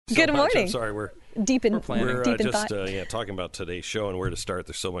Good morning. I'm sorry, we're deep in just thought. talking about today's show and where to start.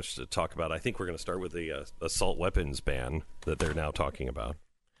 There's so much to talk about. I think we're going to start with the assault weapons ban that they're now talking about.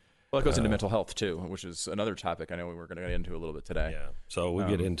 Well, it goes into mental health, too, which is another topic I know we were going to get into a little bit today. Yeah, so we'll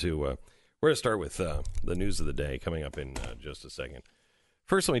get into, we're going to start with the news of the day coming up in just a second.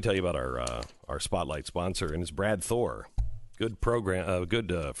 First, let me tell you about our Spotlight sponsor, and it's Brad Thor. Good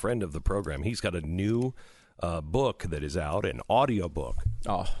friend of the program. He's got a new book that is out, an audio book.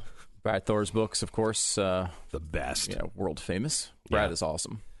 Oh, Brad Thor's books, of course. The best. Yeah, world famous. Brad is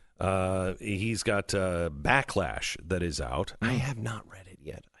awesome. He's got Backlash that is out. I have not read it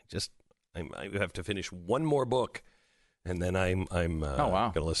yet. I have to finish one more book, and then I'm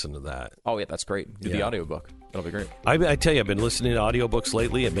going to listen to that. Oh, yeah, that's great. Do the audiobook. That'll be great. I tell you, I've been listening to audiobooks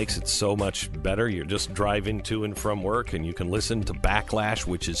lately. It makes it so much better. You're just driving to and from work, and you can listen to Backlash,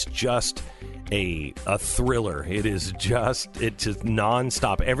 which is just a thriller. It's just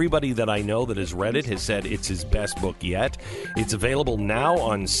nonstop. Everybody that I know that has read it has said it's his best book yet. It's available now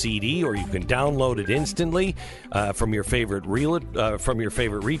on CD, or you can download it instantly from your favorite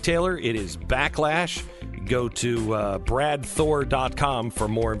retailer. It is Backlash. Go to bradthor.com for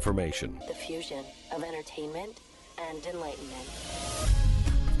more information. The fusion of entertainment and enlightenment.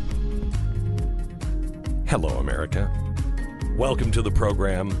 Hello, America. Welcome to the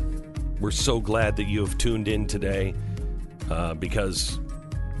program. We're so glad that you have tuned in today because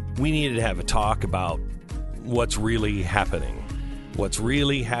we needed to have a talk about what's really happening.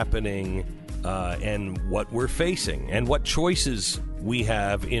 And what we're facing and what choices we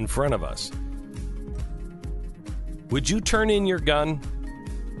have in front of us. Would you turn in your gun?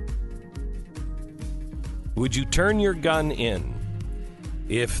 Would you turn your gun in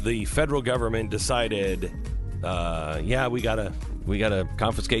if the federal government decided, we gotta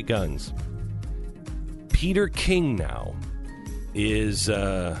confiscate guns? Peter King now is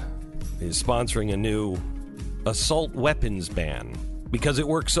sponsoring a new assault weapons ban because it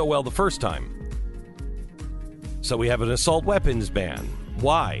worked so well the first time. So we have an assault weapons ban.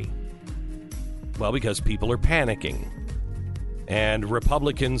 Why? Well, because people are panicking. And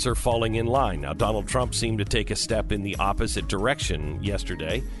Republicans are falling in line. Now, Donald Trump seemed to take a step in the opposite direction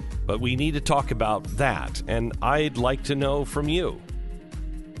yesterday, but we need to talk about that. And I'd like to know from you.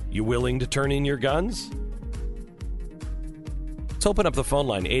 You willing to turn in your guns? Let's open up the phone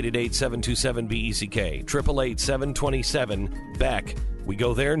line, 888-727-BECK, 888-727-BECK. We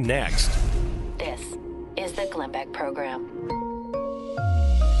go there next. This is the Glenn Beck Program.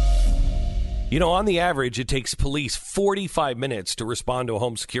 You know, on the average, it takes police 45 minutes to respond to a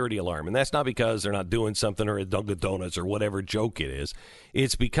home security alarm. And that's not because they're not doing something or a Dunkin' Donuts or whatever joke it is.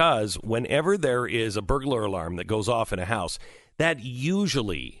 It's because whenever there is a burglar alarm that goes off in a house, that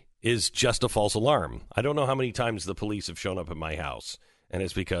usually is just a false alarm. I don't know how many times the police have shown up at my house, and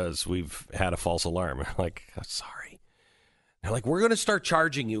it's because we've had a false alarm. I'm like, sorry. They're like, we're going to start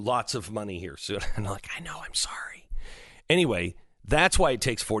charging you lots of money here soon. And I'm like, I know, I'm sorry. Anyway, that's why it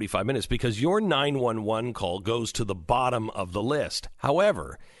takes 45 minutes, because your 911 call goes to the bottom of the list.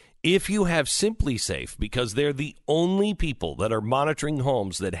 However, if you have Simply Safe, because they're the only people that are monitoring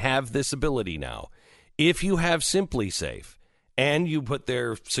homes that have this ability now, if you have Simply Safe and you put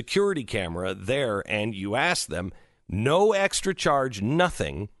their security camera there and you ask them, no extra charge,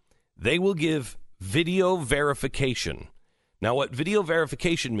 nothing, they will give video verification. Now, what video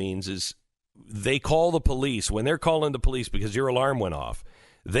verification means is they call the police. When they're calling the police because your alarm went off,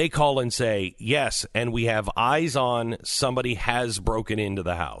 they call and say, yes, and we have eyes on somebody has broken into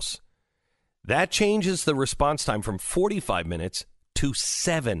the house. That changes the response time from 45 minutes to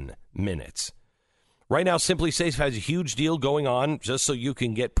 7 minutes. Right now, Simply Safe has a huge deal going on just so you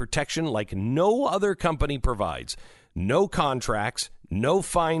can get protection like no other company provides. No contracts, no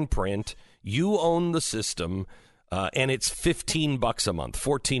fine print. You own the system. And it's $15 a month,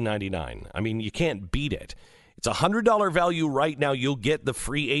 $14.99. I mean, you can't beat it. It's a $100 value right now. You'll get the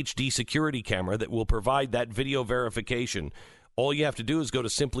free HD security camera that will provide that video verification. All you have to do is go to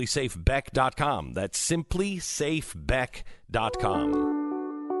simplysafebeck.com. That's simplysafebeck.com.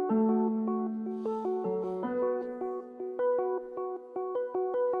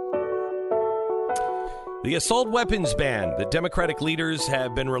 The assault weapons ban that Democratic leaders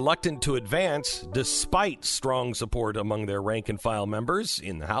have been reluctant to advance, despite strong support among their rank-and-file members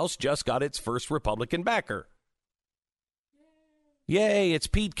in the House, just got its first Republican backer. Yay, it's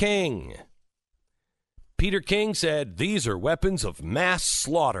Pete King. Peter King said, these are weapons of mass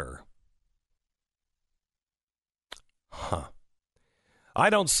slaughter.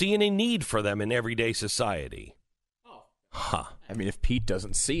 I don't see any need for them in everyday society. I mean, if Pete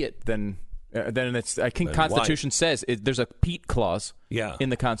doesn't see it, then Then it's, I think, Constitution says there's a Pete clause in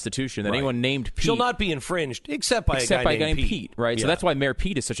the Constitution that anyone named Pete shall not be infringed except by a guy named Pete. Right? Yeah. So that's why Mayor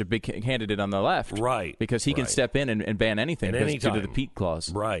Pete is such a big candidate on the left. Right. Because he can step in and ban anything due to the Pete clause.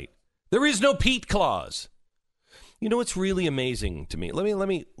 Right. There is no Pete clause. You know what's really amazing to me? Let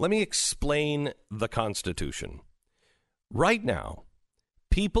me explain the Constitution. Right now,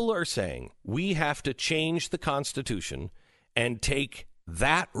 people are saying we have to change the Constitution and take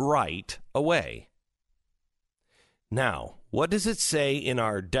that right away. Now, what does it say in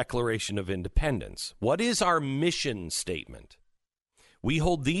our Declaration of Independence? What is our mission statement? We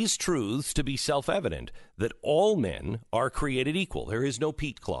hold these truths to be self-evident, that all men are created equal. There is no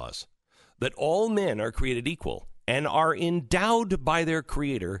Pete clause. That all men are created equal and are endowed by their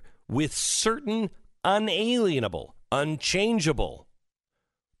Creator with certain unalienable, unchangeable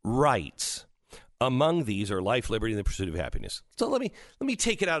rights. Among these are life, liberty, and the pursuit of happiness. So let me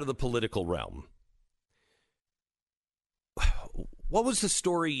take it out of the political realm. What was the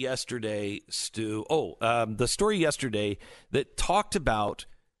story yesterday, Stu? The story yesterday that talked about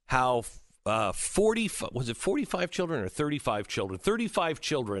how 45 children or 35 children? 35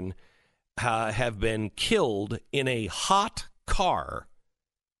 children have been killed in a hot car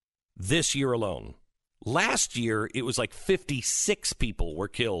this year alone. Last year, it was like 56 people were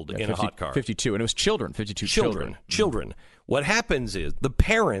killed in a hot car. 52, and it was children. 52 children. Children. What happens is the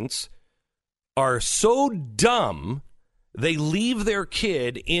parents are so dumb, they leave their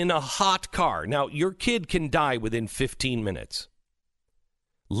kid in a hot car. Now, your kid can die within 15 minutes.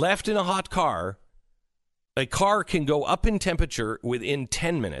 Left in a hot car, a car can go up in temperature within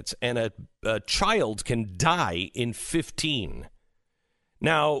 10 minutes, and a child can die in 15.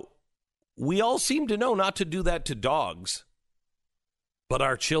 Now, we all seem to know not to do that to dogs. But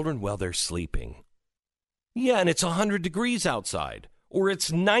our children, well, they're sleeping. Yeah, and it's 100 degrees outside. Or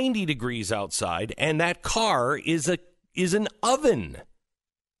it's 90 degrees outside, and that car is an oven.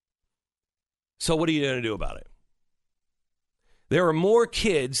 So what are you going to do about it? There are more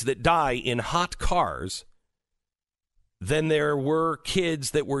kids that die in hot cars than there were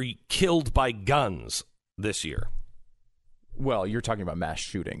kids that were killed by guns this year. Well, you're talking about mass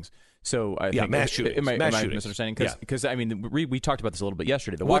shootings. So I think mass shootings. Am I misunderstanding? Because I mean, we talked about this a little bit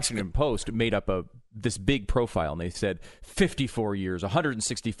yesterday. The Washington Post made up this big profile, and they said 54 years,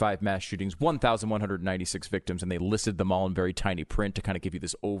 165 mass shootings, 1,196 victims, and they listed them all in very tiny print to kind of give you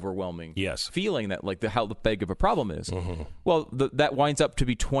this overwhelming feeling that how big of a problem it is. Mm-hmm. Well, that winds up to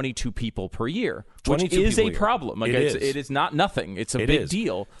be 22 people per year, which is a problem. Like it is not nothing. It's a big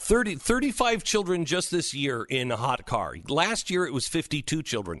deal. 35 children just this year in a hot car. Last year it was 52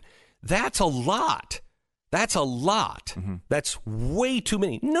 children. That's a lot. That's a lot. Mm-hmm. That's way too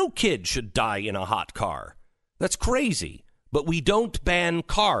many. No kid should die in a hot car. That's crazy. But we don't ban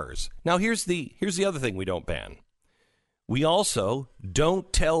cars. Now, here's the other thing we don't ban. We also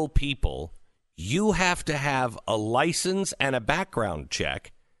don't tell people you have to have a license and a background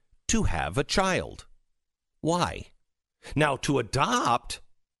check to have a child. Why? Now, to adopt,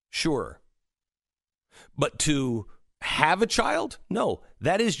 sure. But to have a child? No,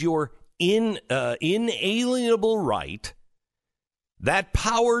 that is your inalienable right. That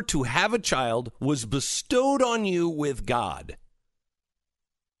power to have a child was bestowed on you with God.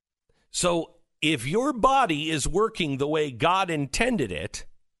 So if your body is working the way God intended it,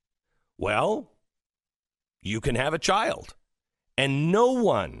 well, you can have a child. And no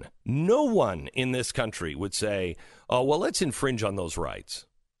one in this country would say, oh, well, let's infringe on those rights.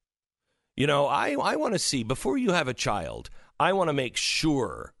 You know, I want to see, before you have a child, I want to make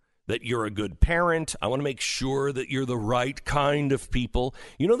sure that you're a good parent. I want to make sure that you're the right kind of people.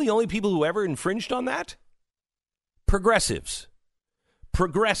 You know the only people who ever infringed on that? Progressives.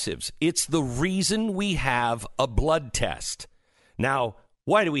 Progressives. It's the reason we have a blood test. Now,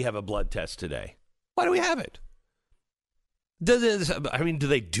 why do we have a blood test today? Why do we have it? Do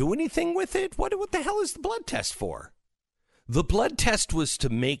they do anything with it? What the hell is the blood test for? The blood test was to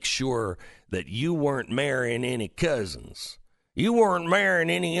make sure that you weren't marrying any cousins. You weren't marrying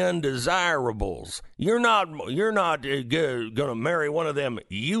any undesirables. You're not going to marry one of them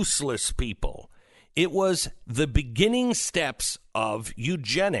useless people. It was the beginning steps of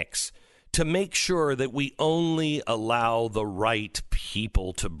eugenics to make sure that we only allow the right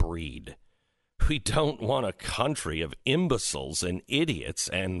people to breed. We don't want a country of imbeciles and idiots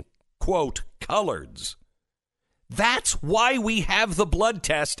and, quote, coloreds. That's why we have the blood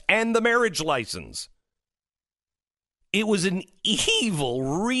test and the marriage license. It was an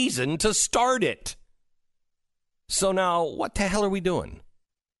evil reason to start it. So now, what the hell are we doing?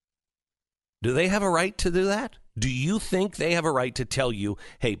 Do they have a right to do that? Do you think they have a right to tell you,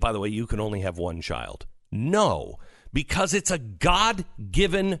 hey, by the way, you can only have one child? No, because it's a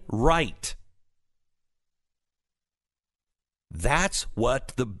God-given right. That's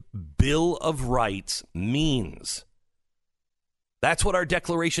what the Bill of Rights means. That's what our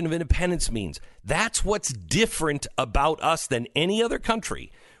Declaration of Independence means. That's what's different about us than any other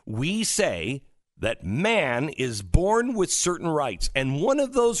country. We say that man is born with certain rights, and one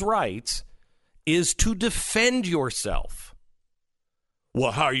of those rights is to defend yourself.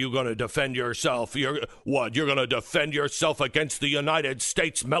 Well, how are you going to defend yourself? You're going to defend yourself against the United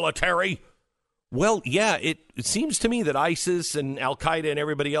States military? Well, yeah, it seems to me that ISIS and Al-Qaeda and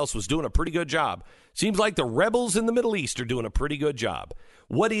everybody else was doing a pretty good job. Seems like the rebels in the Middle East are doing a pretty good job.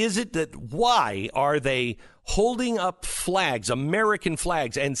 What is it why are they holding up flags, American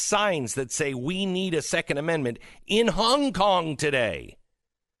flags, and signs that say we need a Second Amendment in Hong Kong today?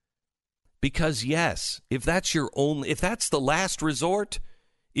 Because, yes, if that's the last resort,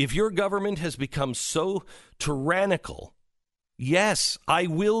 if your government has become so tyrannical, yes, I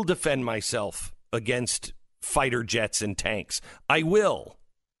will defend myself against fighter jets and tanks. I will.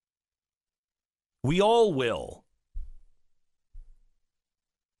 We all will.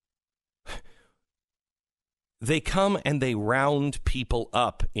 They come and they round people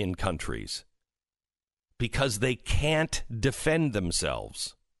up in countries because they can't defend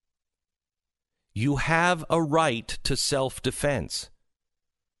themselves. You have a right to self-defense.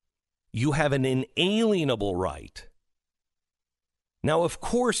 You have an inalienable right. Now, of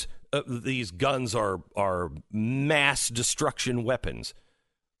course, these guns are mass destruction weapons.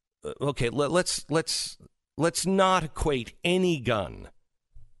 Okay, let's not equate any gun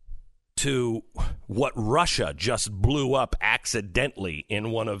to what Russia just blew up accidentally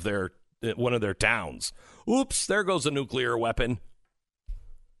in one of their towns. Oops, there goes a nuclear weapon.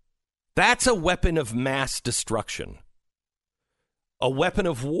 That's a weapon of mass destruction. A weapon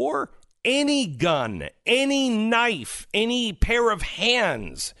of war? Any gun, any knife, any pair of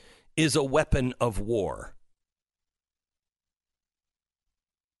hands is a weapon of war.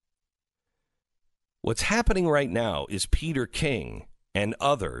 What's happening right now is Peter King and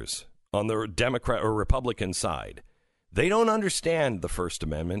others on the Democrat or Republican side, they don't understand the First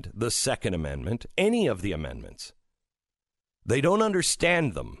Amendment, the Second Amendment, any of the amendments. They don't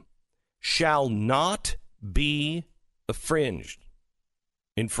understand them. Shall not be infringed.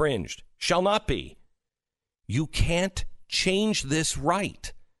 Shall not be. You can't change this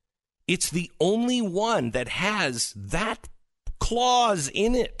right. It's the only one that has that clause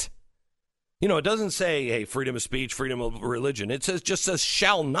in it. You know, it doesn't say, hey, freedom of speech, freedom of religion. It just says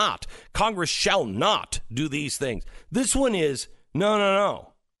shall not. Congress shall not do these things. This one is,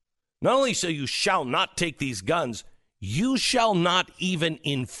 no. Not only say you shall not take these guns, you shall not even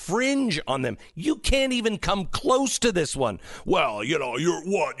infringe on them. You can't even come close to this one. Well, you know,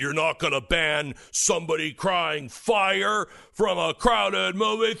 you're not going to ban somebody crying fire from a crowded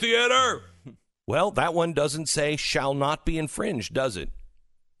movie theater? Well, that one doesn't say shall not be infringed, does it?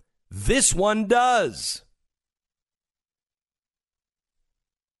 This one does.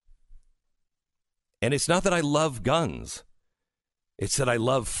 And it's not that I love guns. It's that I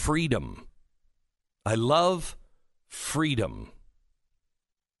love freedom. I love freedom.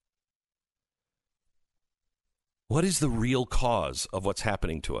 What is the real cause of what's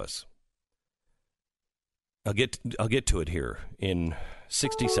happening to us? I'll get to it here in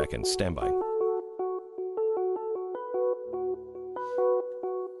 60 seconds. Stand by.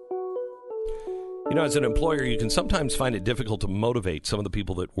 You know, as an employer, you can sometimes find it difficult to motivate some of the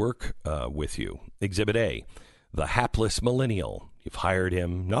people that work with you. Exhibit A, the hapless millennial. You've hired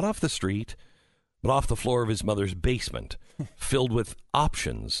him, not off the street, but off the floor of his mother's basement, filled with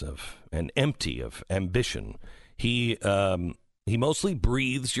options and empty of ambition. He mostly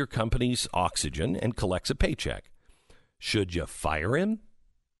breathes your company's oxygen and collects a paycheck. Should you fire him?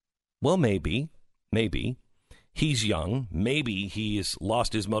 Well, maybe. He's young. Maybe he's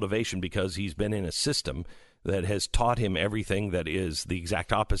lost his motivation because he's been in a system that has taught him everything that is the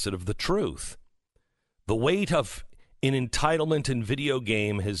exact opposite of the truth. The weight of an entitlement in video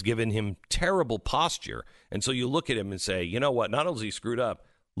game has given him terrible posture. And so you look at him and say, you know what? Not only is he screwed up,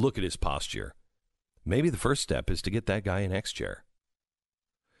 look at his posture. Maybe the first step is to get that guy an X-Chair.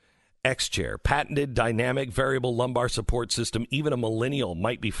 X-Chair, patented dynamic variable lumbar support system. Even a millennial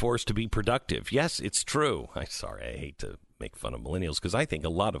might be forced to be productive. Yes, it's true. I hate to make fun of millennials because I think a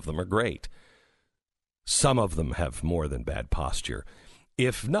lot of them are great. Some of them have more than bad posture.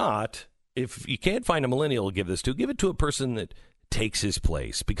 If not, if you can't find a millennial to give this to, give it to a person that takes his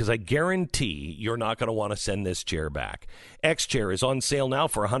place, because I guarantee you're not going to want to send this chair back. X-Chair is on sale now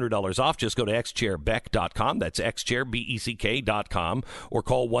for $100 off. Just go to xchairbeck.com. That's xchairbeck.com, or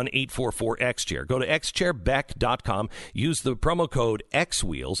call 1-844-X-Chair. Go to xchairbeck.com. Use the promo code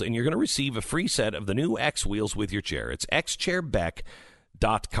XWheels, and you're going to receive a free set of the new X Wheels with your chair. It's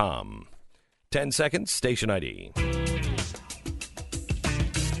xchairbeck.com. 10 seconds, station ID.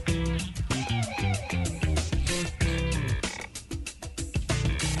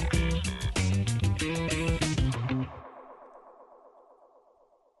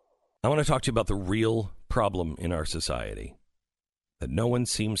 I want to talk to you about the real problem in our society that no one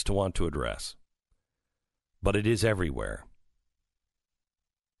seems to want to address, but it is everywhere.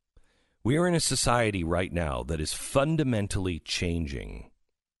 We are in a society right now that is fundamentally changing.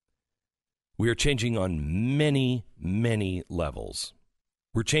 We are changing on many, many levels.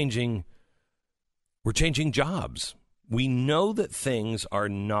 We're changing jobs. We know that things are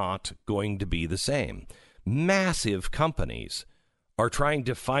not going to be the same. Massive companies are trying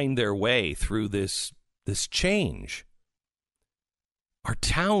to find their way through this change. Our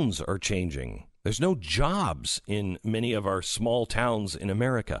towns are changing. There's no jobs in many of our small towns in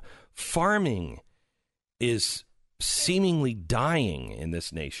America. Farming is seemingly dying in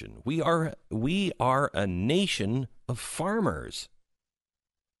this nation. We are a nation of farmers.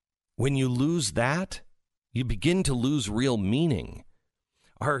 When you lose that, you begin to lose real meaning.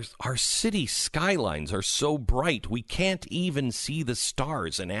 Our city skylines are so bright we can't even see the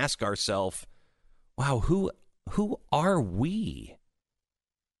stars and ask ourselves, wow, who are we?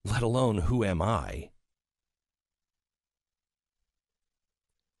 Let alone, who am I?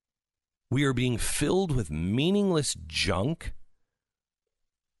 We are being filled with meaningless junk.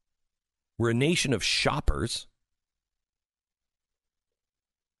 We're a nation of shoppers.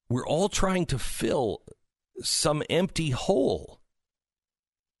 We're all trying to fill some empty hole.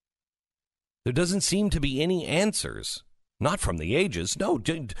 There doesn't seem to be any answers. Not from the ages. No,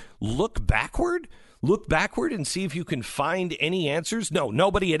 look backward. Look backward and see if you can find any answers. No,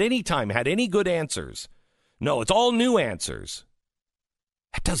 nobody at any time had any good answers. No, it's all new answers.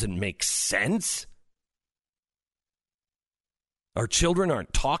 That doesn't make sense. Our children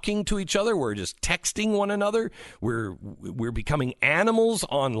aren't talking to each other. We're just texting one another. We're becoming animals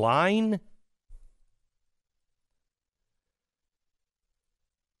online.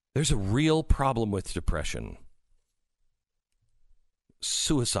 There's a real problem with depression.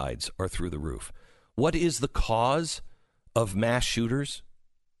 Suicides are through the roof. What is the cause of mass shooters?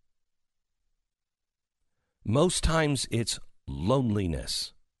 Most times it's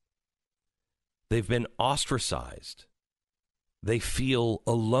loneliness. They've been ostracized. They feel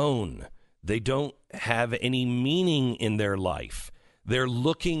alone. They don't have any meaning in their life. They're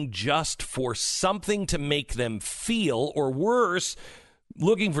looking just for something to make them feel, or worse,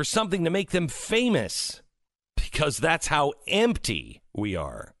 looking for something to make them famous, because that's how empty we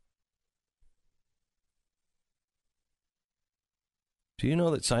are. Do you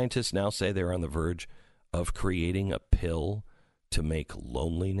know that scientists now say they're on the verge of creating a pill to make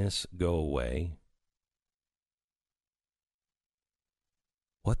loneliness go away?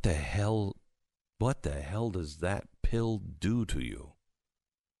 What the hell does that pill do to you?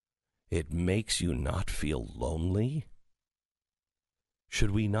 It makes you not feel lonely?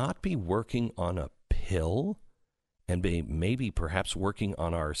 Should we not be working on a pill and maybe perhaps working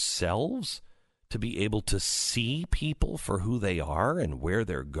on ourselves to be able to see people for who they are and where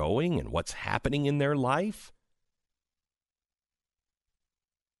they're going and what's happening in their life?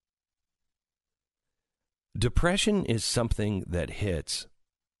 Depression is something that hits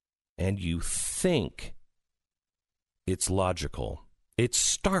and you think it's logical. It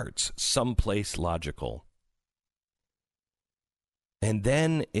starts someplace logical. And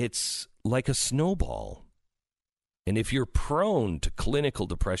then it's like a snowball. And if you're prone to clinical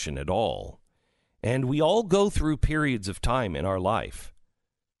depression at all, and we all go through periods of time in our life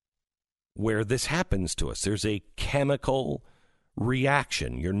where this happens to us, there's a chemical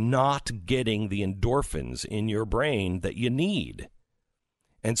reaction. You're not getting the endorphins in your brain that you need.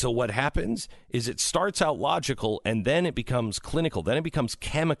 And so what happens is it starts out logical, and then it becomes clinical, then it becomes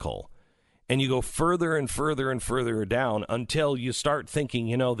chemical. And you go further and further and further down until you start thinking,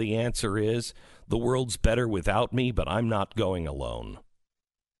 the answer is the world's better without me, but I'm not going alone.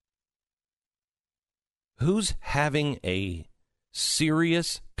 Who's having a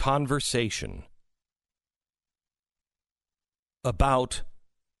serious conversation about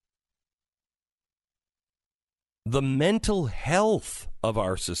the mental health of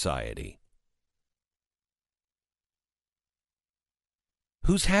our society?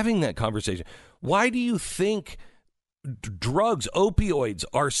 Who's having that conversation? Why do you think drugs, opioids,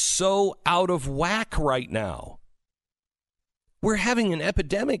 are so out of whack right now. We're having an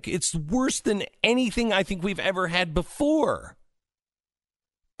epidemic. It's worse than anything I think we've ever had before.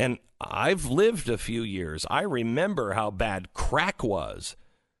 And I've lived a few years. I remember how bad crack was.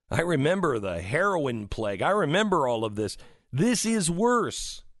 I remember the heroin plague. I remember all of this. This is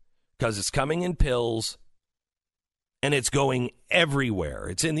worse because it's coming in pills and it's going everywhere.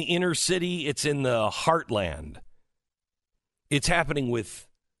 It's in the inner city. It's in the heartland. It's happening with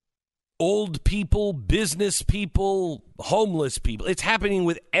old people, business people, homeless people. It's happening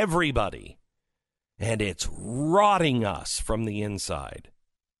with everybody. And it's rotting us from the inside.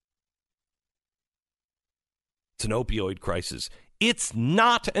 It's an opioid crisis. It's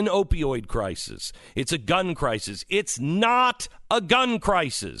not an opioid crisis. It's a gun crisis. It's not a gun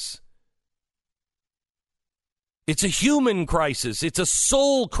crisis. It's a human crisis. It's a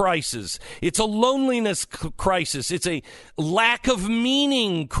soul crisis. It's a loneliness crisis. It's a lack of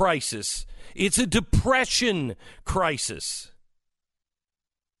meaning crisis. It's a depression crisis.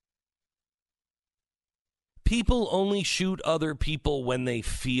 People only shoot other people when they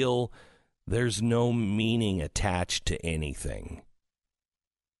feel there's no meaning attached to anything.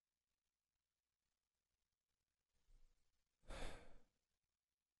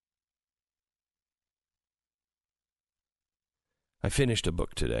 I finished a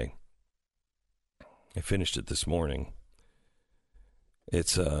book today. I finished it this morning.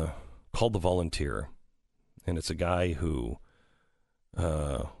 It's called The Volunteer, and it's a guy who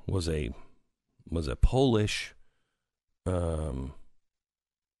was a Polish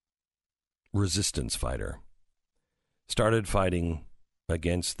resistance fighter. Started fighting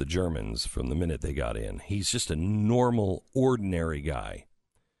against the Germans from the minute they got in. He's just a normal, ordinary guy.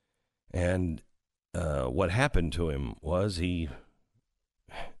 And what happened to him was he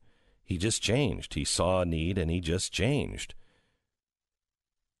just changed. He saw a need and he just changed.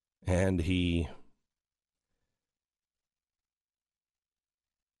 And he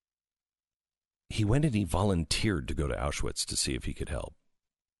went and he volunteered to go to Auschwitz to see if he could help.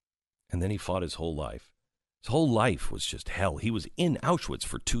 And then he fought his whole life. His whole life was just hell. He was in Auschwitz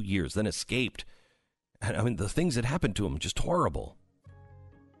for 2 years, then escaped. And I mean, the things that happened to him, just horrible.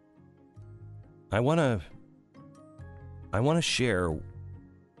 I want to share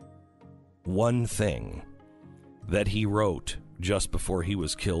one thing that he wrote just before he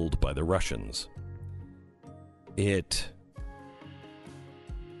was killed by the Russians. It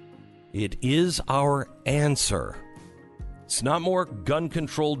is our answer. It's not more gun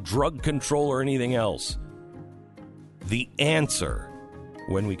control, drug control, or anything else. The answer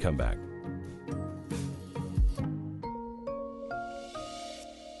when we come back.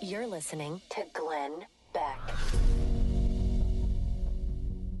 You're listening to Glenn Beck.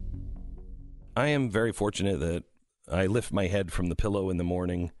 I am very fortunate that I lift my head from the pillow in the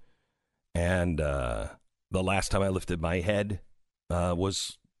morning, and the last time I lifted my head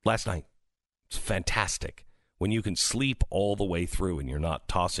was last night. It's fantastic when you can sleep all the way through and you're not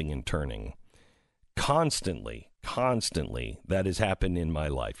tossing and turning. Constantly, that has happened in my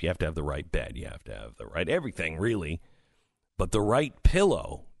life. You have to have the right bed. You have to have the right everything, really. But the right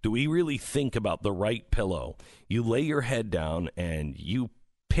pillow, do we really think about the right pillow? You lay your head down and you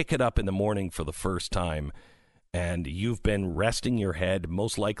pick it up in the morning for the first time, and you've been resting your head.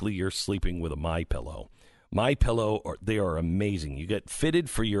 Most likely you're sleeping with a MyPillow. MyPillow, they are amazing. You get fitted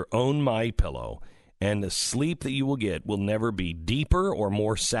for your own MyPillow, and the sleep that you will get will never be deeper or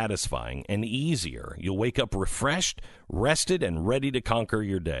more satisfying and easier. You'll wake up refreshed, rested, and ready to conquer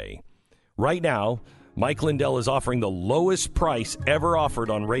your day. Right now, Mike Lindell is offering the lowest price ever offered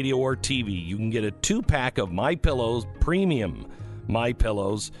on radio or TV. You can get a 2-pack of MyPillow's premium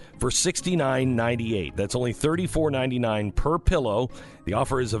MyPillows for $69.98. That's only $34.99 per pillow. The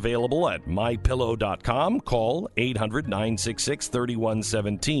offer is available at mypillow.com. Call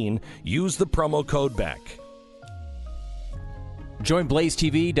 800-966-3117. Use the promo code BECK. Join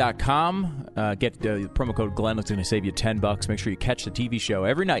blazetv.com. Get the promo code Glenn. It's going to save you $10. Make sure you catch the TV show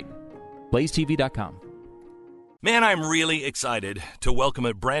every night. blazetv.com. Man, I'm really excited to welcome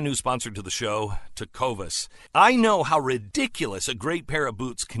a brand new sponsor to the show, Tecovas. I know how ridiculous a great pair of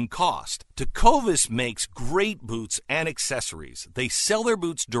boots can cost. Tecovas makes great boots and accessories. They sell their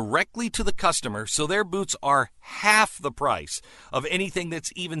boots directly to the customer, so their boots are half the price of anything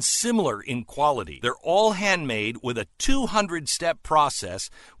that's even similar in quality. They're all handmade with a 200-step process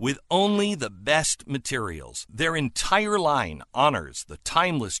with only the best materials. Their entire line honors the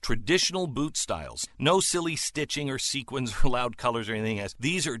timeless traditional boot styles. No silly stitching stitching or sequins or loud colors or anything else.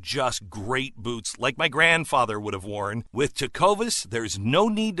 These are just great boots like my grandfather would have worn. With Tecovas, there's no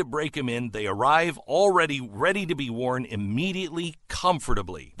need to break them in. They arrive already ready to be worn immediately,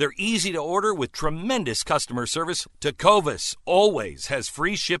 comfortably. They're easy to order with tremendous customer service. Tecovas always has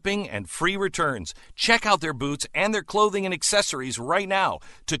free shipping and free returns. Check out their boots and their clothing and accessories right now.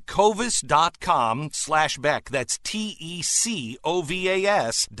 Tecovas.com/Beck. That's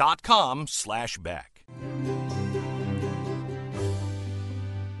TECOVAS.com/Beck.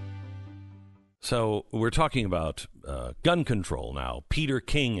 So we're talking about gun control now. Peter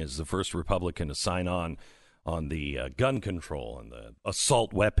King is the first Republican to sign on the gun control and the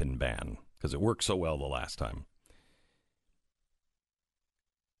assault weapon ban because it worked so well the last time.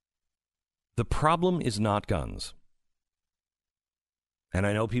 The problem is not guns. And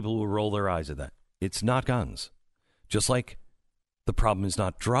I know people will roll their eyes at that. It's not guns. Just like the problem is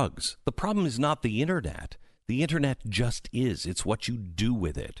not drugs. The problem is not the internet. The internet just is. It's what you do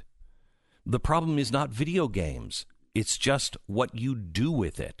with it. The problem is not video games. It's just what you do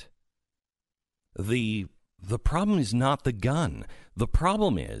with it. The problem is not the gun. The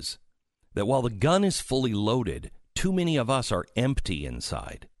problem is that while the gun is fully loaded, too many of us are empty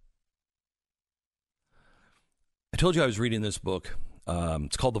inside. I told you I was reading this book.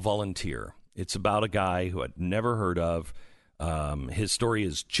 It's called The Volunteer. It's about a guy who I'd never heard of. His story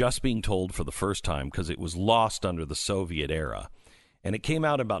is just being told for the first time because it was lost under the Soviet era. And it came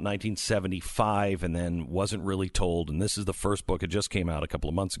out about 1975 and then wasn't really told. And this is the first book. It just came out a couple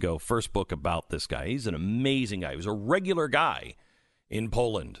of months ago. First book about this guy. He's an amazing guy. He was a regular guy in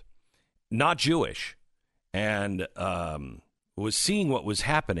Poland, not Jewish, and was seeing what was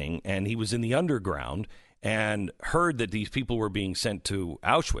happening. And he was in the underground and heard that these people were being sent to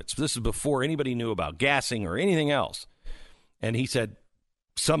Auschwitz. This is before anybody knew about gassing or anything else. And he said,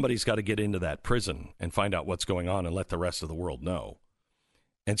 somebody's got to get into that prison and find out what's going on and let the rest of the world know.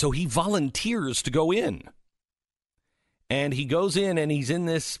 And so he volunteers to go in. And he goes in and he's in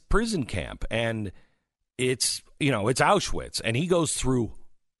this prison camp. And it's Auschwitz. And he goes through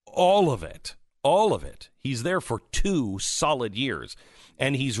all of it. All of it. He's there for 2 solid years.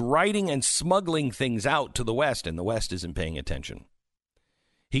 And he's writing and smuggling things out to the West, and the West isn't paying attention.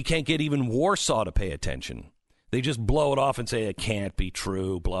 He can't get even Warsaw to pay attention. They just blow it off and say it can't be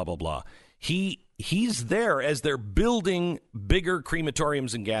true, blah, blah, blah. He's there as they're building bigger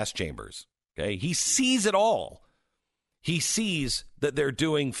crematoriums and gas chambers. Okay, he sees it all. He sees that they're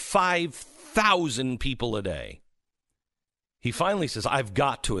doing 5,000 people a day. He finally says, I've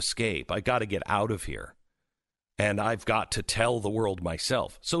got to escape. I got to get out of here. And I've got to tell the world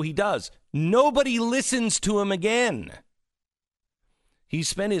myself. So he does. Nobody listens to him again. He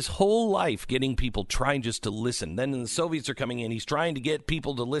spent his whole life getting people trying just to listen. Then the Soviets are coming in. He's trying to get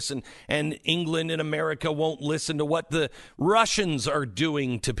people to listen. And England and America won't listen to what the Russians are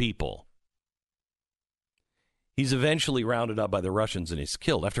doing to people. He's eventually rounded up by the Russians and is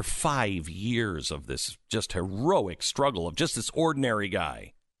killed after 5 years of this just heroic struggle of just this ordinary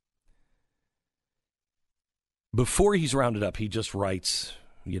guy. Before he's rounded up, he just writes,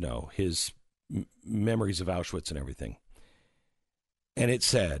 his memories of Auschwitz and everything. And it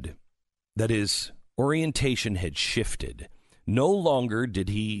said that his orientation had shifted. No longer did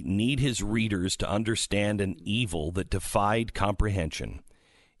he need his readers to understand an evil that defied comprehension.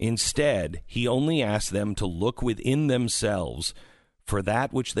 Instead, he only asked them to look within themselves for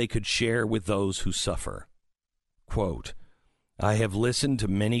that which they could share with those who suffer. Quote, I have listened to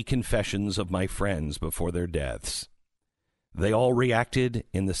many confessions of my friends before their deaths. They all reacted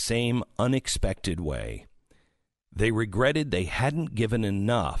in the same unexpected way. They regretted they hadn't given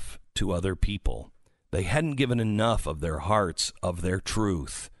enough to other people. They hadn't given enough of their hearts, of their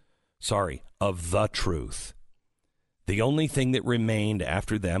truth. Of the truth. The only thing that remained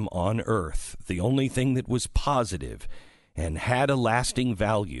after them on earth, the only thing that was positive and had a lasting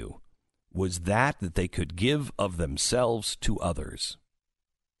value, was that they could give of themselves to others.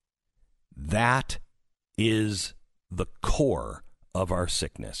 That is the core of our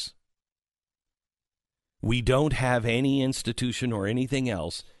sickness. We don't have any institution or anything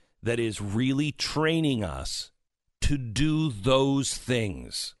else that is really training us to do those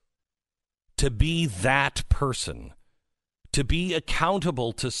things, to be that person, to be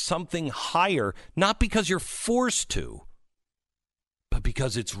accountable to something higher, not because you're forced to, but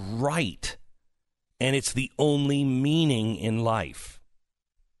because it's right, and it's the only meaning in life.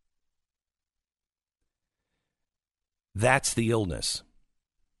 That's the illness.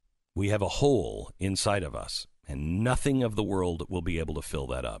 We have a hole inside of us, and nothing of the world will be able to fill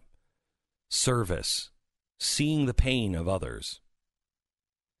that up. Service, seeing the pain of others,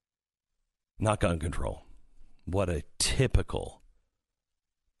 not gun control. what a typical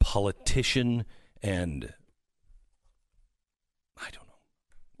politician and, I don't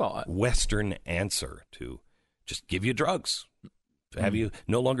know, Western answer to just give you drugs, to have you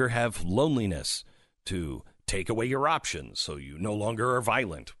no longer have loneliness, to take away your options so you no longer are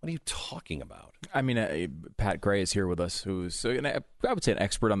violent. What are you talking about? I mean, Pat Gray is here with us, who's, I would say, an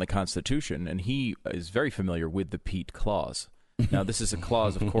expert on the Constitution, and he is very familiar with the Pete Clause. Now, this is a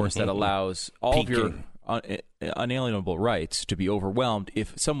clause, of course, that allows all of your unalienable rights to be overwhelmed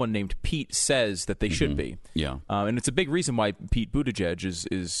if someone named Pete says that they should be. Yeah. And it's a big reason why Pete Buttigieg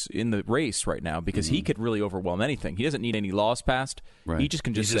is in the race right now, because he could really overwhelm anything. He doesn't need any laws passed. He just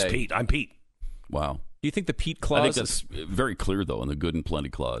can just say, Pete. I'm Pete. Wow. Do you think the Pete Clause... I think that's very clear, though, in the good and plenty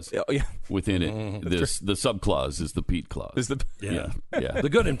clause. Yeah. Within it, the subclause is the Pete clause. Yeah. The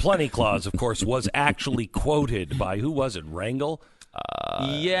good and plenty clause, of course, was actually quoted by, who was it, Rangel?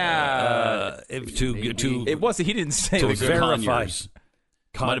 It was. He didn't say to the verify.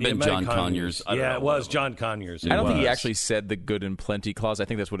 Might have been John Conyers. It was John Conyers. I don't think he actually said the good and plenty clause. I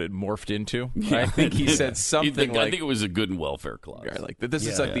think that's what it morphed into. I think he said something like... I think it was a good and welfare clause. Yeah, like this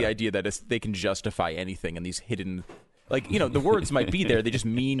is like the idea that they can justify anything, and these hidden... Like, the words might be there. They just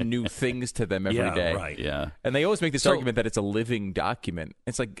mean new things to them every day. Right. Yeah. And they always make this argument that it's a living document.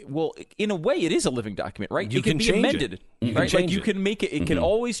 It's like, well, in a way, it is a living document, right? It can be amended. Right? Like, you can make it. It can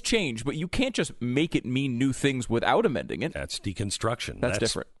always change, but you can't just make it mean new things without amending it. That's deconstruction. That's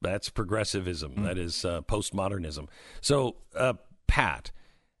different. That's progressivism. That is postmodernism. So, Pat,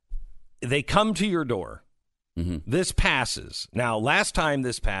 they come to your door. This passes. Now, last time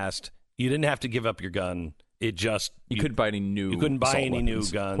this passed, you didn't have to give up your gun. It just you couldn't buy any new. You couldn't buy any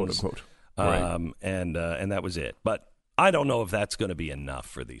weapons, new guns, quote unquote. And that was it. But I don't know if that's going to be enough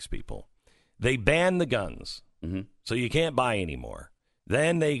for these people. They ban the guns, so you can't buy anymore.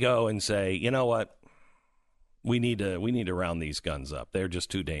 Then they go and say, you know what? We need to round these guns up. They're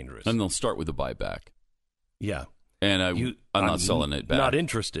just too dangerous. And they'll start with a buyback. Yeah. And I'm not selling it back. Not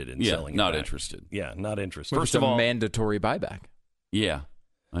interested in selling it not back. interested. Yeah, not interested. First of all, mandatory buyback. Yeah,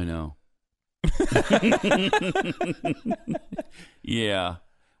 I know. Yeah.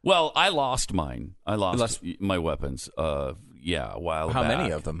 Well, I lost mine. I lost my weapons. A while back. How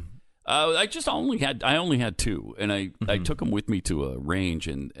many of them? I only had two, and I took them with me to a range,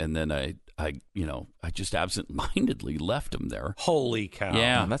 and then I just absent-mindedly left them there. Holy cow!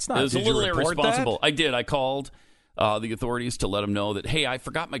 Yeah, that's not. It was a little irresponsible. That? I did. I called the authorities to let them know that, hey, I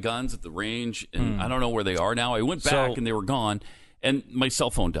forgot my guns at the range, and I don't know where they are now. I went back, and they were gone, and my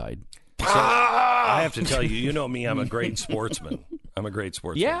cell phone died. So I have to tell you, you know me, I'm a great sportsman.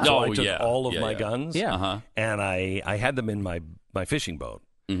 Yeah. So I took all of my guns, and I had them in my fishing boat.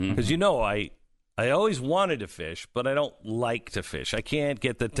 Because I always wanted to fish, but I don't like to fish. I can't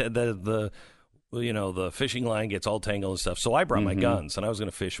get the fishing line gets all tangled and stuff. So I brought my guns, and I was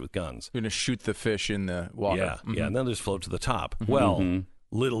going to fish with guns. You're going to shoot the fish in the water. Yeah, and then just float to the top. Well,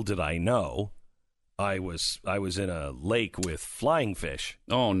 little did I know, I was in a lake with flying fish.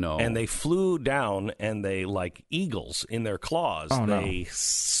 Oh, no. And they flew down, and they, like eagles in their claws, they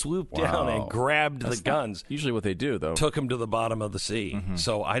swooped down and grabbed the guns. Usually what they do, though. Took them to the bottom of the sea.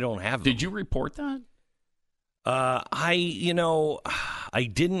 So I don't have them. Did you report that? I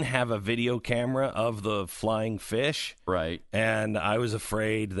didn't have a video camera of the flying fish. Right. And I was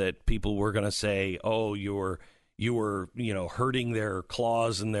afraid that people were going to say, oh, you were hurting their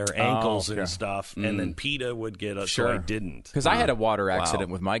claws and their ankles and stuff, and then PETA would get us. Sure. So I didn't. Because I had a water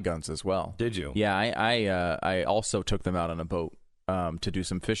accident with my guns as well. Did you? Yeah, I also took them out on a boat to do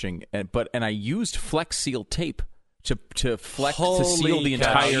some fishing, and I used Flex Seal tape to seal the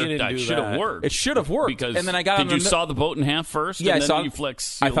entire. That should have worked. It should have worked. Because and then I got. Did you saw the boat in half first? Yeah, and I then saw. You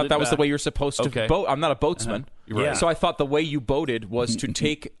flex. I thought that was the way you're supposed to boat. I'm not a boatsman, Right. So I thought the way you boated was to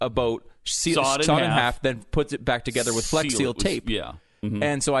take a boat, saw it in half, then put it back together with Flex Seal tape. Yeah.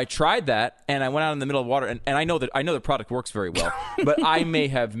 And so I tried that, and I went out in the middle of water, and I know the product works very well, but I may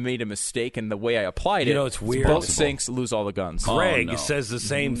have made a mistake in the way I applied it. It's weird. Boat sinks, lose all the guns. Greg says the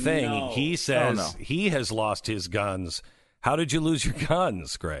same thing. He says he has lost his guns. How did you lose your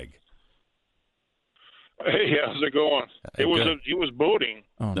guns, Greg? Hey, how's it going? He was boating.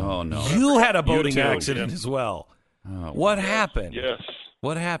 Oh, no. You had a boating accident as well. What happened? Yes.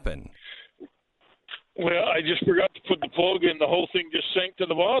 What happened? Well, I just forgot to put the plug in. The whole thing just sank to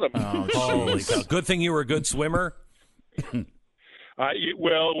the bottom. Holy cow. Good thing you were a good swimmer. Well,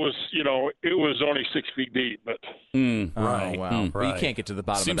 it was only 6 feet deep, but right. Oh, wow. Right. But you can't get to the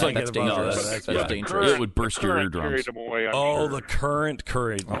bottom Seems of like that. That's dangerous. That's dangerous. It would burst your eardrums. Carried them away, The current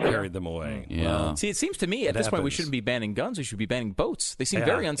carried them away. Yeah. Well, See, it seems to me at this point we shouldn't be banning guns. We should be banning boats. They seem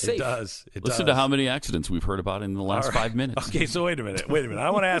very unsafe. It does. Listen to how many accidents we've heard about in the last 5 minutes. Okay, so wait a minute. I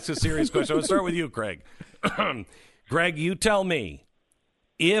want to ask a serious question. I want to start with you, Craig. Greg, you tell me,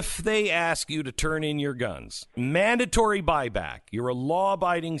 if they ask you to turn in your guns, mandatory buyback, you're a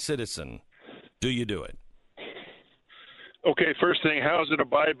law-abiding citizen, do you do it? Okay, first thing, how's it a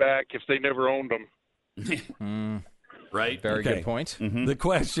buyback if they never owned them? Right? Very good point. Mm-hmm. The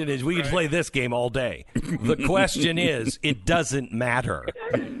question is, we could play this game all day. The question is, it doesn't matter.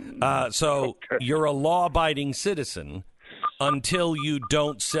 So you're a law-abiding citizen until you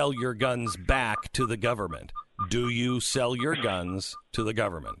don't sell your guns back to the government. Do you sell your guns to the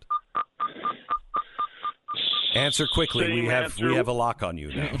government? Answer quickly. Same We have a lock on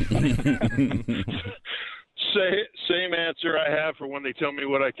you now. Same answer I have for when they tell me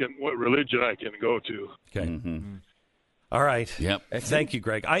what religion I can go to. Okay. All right. Yep. Thank you,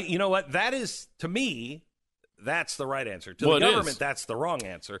 Greg. You know what? That is, to me, that's the right answer. To the government, that's the wrong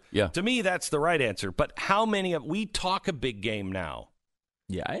answer. Yeah. To me, that's the right answer. But how many we talk a big game now?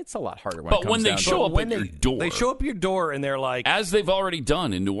 Yeah, it's a lot harder when But it comes when they down show to up at your door. They show up at your door and they're like, as they've already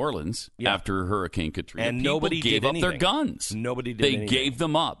done in New Orleans after Hurricane Katrina, and people nobody gave did up their anything. guns. Nobody did They anything. gave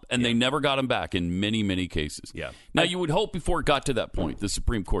them up, and they never got them back in many, many cases. Yeah. Now, you would hope before it got to that point, the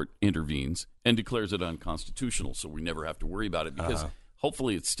Supreme Court intervenes and declares it unconstitutional, so we never have to worry about it because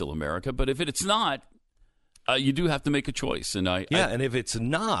hopefully it's still America. But if it's not, you do have to make a choice. And and if it's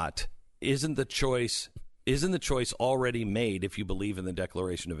not, isn't the choice already made if you believe in the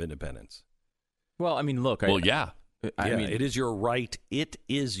Declaration of Independence? Well, I mean, look. I mean, it is your right. It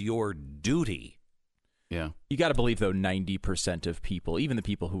is your duty. Yeah. You got to believe, though, 90% of people, even the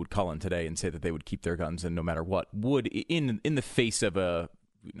people who would call in today and say that they would keep their guns and no matter what, would, in the face of a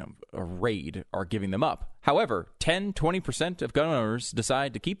raid, are giving them up. However, 10, 20% of gun owners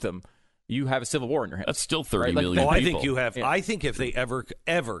decide to keep them. You have a civil war in your hands. That's still 30 right? million people. I think you have. Yeah. I think if they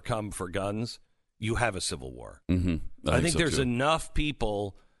ever come for guns, you have a civil war. Mm-hmm. I think there's enough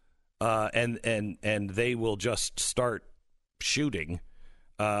people, and they will just start shooting.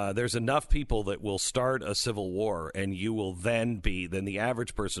 There's enough people that will start a civil war, and you will then the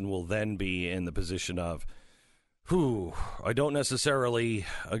average person will then be in the position of, I don't necessarily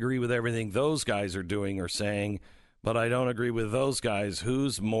agree with everything those guys are doing or saying, but I don't agree with those guys.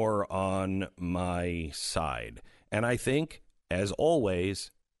 Who's more on my side? And I think, as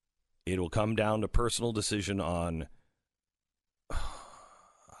always, it will come down to personal decision on,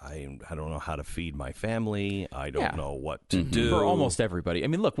 I don't know how to feed my family. I don't know what to do. For almost everybody. I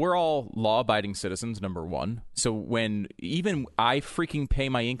mean, look, we're all law-abiding citizens, number one. So when even I freaking pay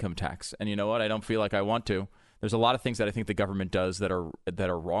my income tax, and you know what? I don't feel like I want to. There's a lot of things that I think the government does that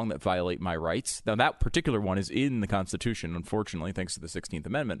are wrong, that violate my rights. Now, that particular one is in the Constitution, unfortunately, thanks to the 16th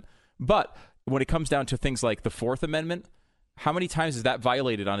Amendment. But when it comes down to things like the Fourth Amendment, how many times is that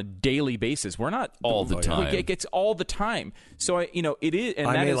violated on a daily basis? We're not all the time. It gets all the time. So it is. And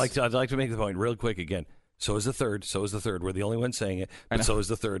I'd like to make the point real quick again. So is the third. We're the only ones saying it. But so is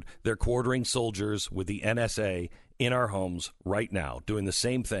the third. They're quartering soldiers with the NSA in our homes right now, doing the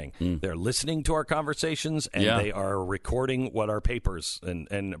same thing. They're listening to our conversations, and they are recording what our papers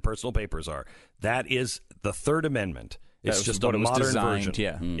and personal papers are. That is the Third Amendment. It's just a modern version.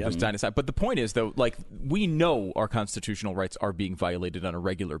 Yeah, designed aside. But the point is, though, like, we know our constitutional rights are being violated on a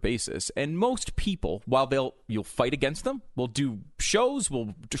regular basis, and most people, while you'll fight against them, we'll do shows,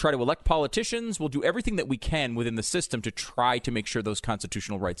 we'll try to elect politicians, we'll do everything that we can within the system to try to make sure those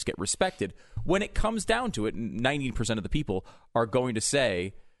constitutional rights get respected. When it comes down to it, 90% of the people are going to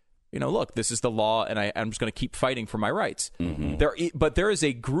say, look, this is the law, and I'm just going to keep fighting for my rights. But there is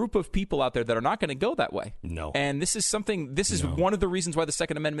a group of people out there that are not going to go that way. No. And this is one of the reasons why the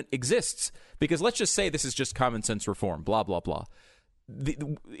Second Amendment exists. Because let's just say this is just common sense reform, blah, blah, blah.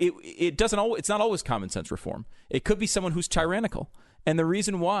 It's not always common sense reform. It could be someone who's tyrannical. And the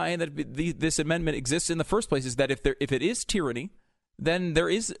reason why this amendment exists in the first place is that if it is tyranny, then there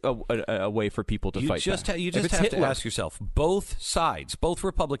is a way for people to fight back. You just have to ask yourself, both sides, both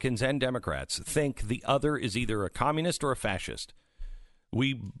Republicans and Democrats, think the other is either a communist or a fascist.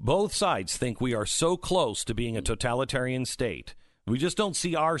 Both sides think we are so close to being a totalitarian state. We just don't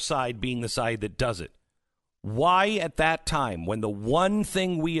see our side being the side that does it. Why at that time, when the one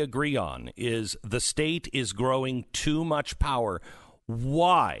thing we agree on is the state is growing too much power,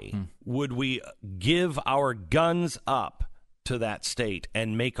 why would we give our guns up to that state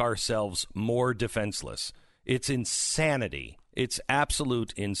and make ourselves more defenseless? It's insanity. It's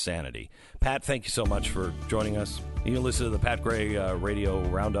absolute insanity. Pat, thank you so much for joining us. You can listen to the Pat Gray Radio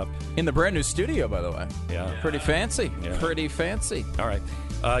Roundup. In the brand new studio, by the way. Yeah. Pretty fancy. Yeah. Pretty fancy. All right.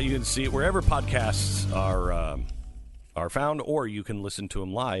 You can see it wherever podcasts are found, or you can listen to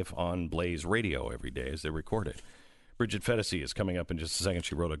them live on Blaze Radio every day as they record it. Bridget Phetasy is coming up in just a second.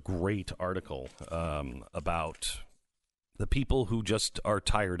 She wrote a great article about the people who just are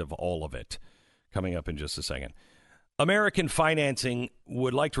tired of all of it. Coming up in just a second. American Financing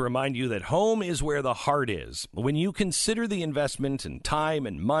would like to remind you that home is where the heart is. When you consider the investment and time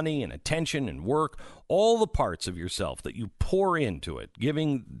and money and attention and work, all the parts of yourself that you pour into it,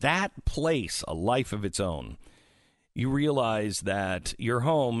 giving that place a life of its own, you realize that your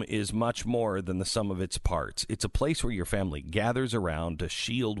home is much more than the sum of its parts. It's a place where your family gathers around to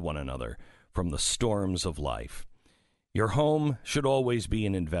shield one another from the storms of life. Your home should always be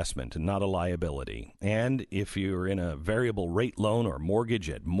an investment and not a liability. And if you're in a variable rate loan or mortgage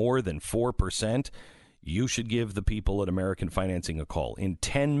at more than 4%, you should give the people at American Financing a call. In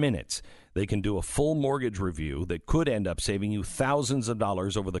 10 minutes, they can do a full mortgage review that could end up saving you thousands of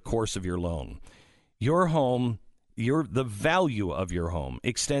dollars over the course of your loan. Your home, the value of your home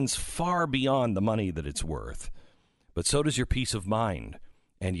extends far beyond the money that it's worth. But so does your peace of mind.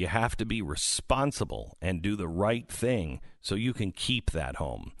 And you have to be responsible and do the right thing so you can keep that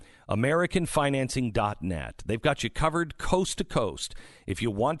home. AmericanFinancing.net. They've got you covered coast to coast. If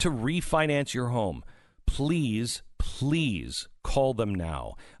you want to refinance your home, please call them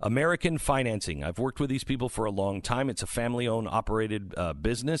now. American Financing. I've worked with these people for a long time. It's a family-owned, operated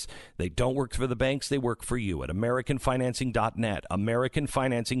business. They don't work for the banks. They work for you at AmericanFinancing.net,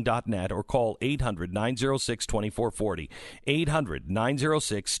 AmericanFinancing.net, or call 800-906-2440,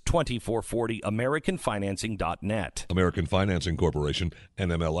 800-906-2440, AmericanFinancing.net. American Financing Corporation,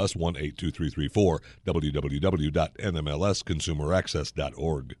 NMLS 182334,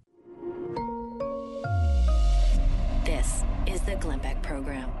 www.nmlsconsumeraccess.org. This is the Glenn Beck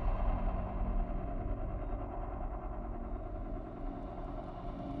Program.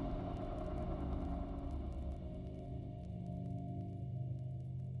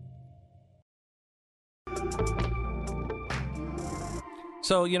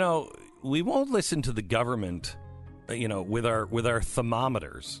 So, we won't listen to the government, with our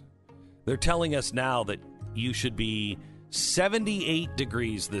thermometers. They're telling us now that you should be 78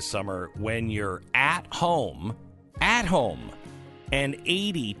 degrees this summer when you're at home, and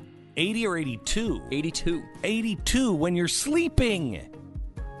 80 or 82. 82 when you're sleeping.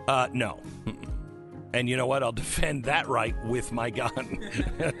 No. And you know what? I'll defend that right with my gun.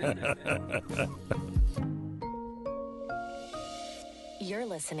 You're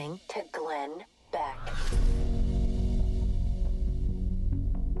listening to Glenn Beck.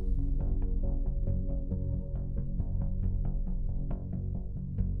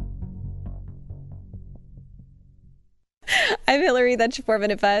 I'm Hillary, that's your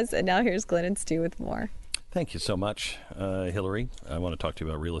 4-minute buzz, and now here's Glenn and Stu with more. Thank you so much, Hillary. I want to talk to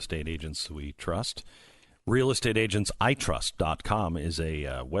you about real estate agents we trust. RealestateAgentsITrust.com is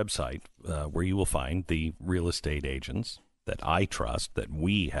a website where you will find the real estate agents that I trust, that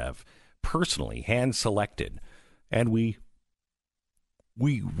we have personally hand-selected, and we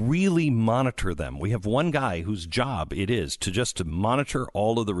really monitor them. We have one guy whose job it is to monitor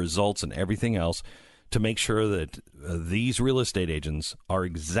all of the results and everything else to make sure that these real estate agents are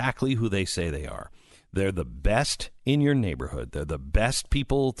exactly who they say they are. They're the best in your neighborhood. They're the best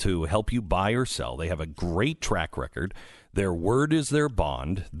people to help you buy or sell. They have a great track record. Their word is their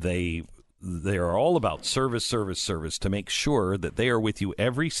bond. They are all about service to make sure that they are with you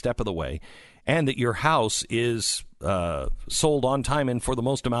every step of the way and that your house is sold on time and for the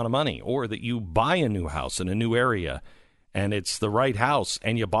most amount of money, or that you buy a new house in a new area and it's the right house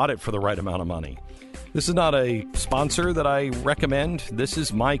and you bought it for the right amount of money. This is not a sponsor that I recommend. This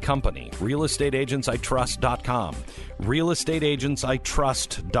is my company, realestateagentsitrust.com.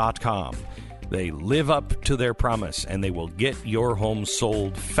 realestateagentsitrust.com. They live up to their promise, and they will get your home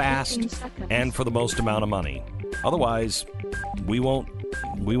sold fast and for the most amount of money. Otherwise, we won't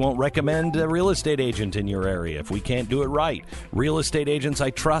recommend a real estate agent in your area if we can't do it right.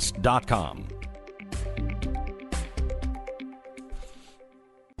 realestateagentsitrust.com.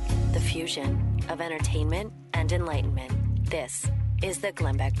 The fusion of entertainment and enlightenment. This is the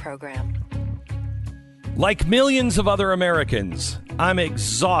Glenn Beck Program. Like millions of other Americans, I'm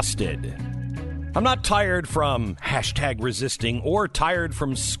exhausted. I'm not tired from #resisting or tired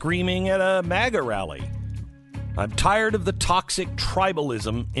from screaming at a MAGA rally. I'm tired of the toxic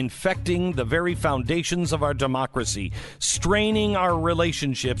tribalism infecting the very foundations of our democracy, straining our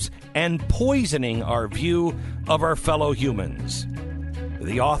relationships, and poisoning our view of our fellow humans.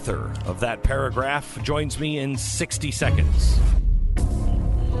 The author of that paragraph joins me in 60 seconds.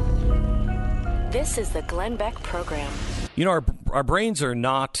 This is the Glenn Beck Program. You know, our brains are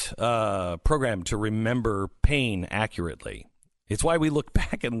not programmed to remember pain accurately. It's why we look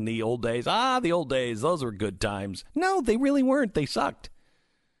back in the old days. The old days, those were good times. No, they really weren't. They sucked.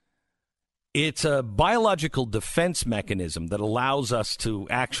 It's a biological defense mechanism that allows us to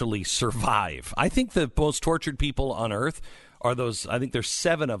actually survive. I think the most tortured people on Earth are those, I think there's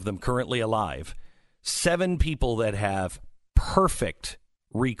 7 of them currently alive. 7 people that have perfect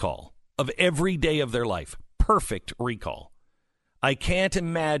recall of every day of their life. Perfect recall. I can't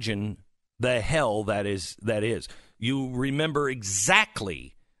imagine the hell that is. You remember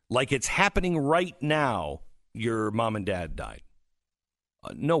exactly, like it's happening right now, your mom and dad died.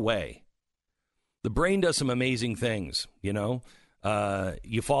 No way. The brain does some amazing things, you know.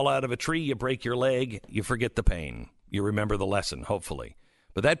 You fall out of a tree, you break your leg, you forget the pain. You remember the lesson, hopefully.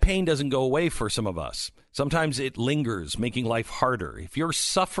 But that pain doesn't go away for some of us. Sometimes it lingers, making life harder. If you're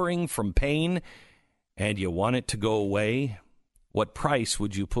suffering from pain and you want it to go away, what price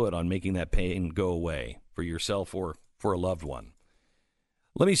would you put on making that pain go away for yourself or for a loved one?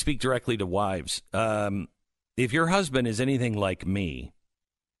 Let me speak directly to wives. If your husband is anything like me,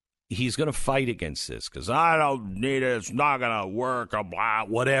 he's going to fight against this because I don't need it. It's not going to work, blah,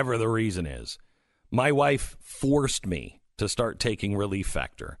 whatever the reason is. My wife forced me to start taking Relief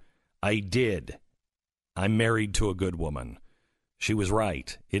Factor. I did. I'm married to a good woman. She was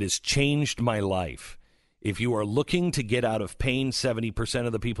right. It has changed my life. If you are looking to get out of pain, 70%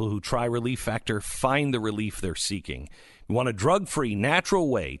 of the people who try Relief Factor find the relief they're seeking. You want a drug-free, natural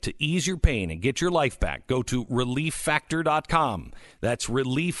way to ease your pain and get your life back? Go to ReliefFactor.com. That's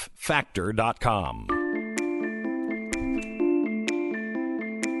ReliefFactor.com.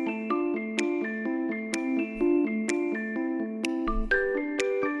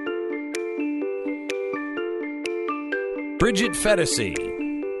 Bridget Phetasy.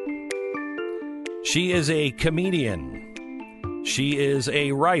 She is a comedian. She is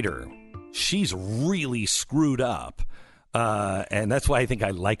a writer. She's really screwed up. And that's why I think I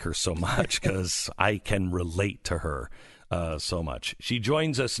like her so much, because I can relate to her so much. She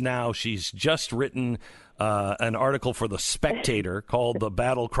joins us now. She's just written an article for The Spectator called The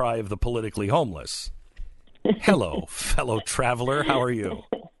Battle Cry of the Politically Homeless. Hello, fellow traveler. How are you?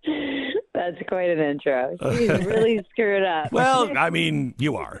 That's quite an intro. She's really screwed up. Well, I mean,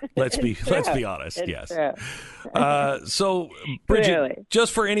 you are. Let's be honest. It's yes. True. So, Bridget, really?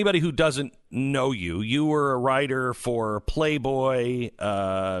 Just for anybody who doesn't know you, you were a writer for Playboy.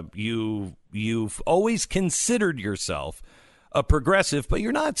 You've always considered yourself a progressive, but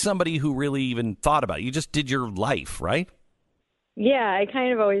you're not somebody who really even thought about it. You just did your life, right? Yeah, I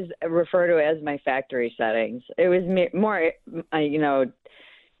kind of always refer to it as my factory settings. It was more,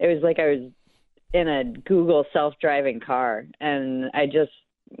 it was like I was in a Google self-driving car, and I just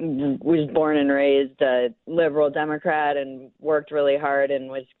was born and raised a liberal Democrat and worked really hard and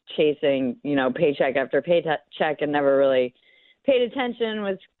was chasing, paycheck after paycheck and never really paid attention,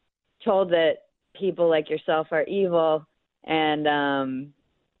 was told that people like yourself are evil, and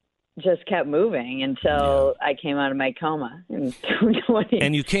just kept moving until I came out of my coma in 2013.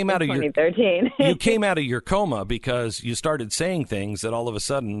 And you came out of you came out of your coma because you started saying things that all of a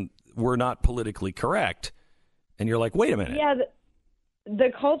sudden were not politically correct, and you're like, wait a minute. Yeah,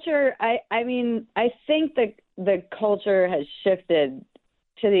 the culture. I think the culture has shifted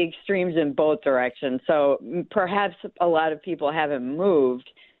to the extremes in both directions. So perhaps a lot of people haven't moved.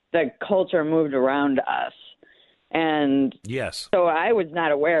 The culture moved around us. And yes, so I was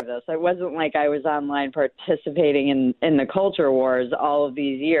not aware of this. It wasn't like I was online participating in the culture wars all of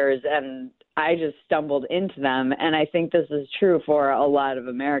these years, and I just stumbled into them. And I think this is true for a lot of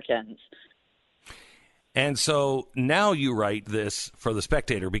Americans. And so now you write this for The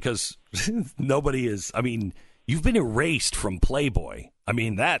Spectator because nobody is, you've been erased from Playboy.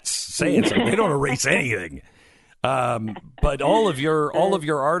 That's saying something. They don't erase anything. But all of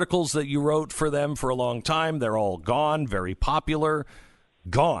your articles that you wrote for them for a long time, they're all gone, very popular,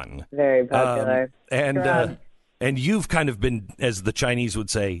 gone. Very popular. And you've kind of been, as the Chinese would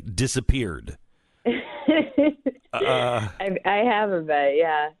say, disappeared. I have a bit,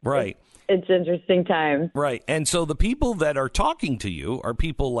 yeah. Right. It's interesting time. Right. And so the people that are talking to you are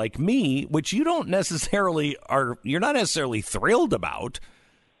people like me, which you're not necessarily thrilled about.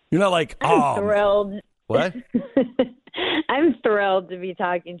 You're not like, I'm thrilled. What? I'm thrilled to be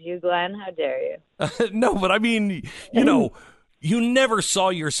talking to you, Glenn. How dare you? No, but I mean, you know, you never saw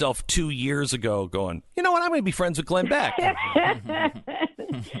yourself 2 years ago going, you know what, I'm going to be friends with Glenn Beck.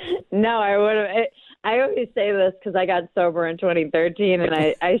 No, I would have. I always say this because I got sober in 2013, and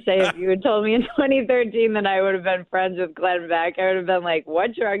I say if you had told me in 2013 that I would have been friends with Glenn Beck, I would have been like,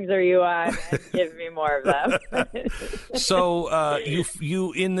 what drugs are you on? And give me more of them. So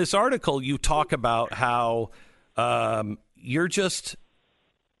you in this article, you talk about how you're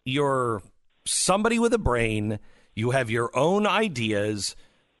somebody with a brain. You have your own ideas.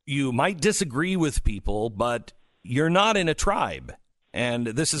 You might disagree with people, but you're not in a tribe. And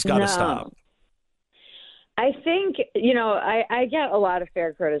this has got to stop. I think, you know, I get a lot of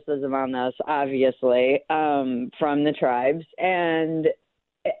fair criticism on this, obviously, from the tribes. And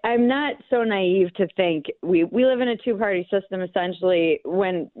I'm not so naive to think we live in a two-party system, essentially,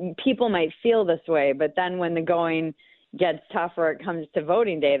 when people might feel this way. But then when the going gets tough or it comes to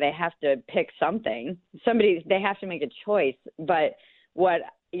voting day, they have to pick something. They have to make a choice. But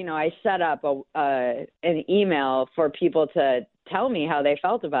I set up an email for people to tell me how they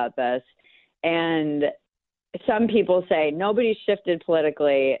felt about this. And some people say nobody's shifted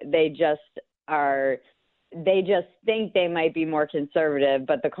politically. They just think they might be more conservative,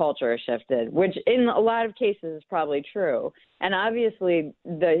 but the culture has shifted, which in a lot of cases is probably true. And obviously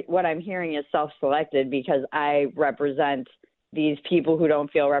what I'm hearing is self-selected because I represent these people who don't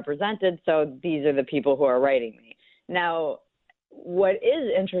feel represented. So these are the people who are writing me. Now, what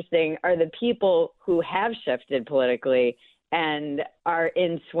is interesting are the people who have shifted politically and are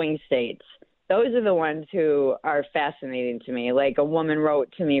in swing states. Those are the ones who are fascinating to me. Like a woman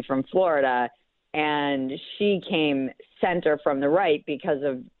wrote to me from Florida, and she came center from the right because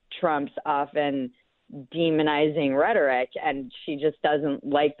of Trump's often demonizing rhetoric, and she just doesn't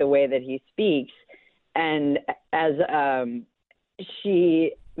like the way that he speaks. And as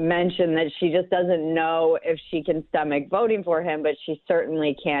she mentioned that she just doesn't know if she can stomach voting for him, but she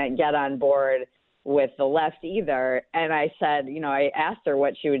certainly can't get on board with the left either. And I said, I asked her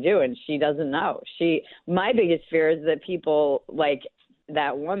what she would do, and she doesn't know. My biggest fear is that people like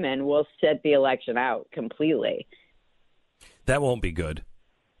that woman will sit the election out completely. That won't be good.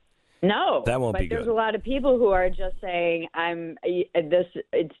 No, that won't be good. But there's a lot of people who are just saying,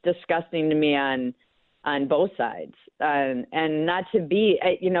 it's disgusting to me on both sides. And not to be,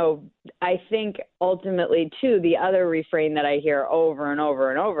 I think ultimately too, the other refrain that I hear over and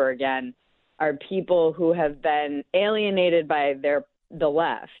over and over again are people who have been alienated by the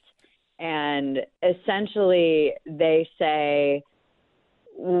left. And essentially they say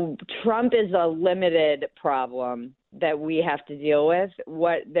Trump is a limited problem that we have to deal with.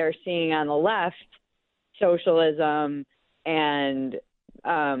 What they're seeing on the left, socialism and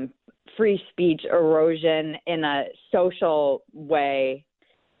free speech erosion in a social way,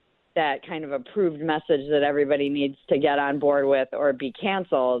 that kind of approved message that everybody needs to get on board with or be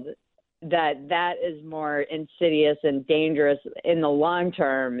canceled, that is more insidious and dangerous in the long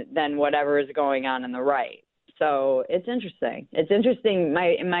term than whatever is going on the right. So it's interesting. It's interesting in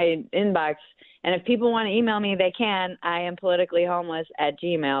my inbox. And if people want to email me, they can. I am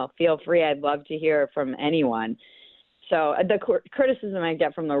politicallyhomeless@gmail.com. Feel free. I'd love to hear from anyone. So the criticism I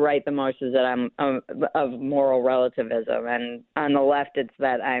get from the right the most is that I'm of moral relativism. And on the left, it's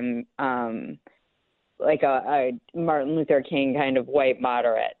that I'm like a Martin Luther King kind of white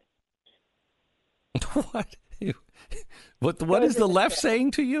moderate. What is the left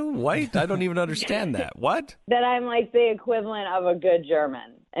saying to you? White? I don't even understand that. What? That I'm like the equivalent of a good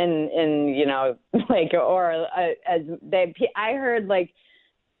German, and I heard like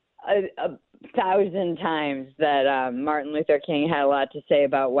a 1,000 times that Martin Luther King had a lot to say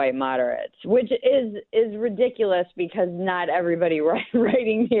about white moderates, which is ridiculous because not everybody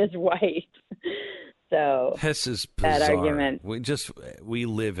writing me is white. So this is bizarre. That argument. We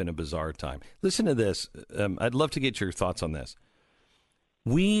live in a bizarre time. Listen to this. I'd love to get your thoughts on this.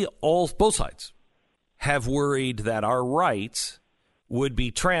 Both sides, have worried that our rights would be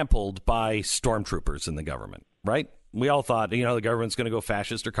trampled by stormtroopers in the government, right? We all thought, the government's going to go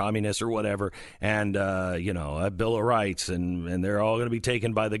fascist or communist or whatever, and, a Bill of Rights, and they're all going to be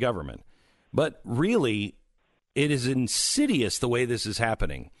taken by the government. But really, it is insidious the way this is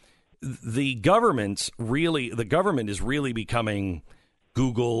happening. The government is really becoming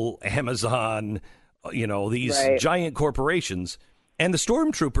Google, Amazon, these giant corporations, and the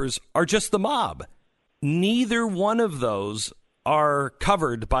stormtroopers are just the mob. Neither one of those are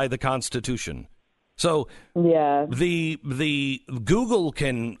covered by the Constitution. So the Google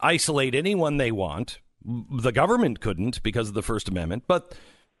can isolate anyone they want. The government couldn't because of the First Amendment, but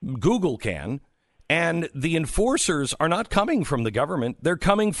Google can. And the enforcers are not coming from the government. They're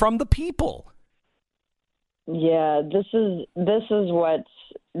coming from the people. Yeah, this is what's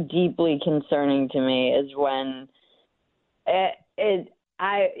deeply concerning to me is when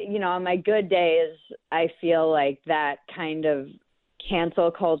on my good days, I feel like that kind of cancel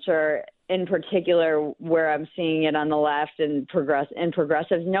culture, in particular, where I'm seeing it on the left and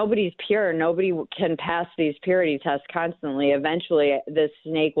progressives, nobody's pure. Nobody can pass these purity tests constantly. Eventually, this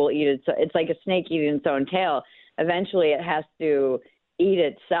snake will eat it. So it's like a snake eating its own tail. Eventually, it has to eat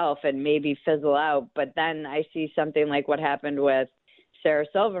itself and maybe fizzle out. But then I see something like what happened with Sarah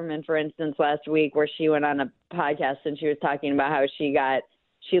Silverman, for instance, last week, where she went on a podcast and she was talking about how she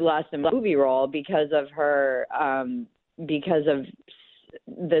lost a movie role because of her because of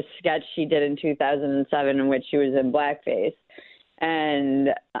the sketch she did in 2007 in which she was in blackface and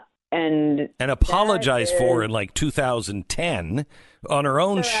apologized for in like 2010 on her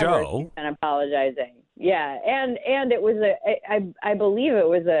own show. And apologizing. Yeah, and it was I believe it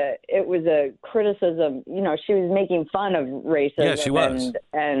was a criticism. You know, she was making fun of racism. Yeah, she was.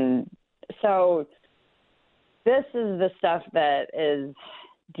 And so this is the stuff that is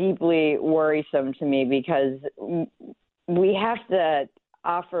deeply worrisome to me, because we have to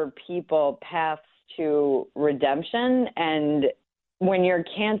offer people paths to redemption. And when you're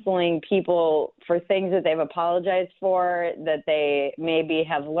canceling people for things that they've apologized for, that they maybe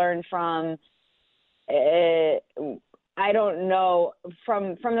have learned from, I don't know,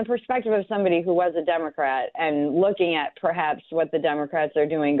 from the perspective of somebody who was a Democrat and looking at perhaps what the Democrats are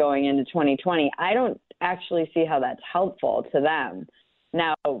doing going into 2020, I don't actually see how that's helpful to them.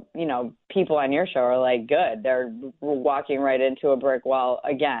 Now, you know, people on your show are like, good, they're walking right into a brick wall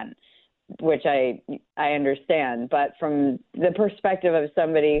again, which I understand. But from the perspective of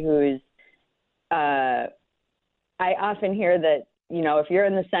somebody who's, I often hear that, you know, if you're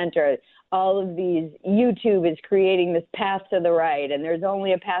in the center, all of these, YouTube is creating this path to the right, and there's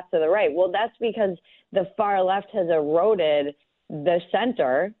only a path to the right. Well, that's because the far left has eroded the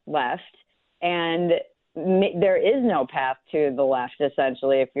center left, and there is no path to the left.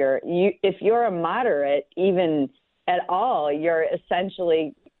 Essentially, if you're a moderate, even at all, you're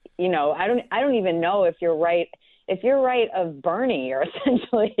essentially, you know, I don't even know if you're right. If you're right of Bernie, you're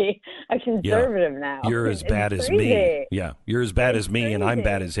essentially a conservative now. You're as bad as me. Yeah, you're as bad as me, and I'm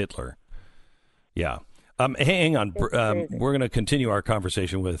bad as Hitler. Yeah. Hang on. We're going to continue our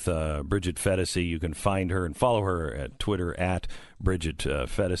conversation with Bridget Phetasy. You can find her and follow her at Twitter at Bridget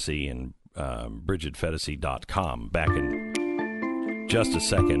Phetasy and BridgetPhetasy.com. Back in just a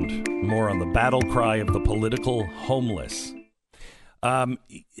second. More on the battle cry of the political homeless.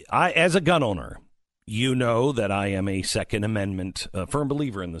 As a gun owner, you know that I am a Second Amendment, firm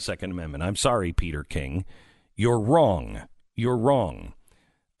believer in the Second Amendment. I'm sorry, Peter King. You're wrong. You're wrong.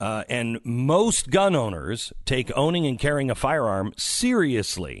 And most gun owners take owning and carrying a firearm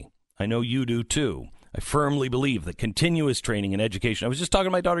seriously. I know you do, too. I firmly believe that continuous training and education. I was just talking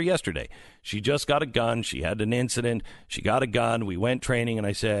to my daughter yesterday. She just got a gun. She had an incident. She got a gun. We went training, and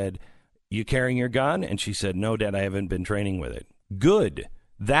I said, "You carrying your gun?" And she said, "No, Dad, I haven't been training with it." Good.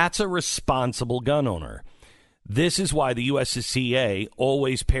 That's a responsible gun owner. This is why the USCCA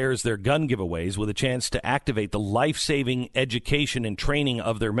always pairs their gun giveaways with a chance to activate the life-saving education and training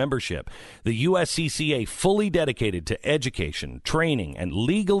of their membership. The USCCA fully dedicated to education, training, and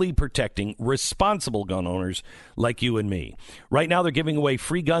legally protecting responsible gun owners like you and me. Right now, they're giving away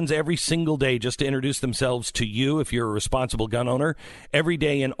free guns every single day just to introduce themselves to you if you're a responsible gun owner. Every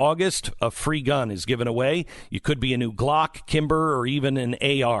day in August, a free gun is given away. You could be a new Glock, Kimber, or even an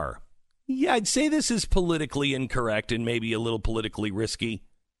AR. Yeah, I'd say this is politically incorrect and maybe a little politically risky.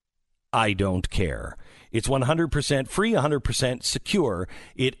 I don't care. It's 100% free, 100% secure.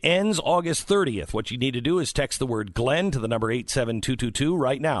 It ends August 30th. What you need to do is text the word Glenn to the number 87222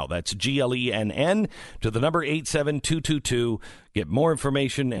 right now. That's GLENN to the number 87222. Get more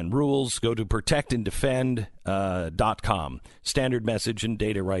information and rules. Go to protectanddefend.com. Standard message and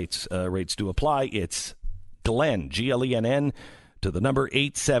data rates do apply. It's Glenn, GLENN, to the number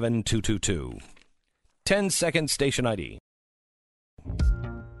 87222. 10-second station ID.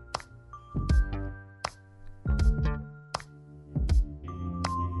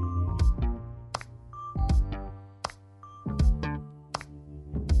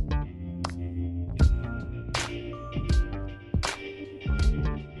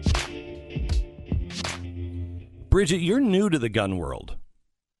 Bridget, you're new to the gun world.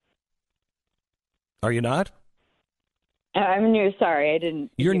 Are you not? I'm new. Sorry, I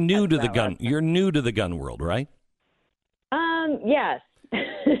didn't. You're new to the gun. You're new to the gun world, right? Yes.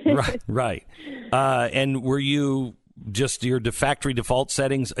 Right. And were you just your factory default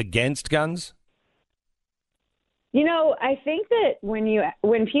settings against guns? I think that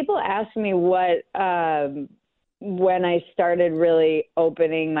when people ask me what when I started really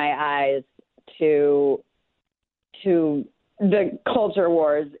opening my eyes to the culture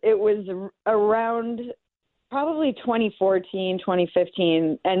wars, it was around probably 2014,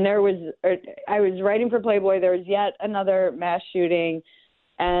 2015, and I was writing for Playboy. There was yet another mass shooting,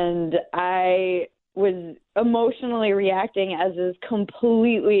 and I was emotionally reacting, as is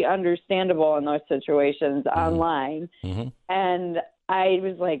completely understandable in those situations, online. Mm-hmm. And I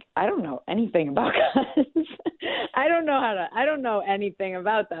was like, I don't know anything about guns. I don't know anything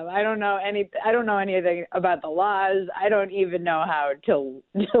about them. I don't know anything about the laws. I don't even know how to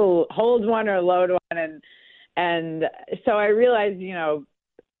hold one or load one. And so I realized,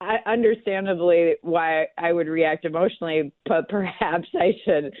 understandably why I would react emotionally, but perhaps I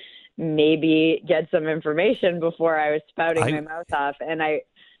should maybe get some information before I was spouting my mouth off. And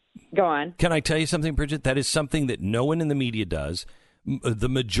go on. Can I tell you something, Bridget? That is something that no one in the media does. The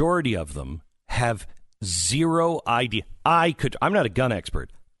majority of them have zero idea. I'm not a gun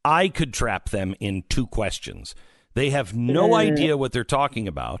expert. I could trap them in 2 questions. They have no idea what they're talking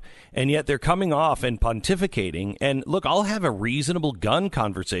about, and yet they're coming off and pontificating. And look, I'll have a reasonable gun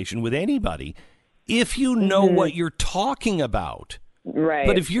conversation with anybody if you know what you're talking about. Right.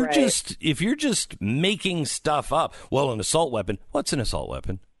 But if you're just making stuff up, well, an assault weapon. What's an assault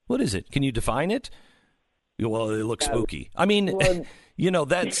weapon? What is it? Can you define it? Well, it looks spooky. I mean,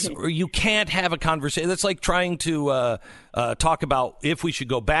 that's you can't have a conversation. That's like trying to talk about if we should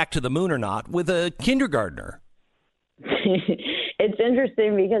go back to the moon or not with a kindergartner. It's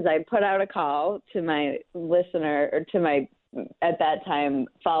interesting because I put out a call to my listener, or to my, at that time,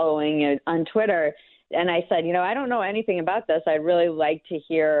 following it on Twitter. And I said, I don't know anything about this. I'd really like to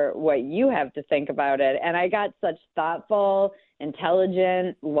hear what you have to think about it. And I got such thoughtful,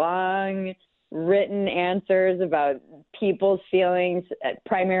 intelligent, long written answers about people's feelings,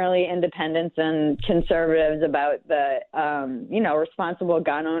 primarily independents and conservatives, about the, responsible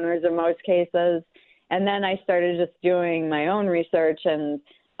gun owners in most cases. And then I started just doing my own research and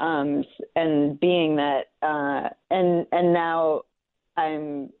being that, and now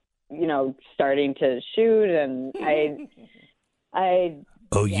I'm, starting to shoot, and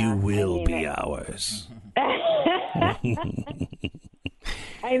you will be ours.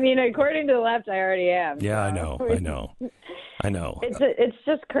 I mean, according to the left, I already am. Yeah, so. I know. It's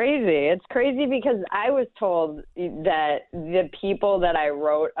just crazy. It's crazy because I was told that the people that I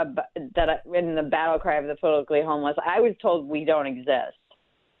wrote about, in the battle cry of the politically homeless, I was told we don't exist.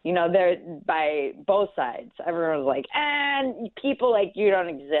 They're by both sides. Everyone was like, "And people like you don't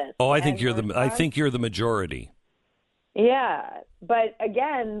exist." Oh, I think you're the majority. Yeah, but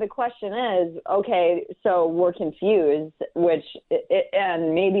again, the question is, okay, so we're confused,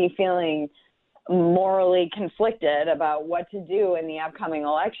 and maybe feeling morally conflicted about what to do in the upcoming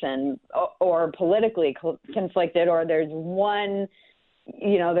election, or politically conflicted, or there's one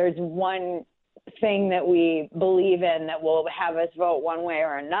thing that we believe in that will have us vote one way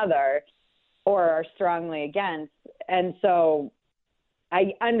or another, or are strongly against. And so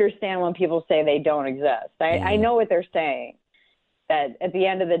I understand when people say they don't exist. I know what they're saying, that at the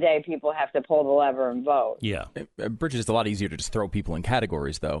end of the day, people have to pull the lever and vote. Yeah. Bridget, it's a lot easier to just throw people in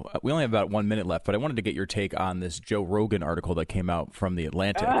categories, though. We only have about 1 minute left, but I wanted to get your take on this Joe Rogan article that came out from The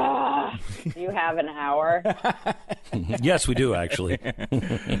Atlantic. You have an hour? Yes, we do, actually.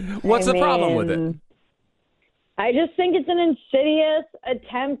 What's the problem with it? I just think it's an insidious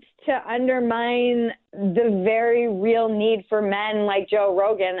attempt to undermine the very real need for men like Joe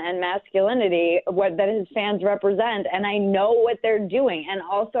Rogan and masculinity, that his fans represent. And I know what they're doing. And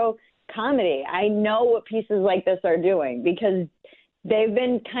also comedy. I know what pieces like this are doing, because they've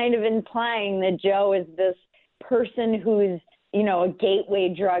been kind of implying that Joe is this person who's, a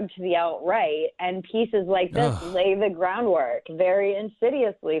gateway drug to the alt-right, and pieces like this lay the groundwork very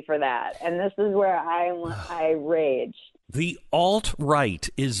insidiously for that. And this is where I rage. The alt-right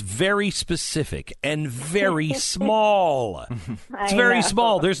is very specific and very small. It's very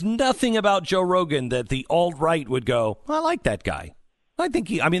small. There's nothing about Joe Rogan that the alt-right would go, I like that guy. I think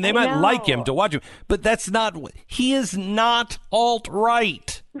they might like him to watch him, but he is not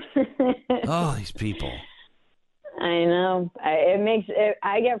alt-right. Oh, these people. I know.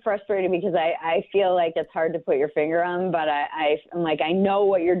 I get frustrated because I feel like it's hard to put your finger on, but I'm like, I know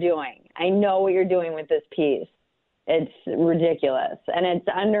what you're doing. I know what you're doing with this piece. It's ridiculous. And it's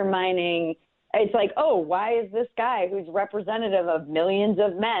undermining. It's like, why is this guy who's representative of millions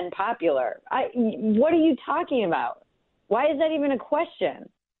of men popular? What are you talking about? Why is that even a question?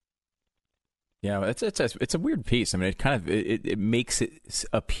 Yeah, it's a weird piece. I mean, it kind of it makes it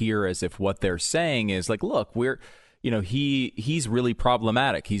appear as if what they're saying is like, look, he's really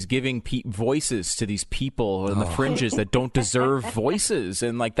problematic. He's giving voices to these people on the fringes that don't deserve voices,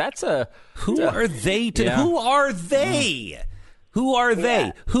 and like who are they? Who are they? Who are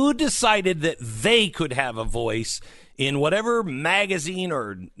they? Who decided that they could have a voice in whatever magazine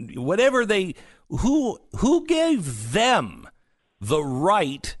or whatever they? Who gave them the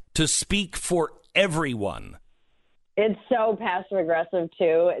right to speak for everyone? It's so passive-aggressive,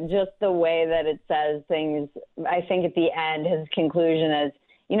 too. Just the way that it says things, I think at the end, his conclusion is,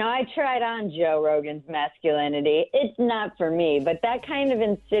 I tried on Joe Rogan's masculinity. It's not for me. But that kind of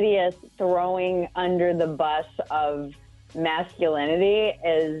insidious throwing under the bus of masculinity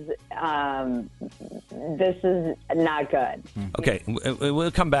is, this is not good. Okay,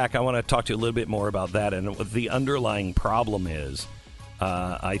 we'll come back. I want to talk to you a little bit more about that. And what the underlying problem is,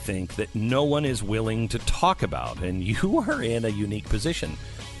 I think, that no one is willing to talk about. And you are in a unique position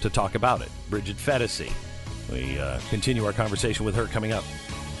to talk about it. Bridget Phetasy. We continue our conversation with her coming up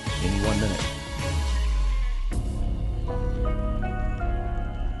in 1 minute.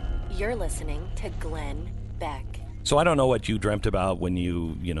 You're listening to Glenn Beck. So I don't know what you dreamt about when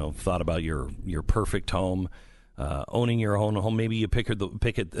you thought about your perfect home, owning your own home. Maybe you pictured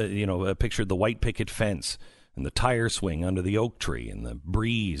the white picket fence and the tire swing under the oak tree and the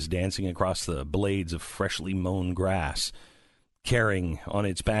breeze dancing across the blades of freshly mown grass, carrying on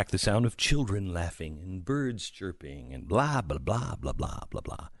its back the sound of children laughing and birds chirping and blah, blah, blah, blah, blah, blah,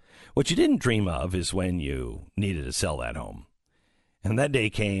 blah. What you didn't dream of is when you needed to sell that home. And that day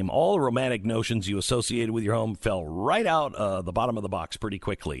came, all the romantic notions you associated with your home fell right out the bottom of the box pretty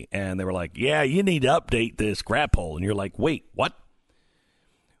quickly. And they were like, yeah, you need to update this crap hole. And you're like, wait, what?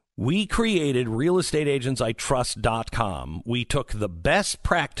 We created realestateagentsitrust.com. We took the best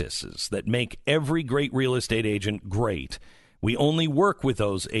practices that make every great real estate agent great. We only work with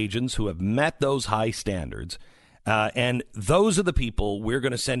those agents who have met those high standards. And those are the people we're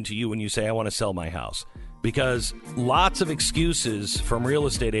going to send to you when you say, I want to sell my house. Because lots of excuses from real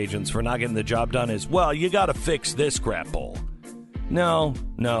estate agents for not getting the job done is, well, you got to fix this crap hole. No.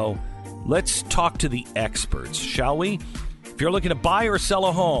 Let's talk to the experts, shall we? If you're looking to buy or sell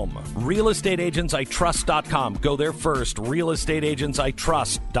a home, realestateagentsitrust.com. Go there first,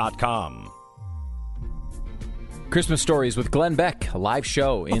 realestateagentsitrust.com. Christmas Stories with Glenn Beck, a live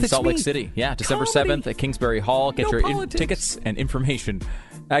show in Salt Lake City. Yeah, December 7th at Kingsbury Hall. Get your tickets and information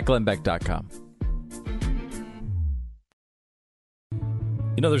at glennbeck.com.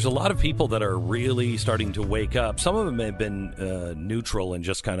 There's a lot of people that are really starting to wake up. Some of them have been neutral and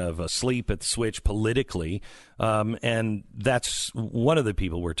just kind of asleep at the switch politically. And that's one of the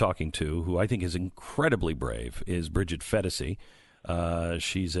people we're talking to who I think is incredibly brave is Bridget Phetasy.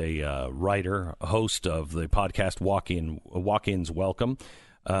 She's a writer, host of the podcast Walk-Ins Welcome.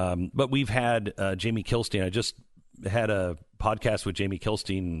 But we've had Jamie Kilstein. I just had a podcast with Jamie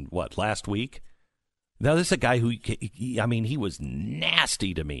Kilstein, last week? Now, this is a guy who, he was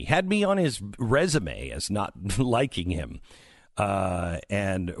nasty to me. Had me on his resume as not liking him,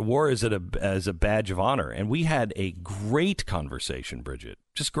 and wore it as a badge of honor. And we had a great conversation, Bridget.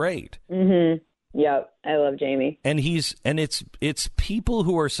 Just great. Mm-hmm. Yep, I love Jamie. And it's people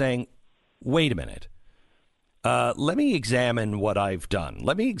who are saying, wait a minute. Let me examine what I've done.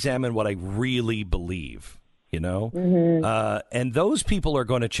 Let me examine what I really believe, Mm-hmm. And those people are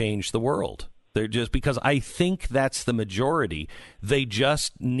going to change the world. They're just because I think that's the majority. The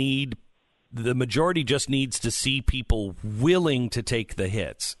majority just needs to see people willing to take the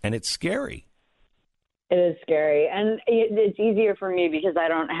hits. And it's scary. It is scary. And it's easier for me because I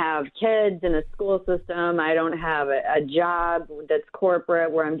don't have kids in a school system. I don't have a job that's corporate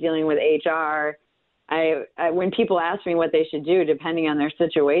where I'm dealing with HR. When people ask me what they should do, depending on their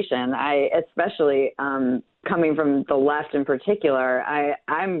situation, especially coming from the left in particular,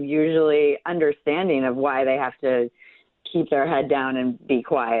 I'm usually understanding of why they have to keep their head down and be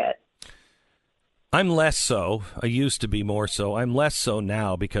quiet. I'm less so. I used to be more so. I'm less so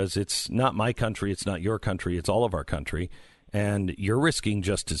now because it's not my country. It's not your country. It's all of our country. And you're risking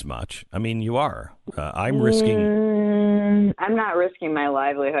just as much. I mean, you are. I'm risking. I'm not risking my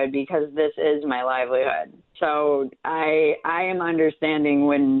livelihood because this is my livelihood. So I am understanding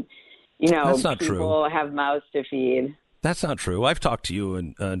when, That's not people true. have mouths to feed. That's not true. I've talked to you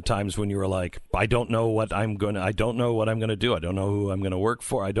in times when you were like, I don't know what I'm going to do. I don't know who I'm going to work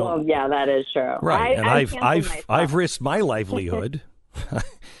for. I don't. Well, yeah, that is true. Right. And I've risked my livelihood.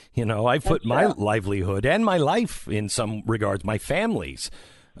 I've put my livelihood and my life in some regards, my family's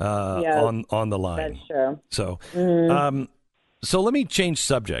on the line. That's true. So, so let me change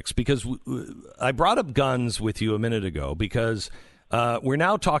subjects because I brought up guns with you a minute ago because we're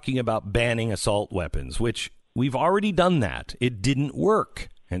now talking about banning assault weapons, which we've already done that. It didn't work,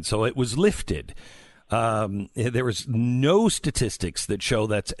 and so it was lifted. There was no statistics that show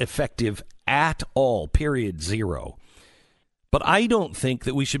that's effective at all, period, zero. But I don't think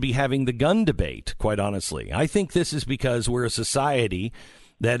that we should be having the gun debate, quite honestly. I think this is because we're a society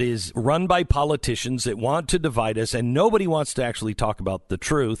that is run by politicians that want to divide us, and nobody wants to actually talk about the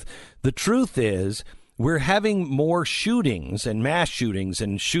truth. The truth is we're having more shootings and mass shootings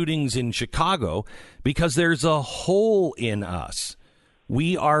and shootings in Chicago because there's a hole in us.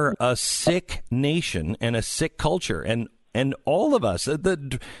 We are a sick nation and a sick culture, and all of us,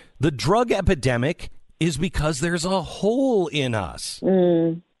 the drug epidemic is because there's a hole in us.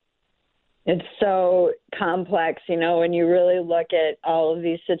 It's so complex, when you really look at all of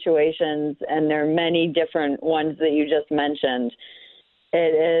these situations, and there are many different ones that you just mentioned.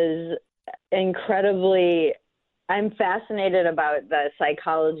 It is incredibly, I'm fascinated about the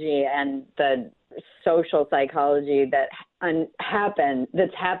psychology and the social psychology that's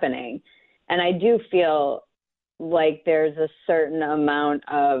happening. And I do feel like there's a certain amount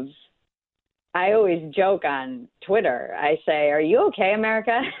of, I always joke on Twitter. I say, "Are you okay,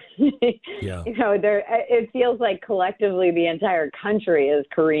 America?" Yeah. It feels like collectively the entire country is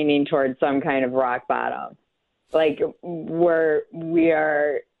careening towards some kind of rock bottom. Like we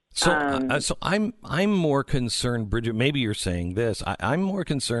are. So I'm more concerned, Bridget. Maybe you're saying this. I'm more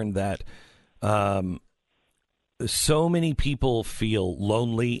concerned that so many people feel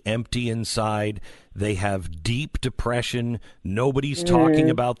lonely, empty inside. They have deep depression. Nobody's talking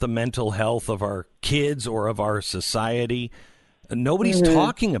about the mental health of our kids or of our society. Nobody's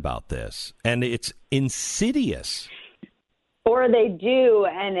talking about this, and it's insidious. Or they do,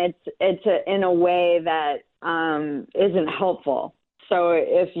 and it's in a way that isn't helpful. So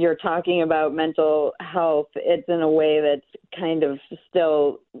if you're talking about mental health, it's in a way that's kind of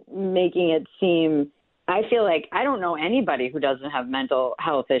still making it seem, I feel like I don't know anybody who doesn't have mental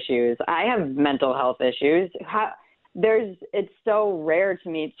health issues. I have mental health issues. It's so rare to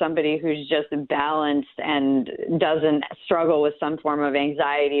meet somebody who's just balanced and doesn't struggle with some form of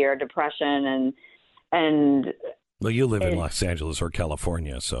anxiety or depression. And well, you live in Los Angeles or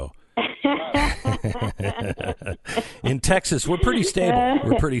California, so. In Texas, we're pretty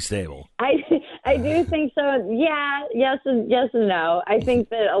stable. I do think so. Yeah, yes and no. I think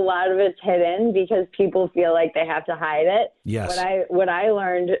that a lot of it's hidden because people feel like they have to hide it. Yes. What I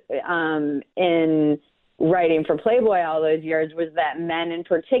learned in writing for Playboy all those years was that men in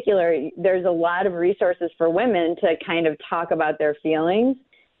particular, there's a lot of resources for women to kind of talk about their feelings.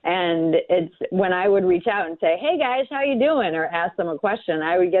 And it's when I would reach out and say, "Hey guys, how you doing?" or ask them a question,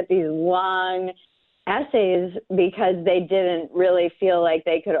 I would get these long essays because they didn't really feel like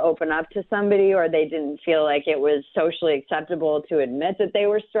they could open up to somebody, or they didn't feel like it was socially acceptable to admit that they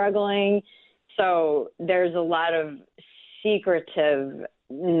were struggling. So there's a lot of secretiveness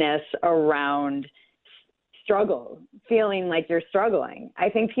around struggle, feeling like you're struggling. I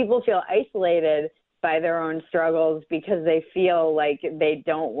think people feel isolated by their own struggles because they feel like they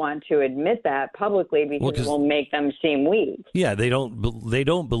don't want to admit that publicly because it will make them seem weak. Yeah, they don't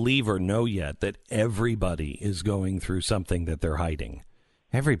believe or know yet that everybody is going through something that they're hiding.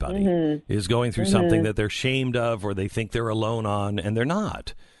 Everybody is going through something that they're ashamed of or they think they're alone on, and they're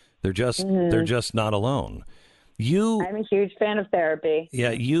not. They're just not alone. I'm a huge fan of therapy.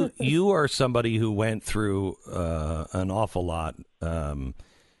 Yeah, you are somebody who went through an awful lot.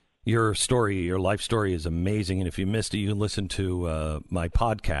 Your life story is amazing. And if you missed it, you can listen to my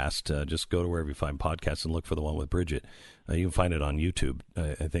podcast. Just go to wherever you find podcasts and look for the one with Bridget. You can find it on YouTube,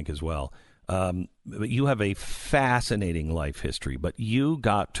 I think, as well. But you have a fascinating life history. But you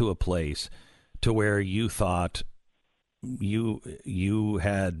got to a place to where you thought you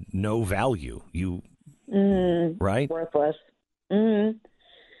had no value. Right? Worthless. And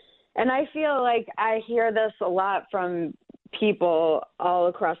I feel like I hear this a lot from people all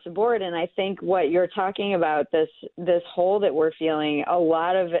across the board, and I think what you're talking about, this hole that we're feeling, a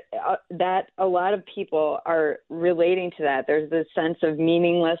lot of people are relating to that. There's this sense of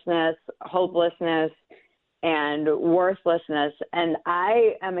meaninglessness, hopelessness, and worthlessness, and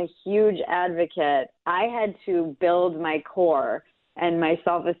I am a huge advocate. I had to build my core and my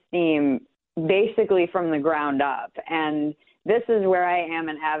self-esteem basically from the ground up, and this is where I am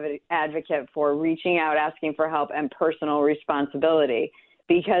an advocate for reaching out, asking for help, and personal responsibility,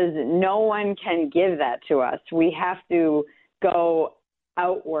 because no one can give that to us. We have to go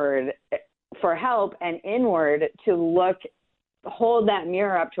outward for help and inward to hold that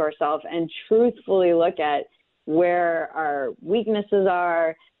mirror up to ourselves and truthfully look at where our weaknesses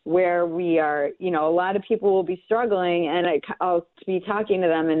are, where we are, a lot of people will be struggling, and I'll be talking to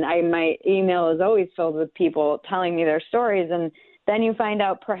them, and my email is always filled with people telling me their stories, and then you find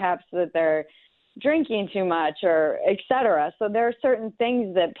out perhaps that they're drinking too much or et cetera. So there are certain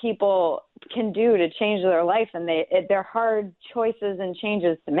things that people can do to change their life, and they're hard choices and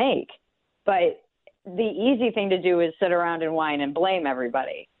changes to make. But the easy thing to do is sit around and whine and blame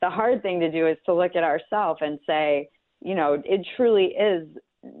everybody. The hard thing to do is to look at ourselves and say, it truly is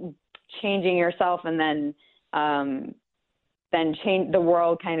changing yourself, and then change, the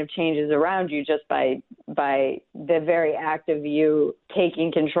world kind of changes around you just by the very act of you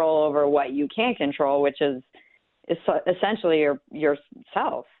taking control over what you can't control, which is essentially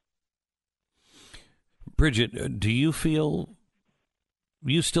yourself. Bridget, do you feel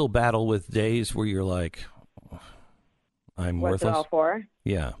you still battle with days where you're like, I'm What's worthless? What's it all for?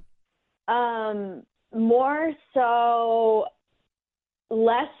 Yeah. More so,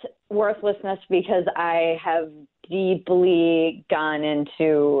 less worthlessness, because I have deeply gone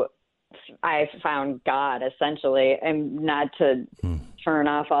into, I found God, essentially, and not to turn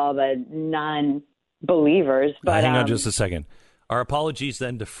off all the non-believers. But hang on just a second. Our apologies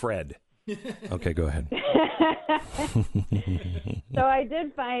then to Fred. Okay, go ahead. So I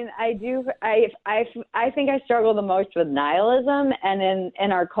did find I think I struggle the most with nihilism, and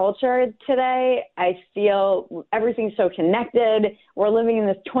in our culture today, I feel everything's so connected. We're living in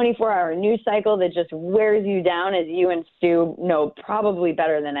this 24-hour news cycle that just wears you down, as you and Stu know probably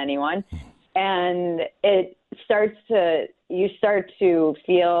better than anyone. And you start to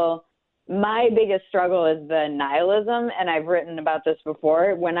feel. My biggest struggle is the nihilism, and I've written about this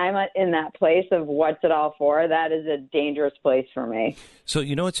before. When I'm in that place of what's it all for, that is a dangerous place for me. So,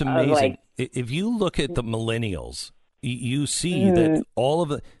 it's amazing. If you look at the millennials, you see that all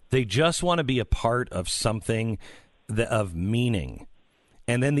of they just want to be a part of something of meaning.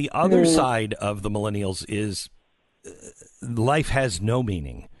 And then the other side of the millennials is life has no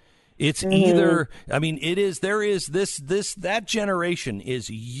meaning. It's either, that generation is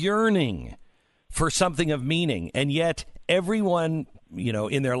yearning for something of meaning. And yet everyone,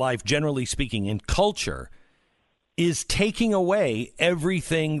 in their life, generally speaking, in culture, is taking away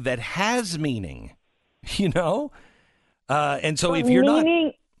everything that has meaning, And so if you're meaning,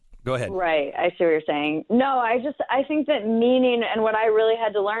 not, go ahead. Right. I see what you're saying. No, I think that meaning, and what I really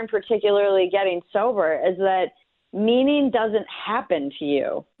had to learn, particularly getting sober, is that meaning doesn't happen to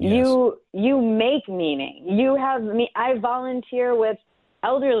you. Yes. You make meaning. I volunteer with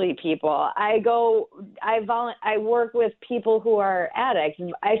elderly people. I work with people who are addicts.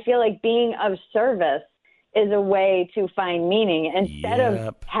 I feel like being of service is a way to find meaning instead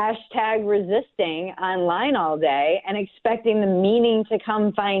of hashtag resisting online all day and expecting the meaning to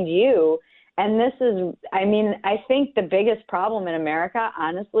come find you. And this is, I think the biggest problem in America,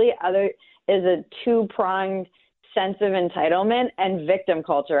 honestly, is a two-pronged sense of entitlement and victim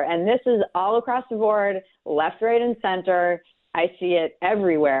culture. And this is all across the board, left, right, and center. I see it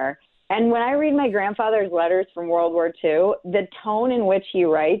everywhere. And when I read my grandfather's letters from World War II, the tone in which he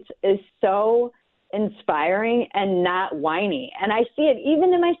writes is so inspiring and not whiny. And I see it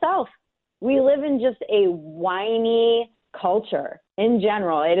even in myself. We live in just a whiny culture in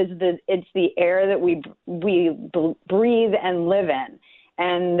general. It's the air that we breathe and live in.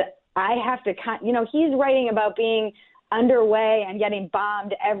 And I have to, he's writing about being underway and getting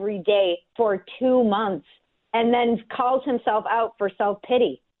bombed every day for 2 months and then calls himself out for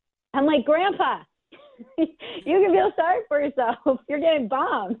self-pity. I'm like, Grandpa, you can feel sorry for yourself. You're getting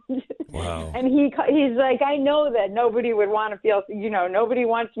bombed. Wow. And he's like, I know that nobody would want to feel, nobody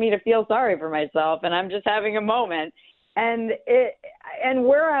wants me to feel sorry for myself, and I'm just having a moment. And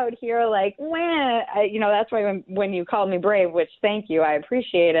we're out here like, that's why when you called me brave, which thank you, I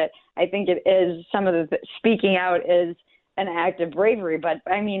appreciate it. I think it is some of the speaking out is an act of bravery. But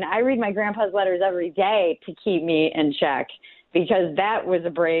I read my grandpa's letters every day to keep me in check, because that was a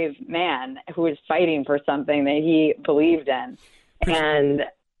brave man who was fighting for something that he believed in, and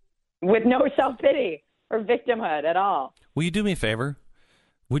with no self-pity or victimhood at all. Will you do me a favor?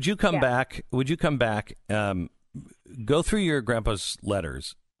 Would you come back? Would you come back? Go through your grandpa's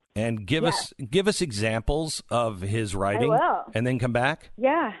letters and give us examples of his writing. I will. And then come back?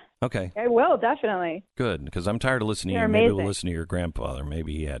 Yeah. Okay. I will, definitely. Good, because I'm tired of listening to you. Maybe we'll listen to your grandfather.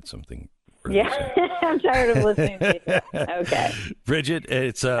 Maybe he had something. I'm tired of listening to you. Okay. Bridget,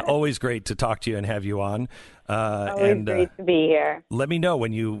 it's always great to talk to you and have you on. Always great to be here. Let me know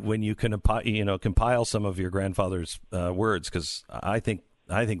when you can compile some of your grandfather's words, because I think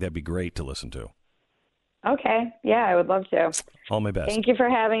that'd be great to listen to. Okay. Yeah, I would love to. All my best. Thank you for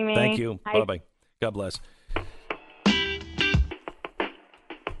having me. Thank you. Bye-bye. God bless.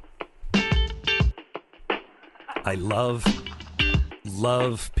 I love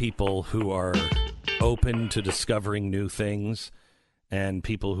people who are open to discovering new things and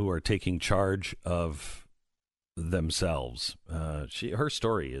people who are taking charge of themselves. Her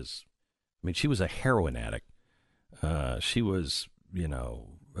story is, I mean, she was a heroin addict. She was,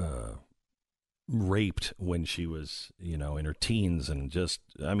 raped when she was, in her teens, and just,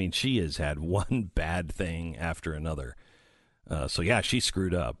 I mean, she has had one bad thing after another. So yeah, she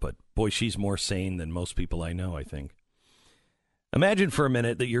screwed up, but boy, she's more sane than most people I know, I think. Imagine for a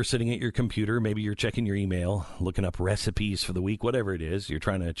minute that you're sitting at your computer, maybe you're checking your email, looking up recipes for the week, whatever it is. You're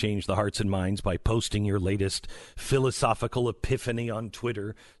trying to change the hearts and minds by posting your latest philosophical epiphany on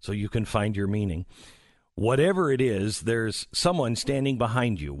Twitter so you can find your meaning. Whatever it is, there's someone standing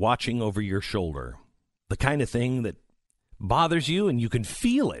behind you, watching over your shoulder. The kind of thing that bothers you, and you can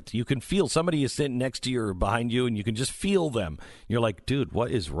feel it. You can feel somebody is sitting next to you or behind you, and you can just feel them. You're like, dude, what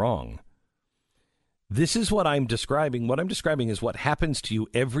is wrong? This is what I'm describing. What I'm describing is what happens to you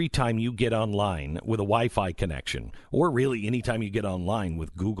every time you get online with a Wi-Fi connection, or really anytime you get online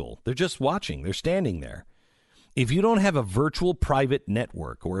with Google. They're just watching. They're standing there. If you don't have a virtual private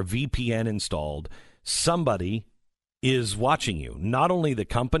network or a VPN installed, somebody is watching you. Not only the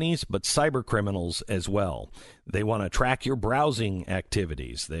companies, but cyber criminals as well. They want to track your browsing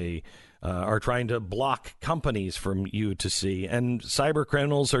activities. They are trying to block companies from you to see, and cyber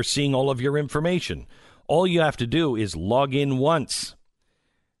criminals are seeing all of your information. All you have to do is log in once.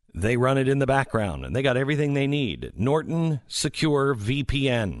 They run it in the background, and they got everything they need. Norton Secure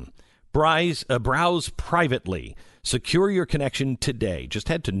VPN. Browse privately. Secure your connection today. Just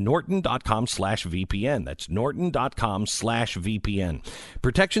head to norton.com/VPN. That's norton.com/VPN.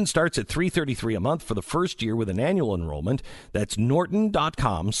 Protection starts at $333 a month for the first year with an annual enrollment. That's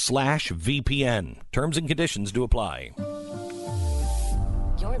norton.com/VPN. Terms and conditions do apply.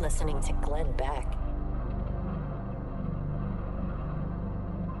 You're listening to Glenn Beck.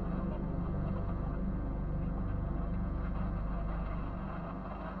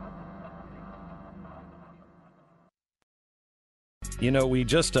 We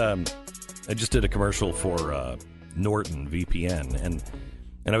just I just did a commercial for Norton VPN, and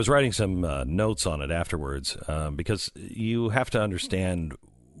I was writing some notes on it afterwards because you have to understand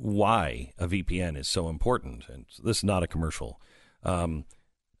why a VPN is so important. And this is not a commercial. And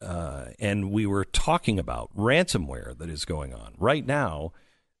we were talking about ransomware that is going on right now.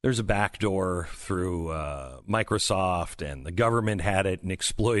 There's a backdoor through Microsoft, and the government had it and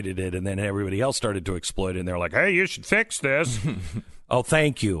exploited it, and then everybody else started to exploit it, and they're like, hey, you should fix this. Oh,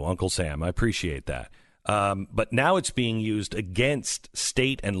 thank you, Uncle Sam. I appreciate that. But now it's being used against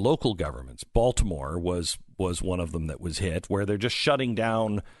state and local governments. Baltimore was one of them that was hit, where they're just shutting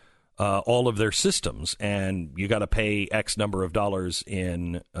down all of their systems, and you got to pay X number of dollars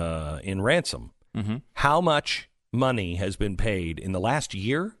in ransom. Mm-hmm. How much money has been paid in the last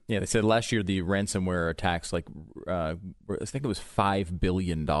year? Yeah, they said last year the ransomware attacks, I think it was $5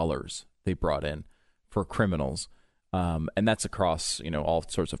 billion they brought in for criminals, and that's across all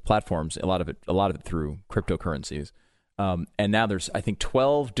sorts of platforms. A lot of it through cryptocurrencies. And now there's, I think,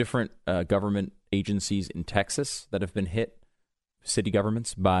 12 different government agencies in Texas that have been hit, city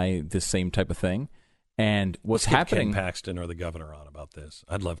governments, by this same type of thing. And what's happening? Ken Paxton or the governor on about this.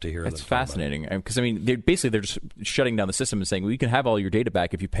 I'd love to hear. That's fascinating, because they're just shutting down the system and saying, well, you can have all your data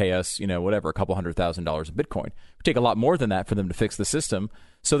back if you pay us, whatever, a couple $100,000 of Bitcoin. It would take a lot more than that for them to fix the system.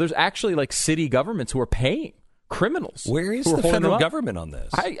 So there's actually city governments who are paying criminals. Where is the federal government on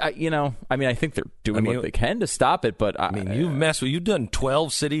this? I think they're doing what they can to stop it, but you've done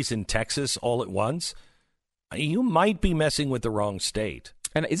 12 cities in Texas all at once. You might be messing with the wrong state.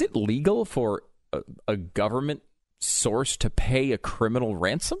 And is it legal for a government source to pay a criminal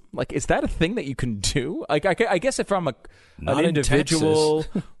ransom? Is that a thing that you can do? I guess if I'm an individual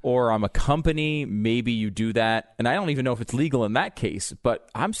or I'm a company, maybe you do that. And I don't even know if it's legal in that case, but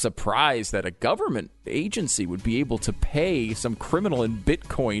I'm surprised that a government agency would be able to pay some criminal in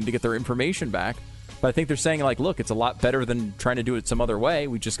Bitcoin to get their information back. But I think they're saying, look, it's a lot better than trying to do it some other way.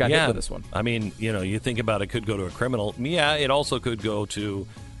 We just got hit with this one. You think about it, could go to a criminal. Yeah, it also could go to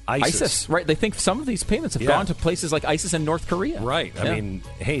ISIS, right? They think some of these payments have gone to places like ISIS and North Korea. Right.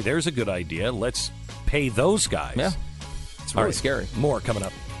 Hey, there's a good idea. Let's pay those guys. Yeah. It's really scary. More coming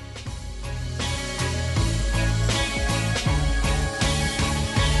up.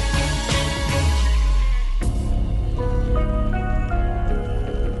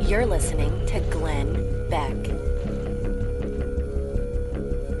 You're listening to Glenn Beck.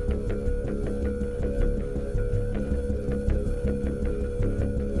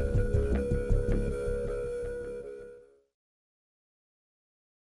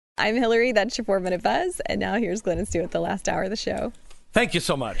 I'm Hillary. That's your 4-Minute Buzz. And now here's Glenn and Stu at the last hour of the show. Thank you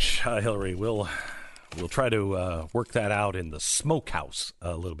so much, Hillary. We'll try to work that out in the smokehouse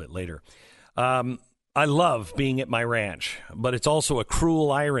a little bit later. I love being at my ranch, but it's also a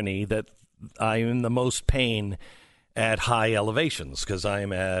cruel irony that I'm in the most pain at high elevations because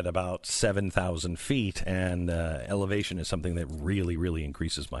I'm at about 7,000 feet, and elevation is something that really, really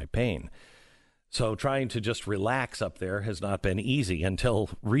increases my pain. So trying to just relax up there has not been easy until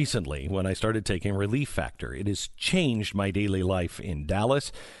recently when I started taking Relief Factor. It has changed my daily life in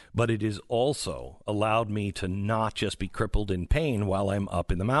Dallas, but it has also allowed me to not just be crippled in pain while I'm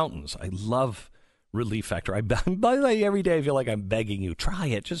up in the mountains. I love Relief Factor. By the way, every day I feel like I'm begging you, try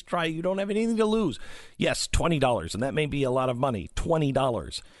it. Just try it. You don't have anything to lose. Yes, $20, and that may be a lot of money,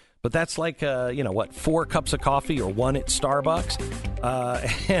 $20. But that's like, 4 cups of coffee or 1 at Starbucks.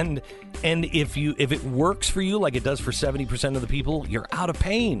 And if it works for you like it does for 70% of the people, you're out of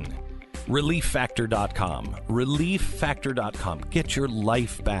pain. ReliefFactor.com. ReliefFactor.com. Get your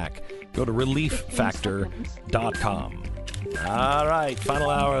life back. Go to ReliefFactor.com. All right,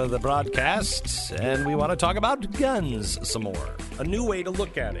 final hour of the broadcast, and we want to talk about guns some more. A new way to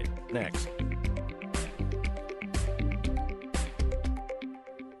look at it. Next.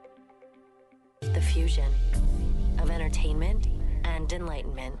 The fusion of entertainment and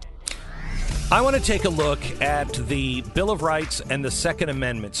enlightenment. I want to take a look at the Bill of Rights and the Second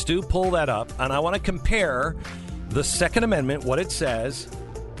Amendment. Stu, pull that up, and I want to compare the Second Amendment, what it says,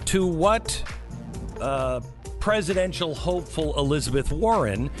 to what presidential hopeful Elizabeth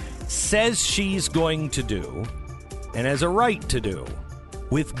Warren says she's going to do and has a right to do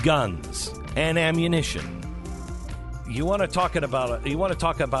with guns and ammunition. You want to talk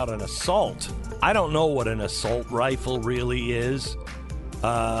about an assault? I don't know what an assault rifle really is,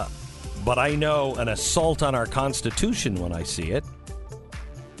 but I know an assault on our Constitution when I see it.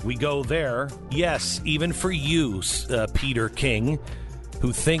 We go there. Yes, even for you, Peter King,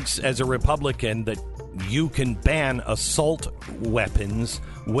 who thinks as a Republican that you can ban assault weapons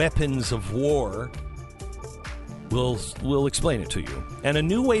of war. We'll explain it to you. And a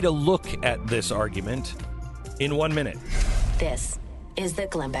new way to look at this argument in 1 minute. This is the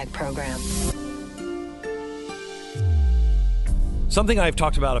Glenn Beck Program. Something I've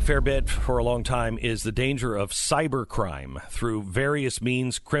talked about a fair bit for a long time is the danger of cybercrime. Through various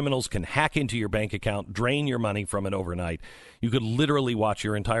means, criminals can hack into your bank account, drain your money from it overnight. You could literally watch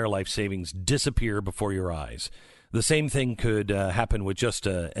your entire life savings disappear before your eyes. The same thing could happen with just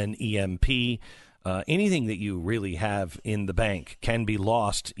an EMP. Anything that you really have in the bank can be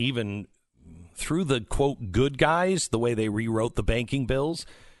lost, even through the, quote, good guys, the way they rewrote the banking bills.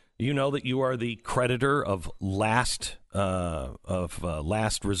 You know that you are the creditor of last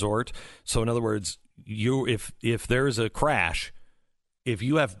resort. So in other words, if there's a crash, if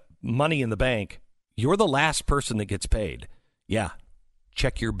you have money in the bank, you're the last person that gets paid. Yeah,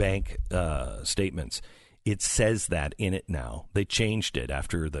 check your bank statements. It says that in it now. They changed it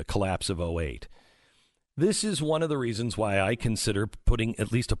after the collapse of 2008. This is one of the reasons why I consider putting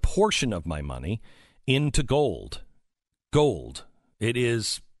at least a portion of my money into gold. Gold.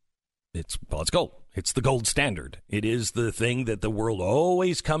 It's gold. It's the gold standard. It is the thing that the world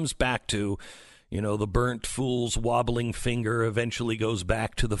always comes back to. You know, the burnt fool's wobbling finger eventually goes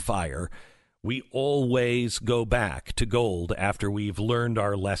back to the fire. We always go back to gold after we've learned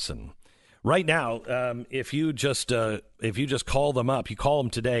our lesson. Right now, if you just call them up, you call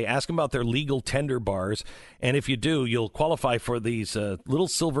them today, ask them about their legal tender bars, and if you do, you'll qualify for these little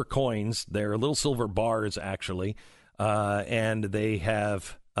silver coins. They're little silver bars, actually, and they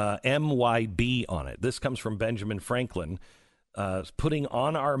have MYB on it. This comes from Benjamin Franklin, putting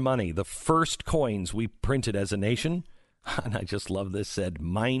on our money the first coins we printed as a nation, and I just love this, said,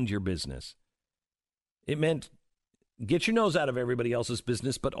 mind your business. It meant get your nose out of everybody else's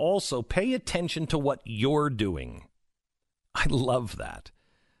business, but also pay attention to what you're doing. I love that.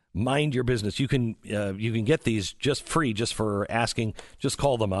 Mind your business. You can get these just free, just for asking. Just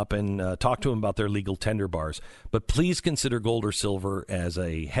call them up and talk to them about their legal tender bars. But please consider gold or silver as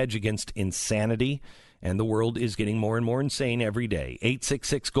a hedge against insanity. And the world is getting more and more insane every day.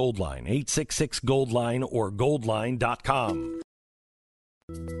 866-GOLD-LINE, 866-GOLD-LINE, or goldline.com.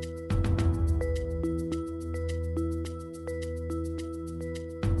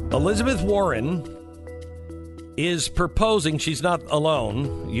 Elizabeth Warren is proposing, she's not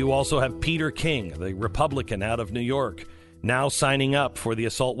alone. You also have Peter King, the Republican out of New York, now signing up for the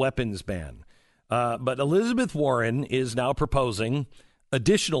assault weapons ban. But Elizabeth Warren is now proposing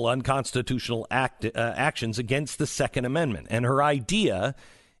additional unconstitutional actions against the Second Amendment. And her idea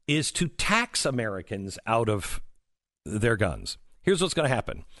is to tax Americans out of their guns. Here's what's going to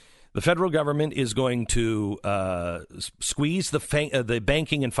happen. The federal government is going to squeeze the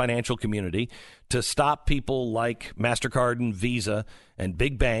banking and financial community to stop people like MasterCard and Visa and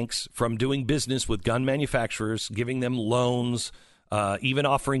big banks from doing business with gun manufacturers, giving them loans, even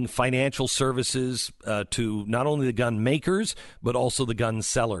offering financial services to not only the gun makers, but also the gun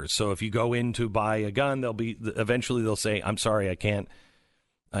sellers. So if you go in to buy a gun, eventually they'll say, I'm sorry, I can't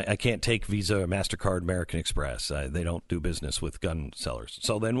take Visa or MasterCard, American Express. They don't do business with gun sellers.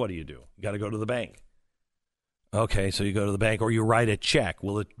 So then what do? You got to go to the bank. Okay, so you go to the bank or you write a check.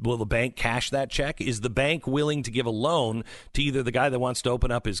 Will the bank cash that check? Is the bank willing to give a loan to either the guy that wants to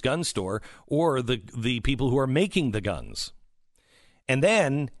open up his gun store or the people who are making the guns? And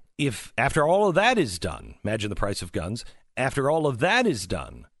then if after all of that is done, imagine the price of guns, after all of that is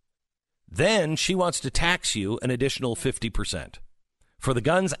done, then she wants to tax you an additional 50%. For the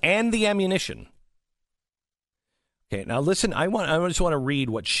guns and the ammunition. Okay, now listen, I just want to read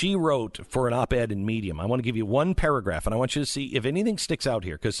what she wrote for an op-ed in Medium. I want to give you one paragraph, and I want you to see if anything sticks out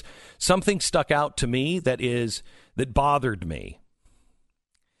here, because something stuck out to me that bothered me.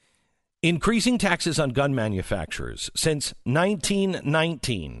 Increasing taxes on gun manufacturers. Since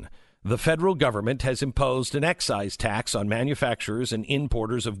 1919, the federal government has imposed an excise tax on manufacturers and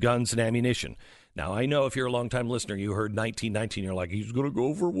importers of guns and ammunition. Now, I know if you're a longtime listener, you heard 1919, you're like, he's going to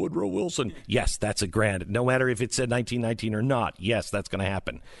go for Woodrow Wilson. Yes, that's a grand. No matter if it said 1919 or not, yes, that's going to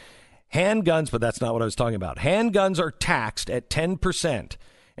happen. Handguns, but that's not what I was talking about. Handguns are taxed at 10%,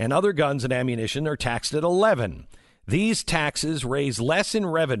 and other guns and ammunition are taxed at 11%. These taxes raise less in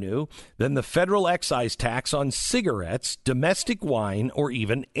revenue than the federal excise tax on cigarettes, domestic wine, or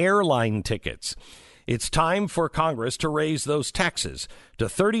even airline tickets. It's time for Congress to raise those taxes to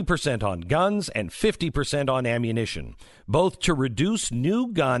 30% on guns and 50% on ammunition, both to reduce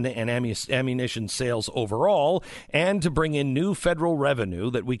new gun and ammunition sales overall and to bring in new federal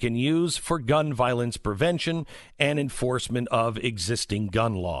revenue that we can use for gun violence prevention and enforcement of existing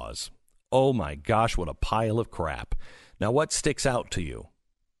gun laws. Oh my gosh, what a pile of crap. Now, what sticks out to you?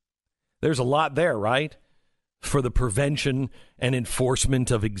 There's a lot there, right? For the prevention and enforcement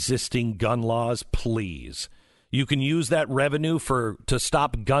of existing gun laws, please. You can use that revenue to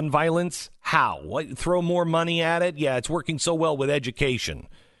stop gun violence? How? What, throw more money at it? Yeah, it's working so well with education.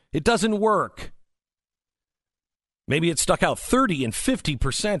 It doesn't work. Maybe it stuck out 30 and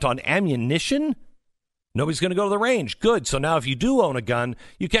 50% on ammunition? Nobody's going to go to the range. Good. So now if you do own a gun,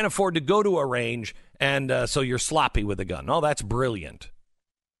 you can't afford to go to a range, and so you're sloppy with a gun. Oh, that's brilliant.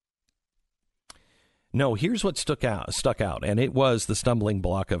 No, here's what stuck out, and it was the stumbling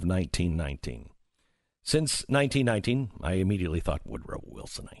block of 1919. Since 1919, I immediately thought, Woodrow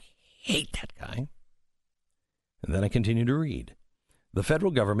Wilson, I hate that guy. And then I continued to read. The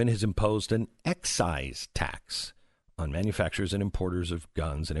federal government has imposed an excise tax on manufacturers and importers of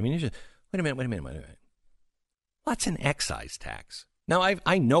guns and ammunition. Wait a minute. What's an excise tax? Now,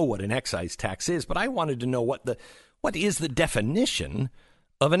 I know what an excise tax is, but I wanted to know what is the definition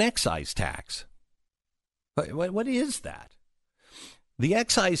of an excise tax. What is that? The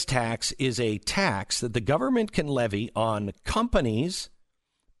excise tax is a tax that the government can levy on companies,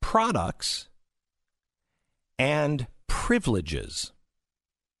 products, and privileges.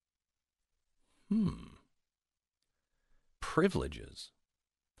 Privileges.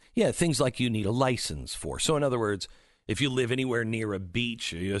 Yeah, things like you need a license for. So in other words, if you live anywhere near a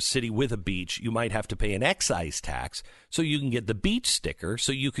beach or a city with a beach, you might have to pay an excise tax so you can get the beach sticker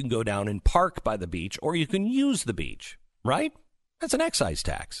so you can go down and park by the beach or you can use the beach, right? That's an excise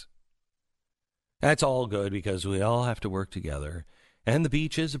tax. That's all good because we all have to work together. And the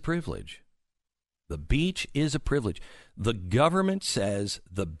beach is a privilege. The beach is a privilege. The government says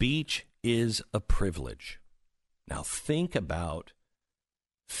the beach is a privilege. Now think about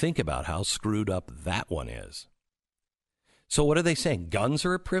how screwed up that one is. So what are they saying? Guns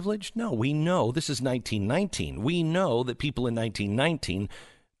are a privilege? No, we know this is 1919. We know that people in 1919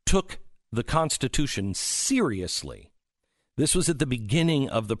 took the Constitution seriously. This was at the beginning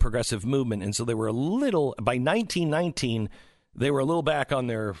of the progressive movement, and so they were by 1919, they were a little back on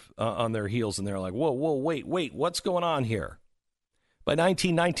their heels, and they're like, whoa, wait, what's going on here? By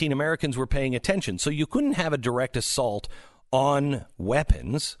 1919, Americans were paying attention, so you couldn't have a direct assault on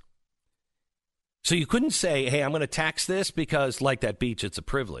weapons. So you couldn't say, hey, I'm going to tax this because, like that beach, it's a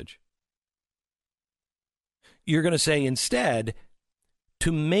privilege. You're going to say instead,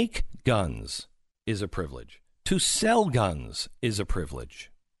 to make guns is a privilege. To sell guns is a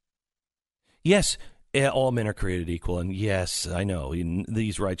privilege. Yes, all men are created equal, and yes, I know,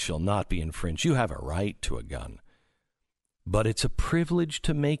 these rights shall not be infringed. You have a right to a gun. But it's a privilege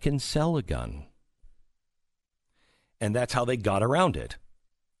to make and sell a gun. And that's how they got around it.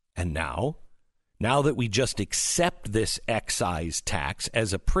 And now that we just accept this excise tax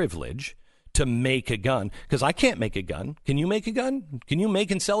as a privilege to make a gun, because I can't make a gun. Can you make a gun? Can you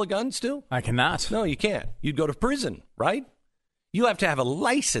make and sell a gun still? I cannot. No, you can't. You'd go to prison, right? You have to have a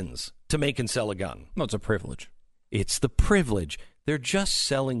license to make and sell a gun. No, it's a privilege. It's the privilege. They're just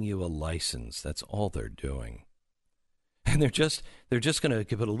selling you a license. That's all they're doing. And they're just going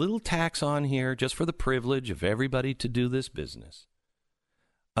to put a little tax on here just for the privilege of everybody to do this business.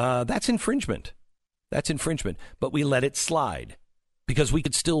 That's infringement. That's infringement. But we let it slide because we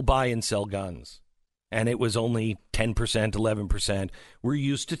could still buy and sell guns. And it was only 10%, 11%. We're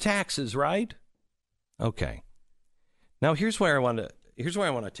used to taxes, right? Okay. Now here's where I want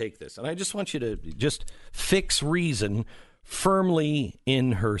to take this. And I just want you to just fix reason firmly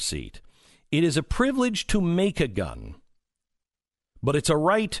in her seat. It is a privilege to make a gun, but it's a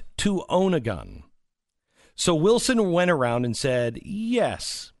right to own a gun. So Wilson went around and said,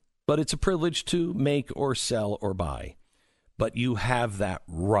 yes, but it's a privilege to make or sell or buy. But you have that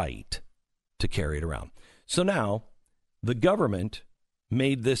right to carry it around. So now the government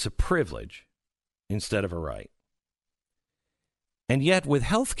made this a privilege instead of a right. And yet with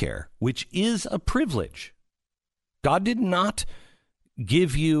health care, which is a privilege, God did not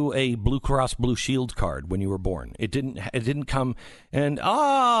give you a Blue Cross Blue Shield card when you were born. It didn't come and,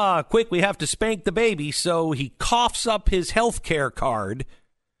 quick, we have to spank the baby, so he coughs up his health care card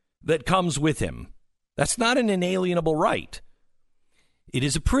that comes with him. That's not an inalienable right. It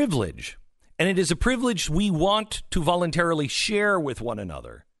is a privilege, and it is a privilege we want to voluntarily share with one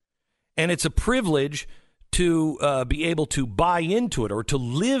another. And it's a privilege to be able to buy into it or to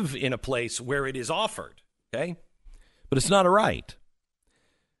live in a place where it is offered, okay? But it's not a right.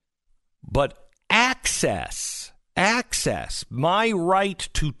 But access, my right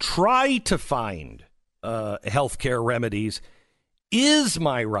to try to find health care remedies is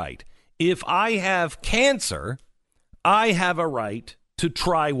my right. If I have cancer, I have a right to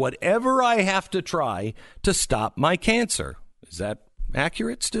try whatever I have to try to stop my cancer. Is that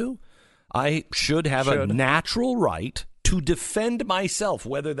accurate, Stu? I should have a natural right to defend myself,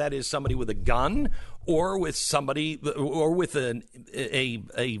 whether that is somebody with a gun or with somebody or with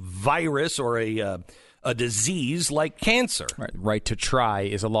a virus or a disease like cancer. Right to try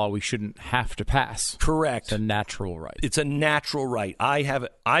is a law we shouldn't have to pass. Correct. It's a natural right. It's a natural right.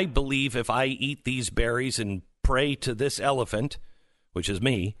 I believe if I eat these berries and pray to this elephant, which is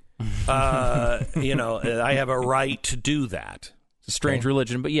me, I have a right to do that. It's a strange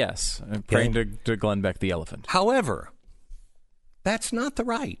religion, but yes, I'm praying to Glenn Beck the elephant. However, that's not the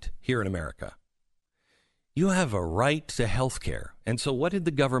right here in America. You have a right to health care. And so what did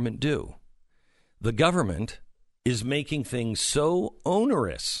the government do? The government is making things so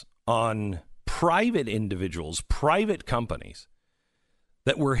onerous on private individuals, private companies,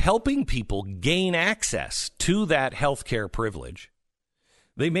 that we're helping people gain access to that health care privilege.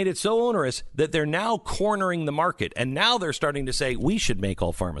 They made it so onerous that they're now cornering the market. And now they're starting to say, we should make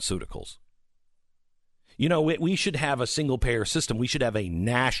all pharmaceuticals. You know, we should have a single-payer system. We should have a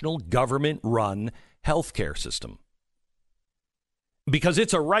national government-run health care system. Because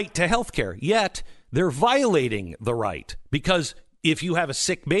it's a right to health care. Yet, they're violating the right. Because if you have a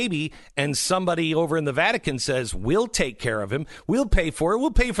sick baby and somebody over in the Vatican says, we'll take care of him, we'll pay for it, we'll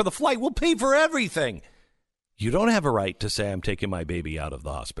pay for the flight, we'll pay for everything. You don't have a right to say, I'm taking my baby out of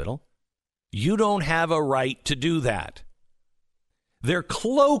the hospital. You don't have a right to do that. They're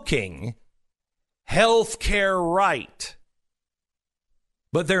cloaking health care right,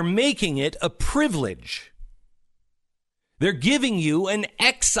 but they're making it a privilege. They're giving you an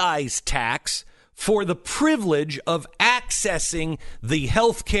excise tax for the privilege of accessing the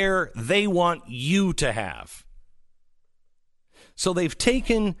health care they want you to have. So they've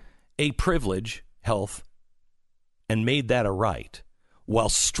taken a privilege, health, and made that a right while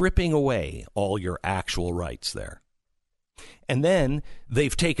stripping away all your actual rights there. And then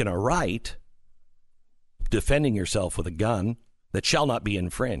they've taken a right, defending yourself with a gun that shall not be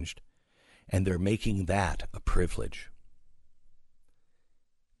infringed, and they're making that a privilege.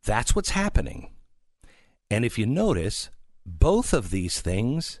 That's what's happening. And if you notice, both of these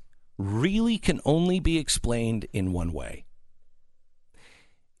things really can only be explained in one way.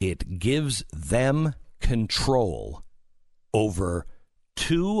 It gives them control over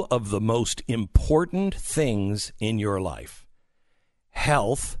two of the most important things in your life: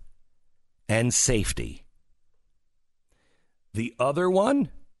 health and safety. The other one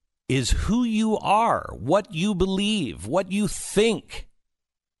is who you are, what you believe, what you think.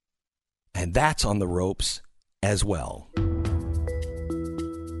 And that's on the ropes as well.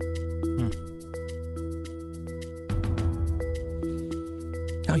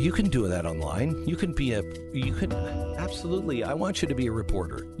 Now, you can do that online. You can absolutely, I want you to be a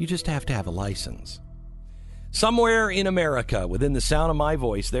reporter. You just have to have a license. Somewhere in America, within the sound of my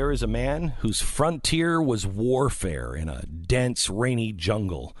voice, there is a man whose frontier was warfare in a dense, rainy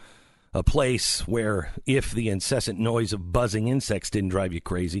jungle. A place where, if the incessant noise of buzzing insects didn't drive you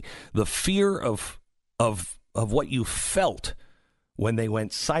crazy, the fear of what you felt when they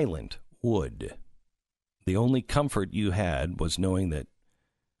went silent would. The only comfort you had was knowing that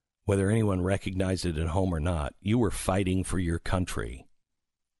whether anyone recognized it at home or not, you were fighting for your country.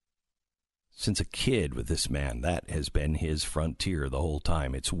 Since a kid with this man, that has been his frontier the whole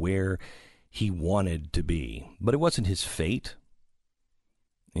time. It's where he wanted to be. But it wasn't his fate.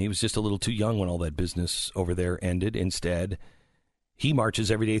 He was just a little too young when all that business over there ended. Instead, he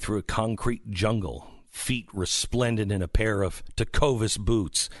marches every day through a concrete jungle, feet resplendent in a pair of Tecovas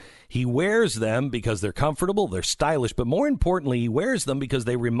boots. He wears them because they're comfortable, they're stylish, but more importantly, he wears them because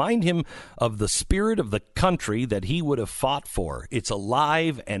they remind him of the spirit of the country that he would have fought for. It's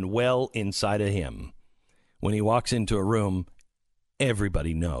alive and well inside of him. When he walks into a room,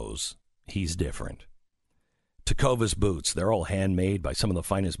 everybody knows he's different. Tecovas boots, they're all handmade by some of the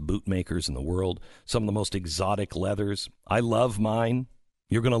finest boot makers in the world, some of the most exotic leathers. I love mine.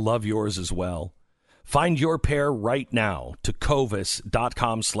 You're going to love yours as well. Find your pair right now.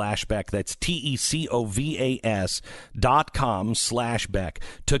 Tecovas.com/Beck. That's TECOVAS.com/Beck.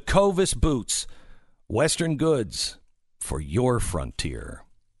 Tecovas boots. Western goods for your frontier.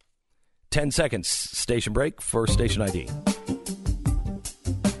 10 seconds. Station break for station ID.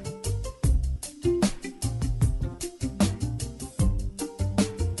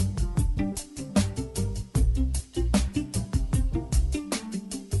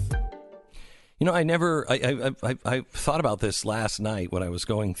 You know, I thought about this last night when I was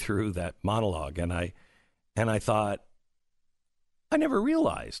going through that monologue, and I thought, I never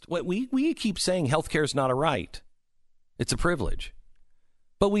realized what we keep saying healthcare is not a right. It's a privilege.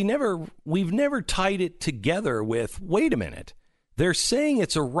 But we've never tied it together with, wait a minute, they're saying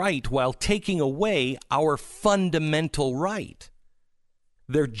it's a right while taking away our fundamental right.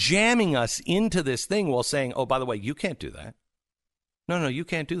 They're jamming us into this thing while saying, oh, by the way, you can't do that. No, you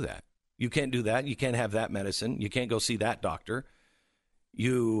can't do that. You can't do that. You can't have that medicine. You can't go see that doctor.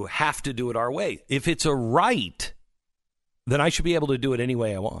 You have to do it our way. If it's a right, then I should be able to do it any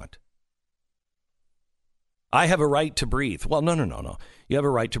way I want. I have a right to breathe. Well, no. You have a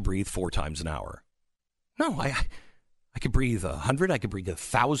right to breathe 4 times an hour. No, I could breathe 100. I could breathe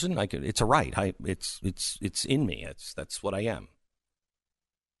 1,000. It's a right. It's in me. That's what I am.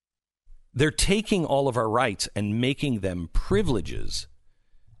 They're taking all of our rights and making them privileges.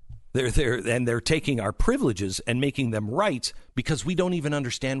 They're taking our privileges and making them rights because we don't even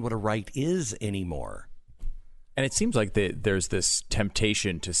understand what a right is anymore. And it seems like there's this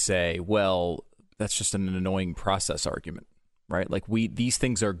temptation to say, well, that's just an annoying process argument, right? Like these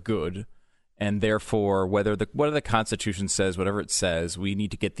things are good, and therefore, whether the Constitution says, whatever it says, we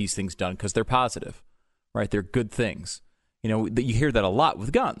need to get these things done because they're positive, right? They're good things. You know, you hear that a lot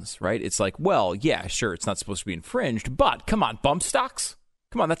with guns, right? It's like, well, yeah, sure, it's not supposed to be infringed, but come on, bump stocks?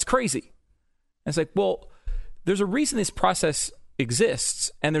 Come on, that's crazy. And it's like, well, there's a reason this process exists,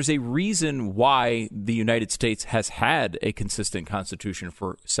 and there's a reason why the United States has had a consistent constitution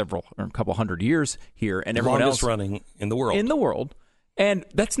for a couple hundred years here, and everyone else running in the world. And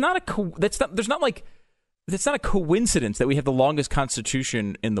that's not a coincidence that we have the longest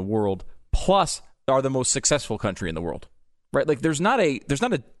constitution in the world, plus are the most successful country in the world, right? Like those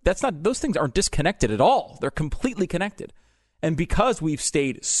things aren't disconnected at all. They're completely connected. And because we've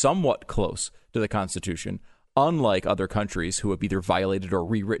stayed somewhat close to the Constitution, unlike other countries who have either violated or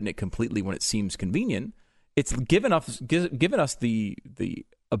rewritten it completely when it seems convenient, it's given us the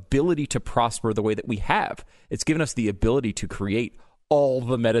ability to prosper the way that we have. It's given us the ability to create all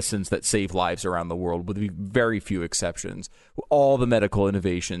the medicines that save lives around the world with very few exceptions, all the medical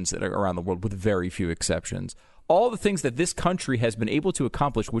innovations that are around the world with very few exceptions, all the things that this country has been able to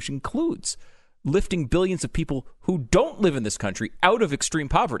accomplish, which includes lifting billions of people who don't live in this country out of extreme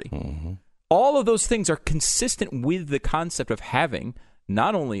poverty. Mm-hmm. All of those things are consistent with the concept of having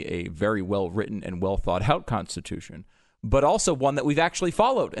not only a very well-written and well-thought-out Constitution, but also one that we've actually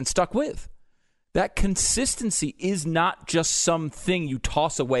followed and stuck with. That consistency is not just something you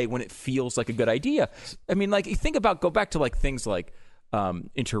toss away when it feels like a good idea. I mean, like, go back to like things like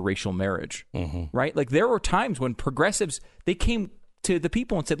interracial marriage, mm-hmm. right? Like there were times when progressives, they came to the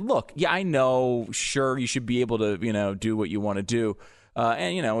people and said, look, yeah, I know, sure, you should be able to, do what you want to do.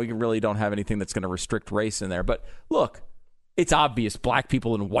 And, we really don't have anything that's going to restrict race in there. But look, it's obvious black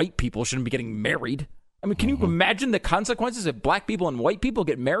people and white people shouldn't be getting married. I mean, can you imagine the consequences if black people and white people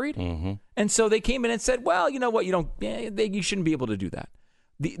get married? Mm-hmm. And so they came in and said, well, you know what? You shouldn't be able to do that.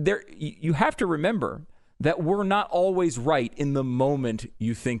 You have to remember that we're not always right in the moment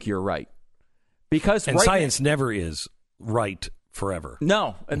you think you're right. Because science never is right forever.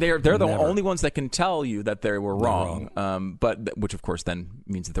 No, and they're the only ones that can tell you that they were wrong. But which, of course, then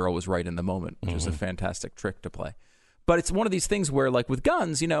means that they're always right in the moment, which is a fantastic trick to play. But it's one of these things where, like with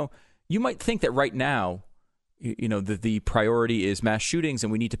guns, you might think that right now, the priority is mass shootings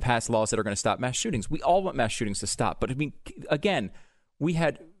and we need to pass laws that are going to stop mass shootings. We all want mass shootings to stop. But I mean, again, we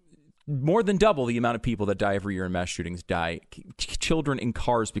had more than double the amount of people that die every year in mass shootings children in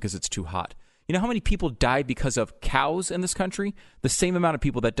cars because it's too hot. You know how many people die because of cows in this country? The same amount of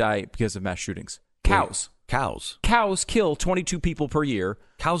people that die because of mass shootings. Cows. Cows kill 22 people per year.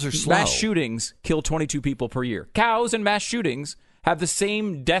 Cows are slow. Mass shootings kill 22 people per year. Cows and mass shootings have the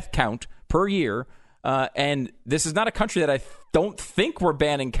same death count per year. And this is not a country that I don't think we're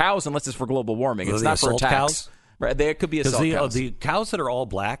banning cows unless it's for global warming. It's not for attacks. Cows? Right, there could be assault cows. The cows that are all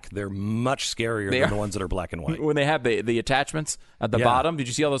black, they're much scarier than the ones that are black and white. When they have the attachments at the bottom, did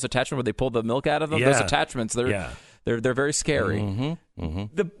you see all those attachments where they pull the milk out of them? Yeah. Those attachments, they're very scary. Mm-hmm.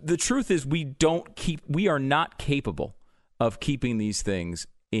 Mm-hmm. The truth is we are not capable of keeping these things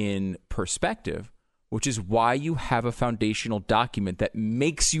in perspective, which is why you have a foundational document that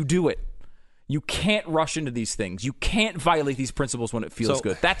makes you do it. You can't rush into these things. You can't violate these principles when it feels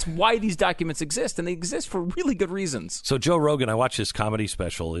good. That's why these documents exist, and they exist for really good reasons. So Joe Rogan, I watched his comedy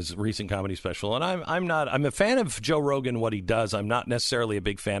special, his recent comedy special, and I'm a fan of Joe Rogan, what he does. I'm not necessarily a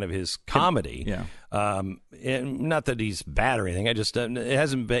big fan of his comedy. Yeah. And not that he's bad or anything. I just it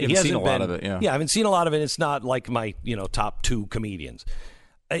hasn't been. He hasn't seen a lot of it. Yeah. I haven't seen a lot of it. It's not like my top two comedians.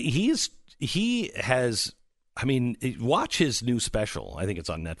 He has. I mean, watch his new special. I think it's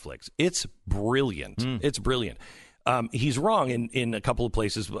on Netflix. It's brilliant. It's brilliant. He's wrong in a couple of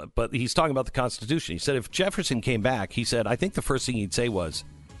places, but he's talking about the Constitution. He said if Jefferson came back, he said, I think the first thing he'd say was,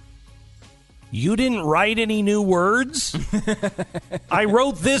 "You didn't write any new words? I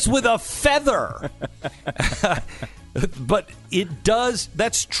wrote this with a feather." But it does.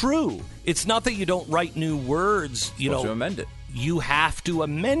 That's true. It's not that you don't write new words. You know, to amend it. You have to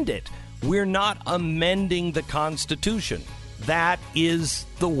amend it. We're not amending the Constitution. That is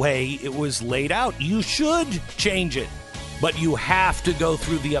the way it was laid out. You should change it, but you have to go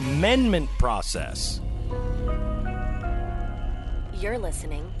through the amendment process. You're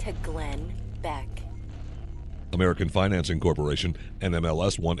listening to Glenn Beck. American Financing Corporation,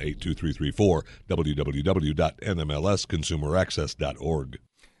 NMLS 182334, www.nmlsconsumeraccess.org.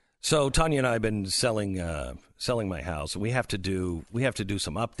 So Tanya and I have been selling my house. We have to do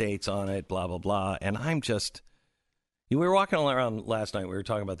some updates on it, blah blah blah. And I'm just, we were walking around last night. We were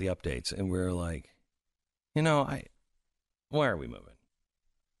talking about the updates, and we were like, why are we moving?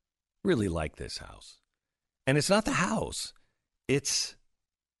 Really like this house, and it's not the house. It's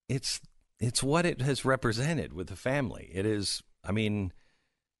what it has represented with the family. It is. I mean,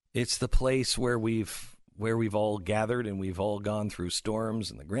 it's the place where we've all gathered and we've all gone through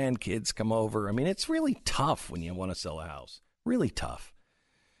storms and the grandkids come over. I mean, it's really tough when you want to sell a house. Really tough.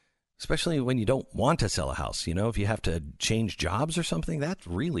 Especially when you don't want to sell a house. If you have to change jobs or something, that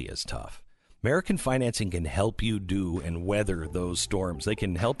really is tough. American Financing can help you do and weather those storms. They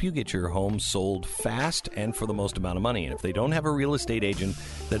can help you get your home sold fast and for the most amount of money. And if they don't have a real estate agent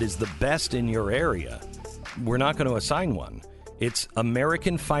that is the best in your area, we're not going to assign one. It's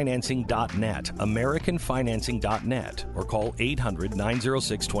AmericanFinancing.net, AmericanFinancing.net, or call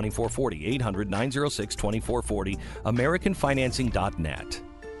 800-906-2440, 800-906-2440, AmericanFinancing.net.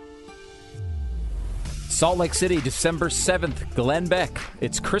 Salt Lake City, December 7th, Glenn Beck.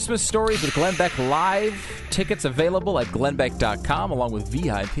 It's Christmas Stories with Glenn Beck Live. Tickets available at glennbeck.com along with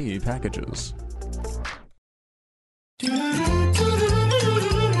VIP packages.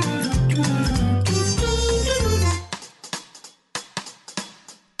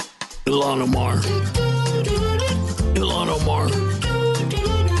 Ilhan Omar. Ilhan Omar.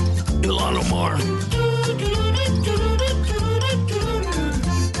 Ilhan Omar.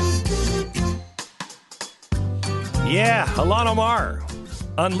 Yeah, Ilhan Omar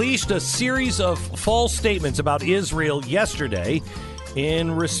unleashed a series of false statements about Israel yesterday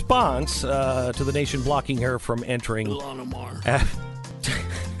in response to the nation blocking her from entering Ilhan Omar.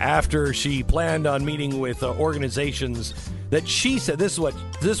 After she planned on meeting with organizations that she said, this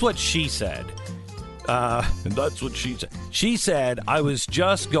is what she said. And that's what she said. She said, I was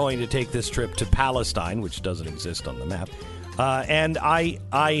just going to take this trip to Palestine, which doesn't exist on the map. And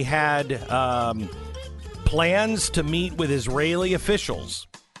I had plans to meet with Israeli officials.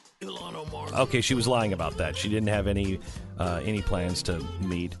 Ilhan Omar. Okay, she was lying about that. She didn't have any plans to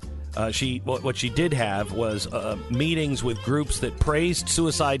meet. What she did have was meetings with groups that praised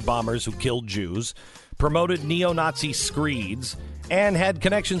suicide bombers who killed Jews, promoted neo-Nazi screeds, and had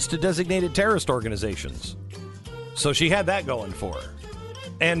connections to designated terrorist organizations. So she had that going for her.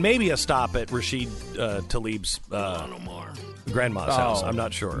 And maybe a stop at Rashid Tlaib's grandma's house. I'm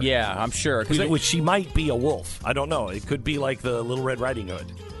not sure. Yeah, I'm sure. Which she might be a wolf. I don't know. It could be like the Little Red Riding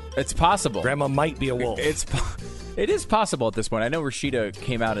Hood. It's possible. Grandma might be a wolf. It is possible at this point. I know Rashida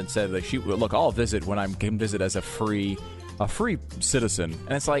came out and said that look, I'll visit when I can visit as a free citizen.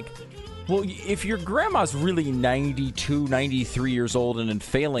 And it's like, well, if your grandma's really 92, 93 years old and in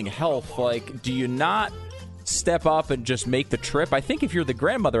failing health, like, do you not step up and just make the trip? I think if you're the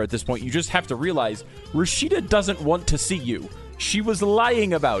grandmother at this point, you just have to realize Rashida doesn't want to see you. She was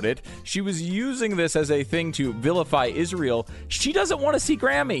lying about it. She was using this as a thing to vilify Israel. She doesn't want to see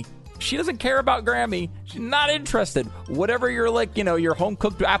Grammy. She doesn't care about Grammy. She's not interested. Whatever your your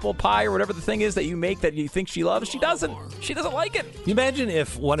home-cooked apple pie or whatever the thing is that you make that you think she loves, she doesn't. She doesn't like it. You imagine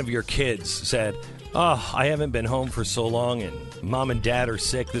if one of your kids said, "Oh, I haven't been home for so long, and Mom and Dad are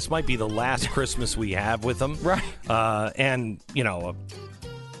sick. This might be the last Christmas we have with them." Right. And,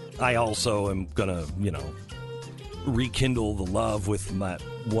 I also am going to, rekindle the love with my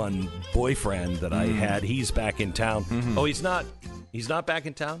one boyfriend that I had. He's back in town. Mm-hmm. Oh, he's not back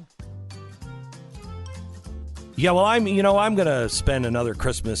in town? Yeah, well, I'm going to spend another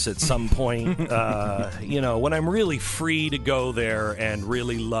Christmas at some point, when I'm really free to go there and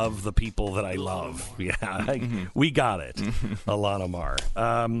really love the people that I love. Yeah, we got it, Ilhan Omar.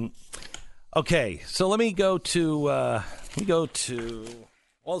 Okay, so let me go to,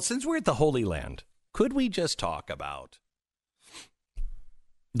 well, since we're at the Holy Land, could we just talk about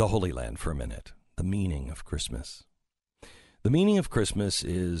the Holy Land for a minute? The meaning of Christmas. The meaning of Christmas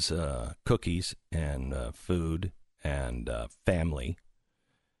is cookies and food and family.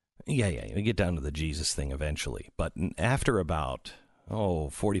 Yeah, we get down to the Jesus thing eventually. But after about,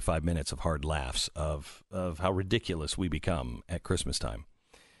 45 minutes of hard laughs of how ridiculous we become at Christmas time.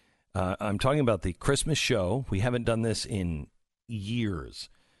 I'm talking about the Christmas show. We haven't done this in years.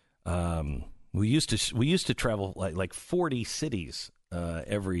 We used to travel like 40 cities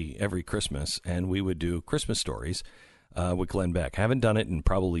every Christmas, and we would do Christmas stories with Glenn Beck. I haven't done it in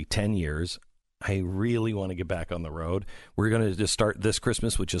probably 10 years. I really want to get back on the road. We're going to just start this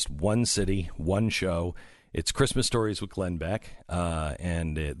Christmas with just one city, one show. It's Christmas Stories with Glenn Beck,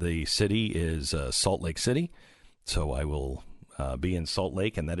 and the city is Salt Lake City. So I will be in Salt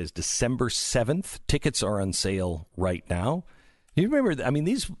Lake, and that is December 7th. Tickets are on sale right now. You remember,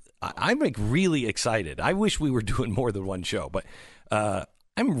 I'm like really excited. I wish we were doing more than one show, but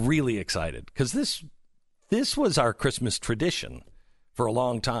I'm really excited because this was our Christmas tradition for a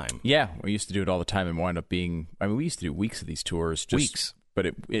long time. Yeah, we used to do it all the time and wound up being, we used to do weeks of these tours. Weeks.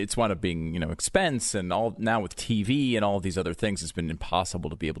 But it's wound up being, expense and all. Now with TV and all of these other things, it's been impossible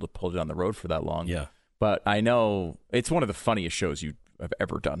to be able to pull it on the road for that long. Yeah. But I know it's one of the funniest shows you have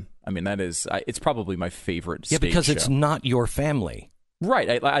ever done. It's probably my favorite stage because show. It's not your family.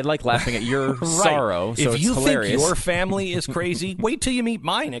 Right. I like laughing at your sorrow. So if you hilarious. think your family is crazy, wait till you meet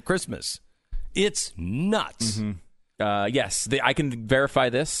mine at Christmas. It's nuts. Mm-hmm. Yes, I can verify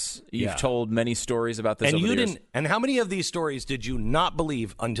this. You've told many stories about this, and over you the didn't. years. And how many of these stories did you not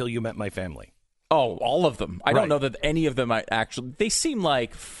believe until you met my family? Oh, all of them. I don't know that any of them. They seem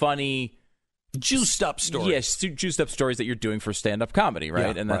like funny, juiced up stories. Yes, juiced up stories that you're doing for stand-up comedy,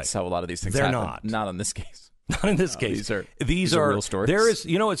 right? Yeah, and that's how a lot of these things They're happen. Not in this case. Not in this case. These are real stories. There is,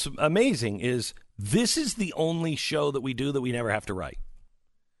 what's amazing is this is the only show that we do that we never have to write.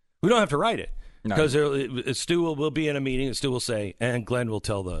 We don't have to write it. Because Stu will be in a meeting, and Stu will say, and Glenn will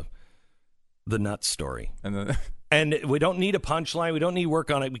tell the nuts story. And we don't need a punchline. We don't need work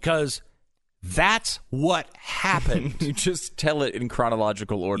on it because that's what happened. You just tell it in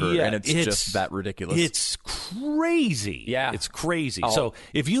chronological order, and it's just that ridiculous. It's crazy. Yeah. It's crazy. So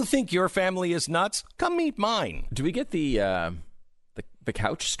if you think your family is nuts, come meet mine. Do we get the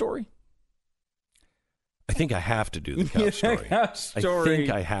couch story? I think I have to do the couch story. Couch story. I think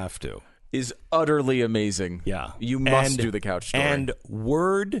I have to. Is utterly amazing. Yeah. You must do the couch story. And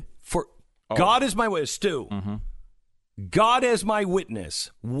word for God is my witness, Stu. Mm-hmm. God as my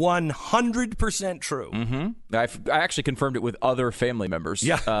witness, 100% true. Mm-hmm. I actually confirmed it with other family members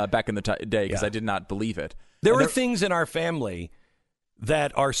back in the day because I did not believe it. There are things in our family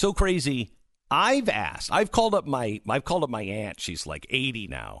that are so crazy. I've called up my aunt. She's like 80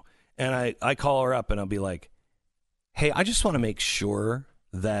 now. And I call her up and I'll be like, hey, I just want to make sure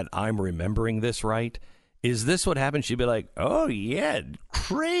that I'm remembering this right. is this what happened? She'd be like, oh, yeah,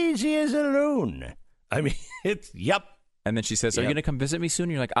 crazy as a loon. I mean, yep. And then she says, are you going to come visit me soon?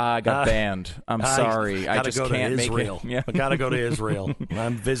 And you're like, I got banned. I'm sorry. I just can't make it. Yeah. I got to go to Israel.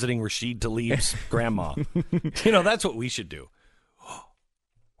 I'm visiting Rashid Tlaib's grandma. That's what we should do.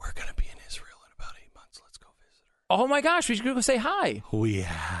 We're going to be in Israel in about 8 months. Let's go visit her. Oh, my gosh. We should go say hi. We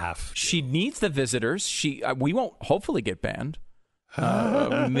have to. She needs the visitors. We won't hopefully get banned.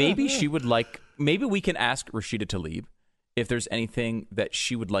 Maybe she would like, maybe we can ask Rashida Tlaib if there's anything that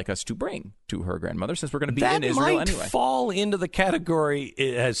she would like us to bring to her grandmother, since we're going to be in Israel anyway. That might fall into the category,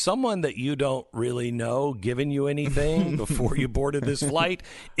 has someone that you don't really know given you anything before you boarded this flight?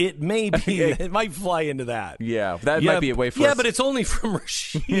 It may be, it might fly into that. Yeah, that might be a way for us. Yeah, but it's only from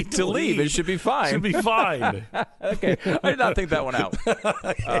Rashid to leave. It should be fine. Should be fine. Okay, I did not think that one out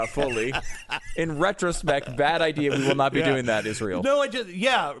fully. In retrospect, bad idea. We will not be doing that, Israel. No,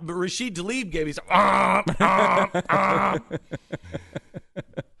 but Rashid Tlaib gave me some.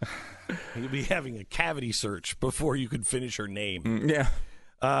 You'll be having a cavity search before you could finish her name. Yeah.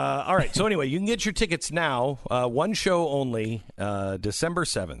 All right. So anyway, you can get your tickets now. One show only, December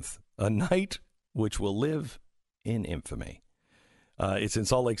 7th, a night which will live in infamy. It's in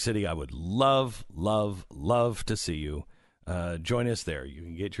Salt Lake City. I would love, love, love to see you. Join us there. You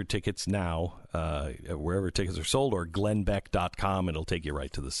can get your tickets now wherever tickets are sold, or glennbeck.com. It'll take you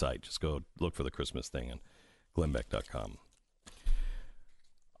right to the site. Just go look for the Christmas thing on glennbeck.com.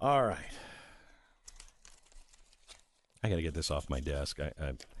 All right. I got to get this off my desk.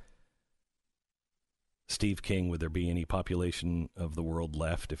 Steve King, would there be any population of the world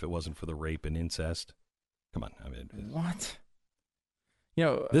left if it wasn't for the rape and incest? Come on. What?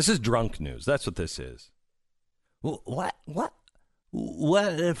 This is drunk news. That's what this is. Well, what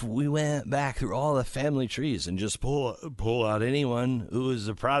if we went back through all the family trees and just pull out anyone who was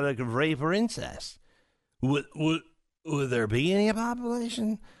the product of rape or incest? Would there be any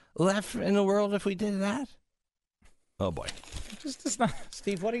population left in the world if we did that? Oh, boy. Just not.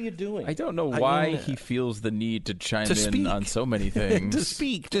 Steve, what are you doing? I don't know why he feels the need to chime in on so many things. To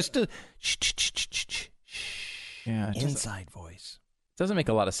speak. Just to... Yeah, inside voice. Doesn't make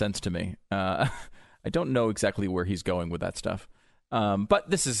a lot of sense to me. I don't know exactly where he's going with that stuff. But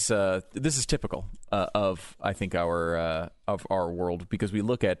this is typical of, I think, of our world, because we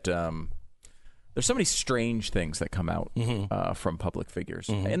look at there's so many strange things that come out from public figures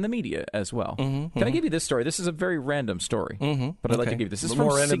in the media as well. Can I give you this story? This is a very random story, but I'd like to give you this. This is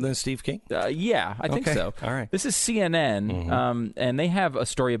more random than Steve King? Yeah, I think so. All right. This is CNN, and they have a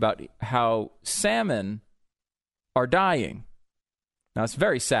story about how salmon are dying. Now, it's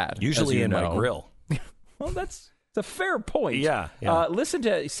very sad. Usually in my grill. Well, it's a fair point. Yeah. Listen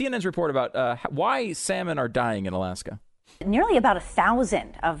to CNN's report about why salmon are dying in Alaska. Nearly about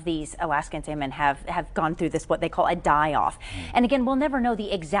 1,000 of these Alaskan salmon have gone through this, what they call a die-off. And again, we'll never know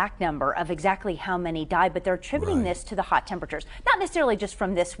the exact number of exactly how many died, but they're attributing this to the hot temperatures. Not necessarily just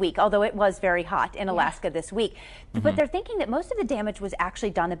from this week, although it was very hot in Alaska this week. But they're thinking that most of the damage was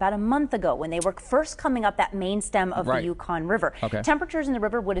actually done about a month ago when they were first coming up that main stem of the Yukon River. Temperatures in the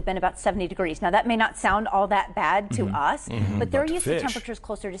river would have been about 70 degrees. Now, that may not sound all that bad to us, but they're used to temperatures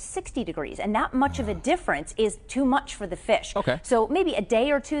closer to 60 degrees. And that much of a difference is too much for the fish. So maybe a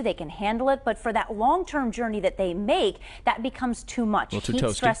day or two they can handle it, but for that long-term journey that they make, that becomes too much. Heat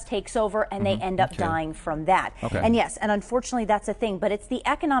stress takes over, and they end up dying from that. And yes, and unfortunately that's a thing, but it's the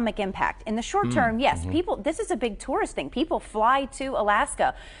economic impact. In the short term, yes, people, this is a big tourist thing. People fly to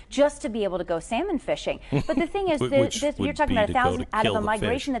Alaska just to be able to go salmon fishing. But the thing is, you're talking about 1,000 out of a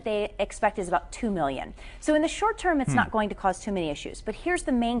migration that they expect is about 2 million. So in the short term, it's not going to cause too many issues. But here's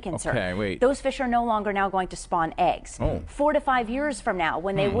the main concern. Those fish are no longer now going to spawn eggs. 4 to 5 years from now,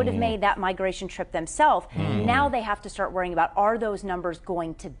 when they would have made that migration trip themselves, now they have to start worrying about, are those numbers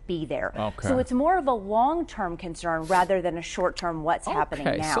going to be there? So it's more of a long-term concern rather than a short-term what's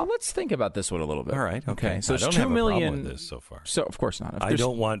happening now. So let's think about this one a little bit. All right. So it's I don't 2 have million. a problem with this so far. So of course not. I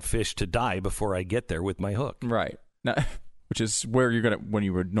don't want fish to die before I get there with my hook. Right. Now, which is where you're going to, when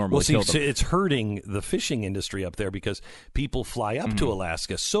you would normally kill them. It's hurting the fishing industry up there because people fly up to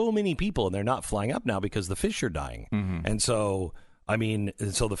Alaska. So many people, and they're not flying up now because the fish are dying. And so,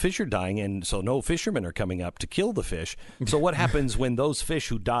 so the fish are dying, and so no fishermen are coming up to kill the fish. So what happens when those fish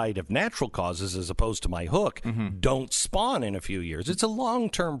who died of natural causes, as opposed to my hook, don't spawn in a few years? It's a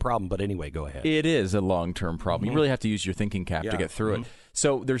long-term problem, but anyway, go ahead. It is a long-term problem. You really have to use your thinking cap to get through it.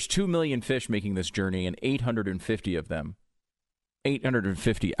 So there's 2 million fish making this journey, and 850 of them,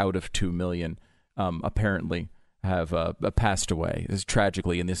 850 out of 2 million, apparently have passed away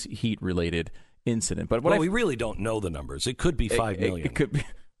tragically in this heat-related incident. But we really don't know the numbers. It could be 5 million. It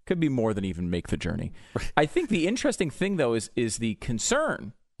could Could be more than even make the journey. I think the interesting thing, though, is the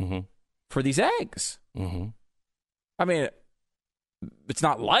concern for these eggs. I mean, it's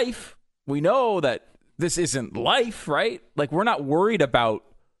not life. We know that this isn't life, right? Like, we're not worried about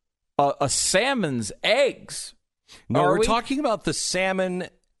a salmon's eggs. No, we're talking about the salmon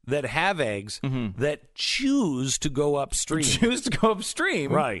that have eggs that choose to go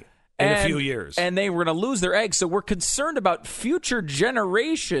upstream. Right. In a few years. And they were going to lose their eggs. So we're concerned about future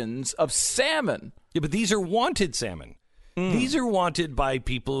generations of salmon. Yeah, but these are wanted salmon. These are wanted by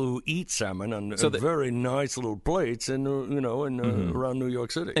people who eat salmon on very nice little plates and around New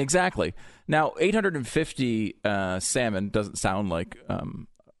York City. Exactly. Now, 850 salmon doesn't sound like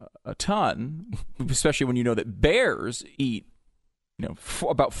a ton, especially when you know that bears eat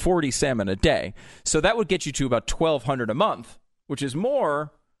about 40 salmon a day. So that would get you to about 1,200 a month, which is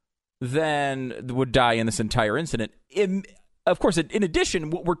more than would die in this entire incident. Of course, in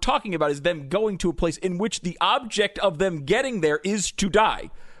addition, what we're talking about is them going to a place in which the object of them getting there is to die.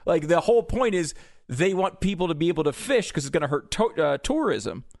 Like, the whole point is they want people to be able to fish because it's going to hurt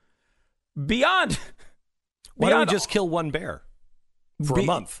tourism. Why don't we just kill one bear for a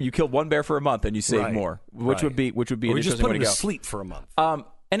month? You kill one bear for a month and you save more, which would be an interesting way to go. Or just put him to sleep for a month.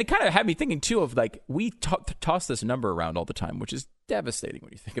 And it kind of had me thinking, too, of like, we toss this number around all the time, which is devastating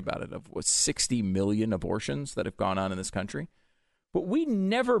when you think about it, of 60 million abortions that have gone on in this country. But we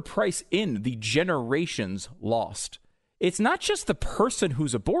never price in the generations lost. It's not just the person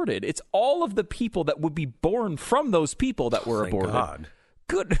who's aborted. It's all of the people that would be born from those people that were aborted. God.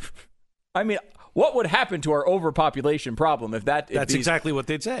 Good. I mean, what would happen to our overpopulation problem if that... That's exactly what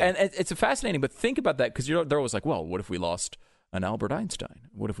they'd say. And it's fascinating, but think about that, because they're always like, well, what if we lost an Albert Einstein?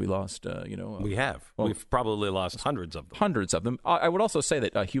 What if we lost, we have. Well, we've probably lost hundreds of them. Hundreds of them. I would also say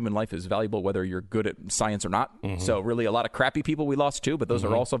that human life is valuable whether you're good at science or not. So really a lot of crappy people we lost too, but those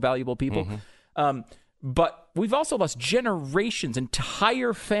are also valuable people. But we've also lost generations,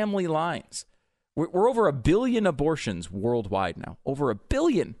 entire family lines. We're over 1 billion abortions worldwide now. Over 1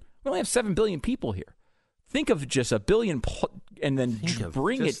 billion. We only have 7 billion people here. Think of just 1 billion and then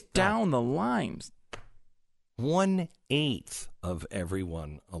bring it down the lines. 1/8 of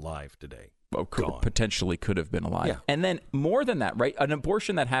everyone alive today. Potentially could have been alive. Yeah. And then more than that, right? An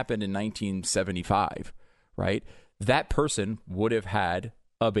abortion that happened in 1975, right? That person would have had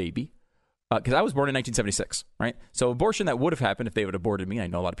a baby. Because I was born in 1976, right? So abortion that would have happened if they would have aborted me. I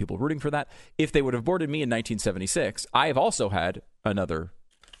know a lot of people rooting for that. If they would have aborted me in 1976, I have also had another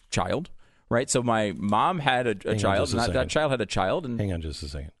child, right? So my mom had a child, and that child had a child. And hang on just a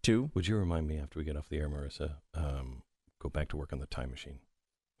second. 2. Would you remind me after we get off the air, Marissa, go back to work on the time machine?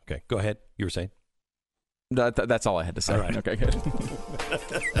 Okay, go ahead. You were saying? That's all I had to say. All right. Okay, good.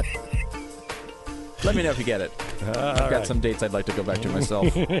 Let me know if you get it. I've got some dates I'd like to go back to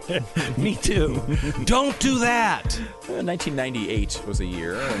myself. Me too. Don't do that. 1998 was a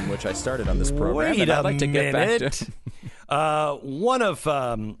year in which I started on this program. Wait and I'd like to minute. get back to... One of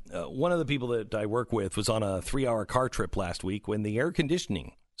the people that I work with was on a 3-hour car trip last week when the air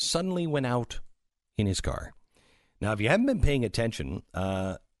conditioning suddenly went out in his car. Now, if you haven't been paying attention,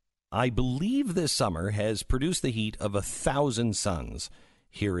 I believe this summer has produced the heat of 1,000 suns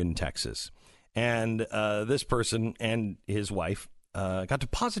here in Texas. And this person and his wife got to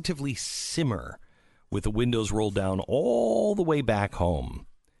positively simmer with the windows rolled down all the way back home.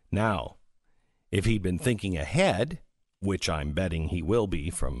 Now, if he'd been thinking ahead, which I'm betting he will be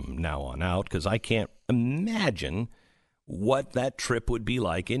from now on out, because I can't imagine what that trip would be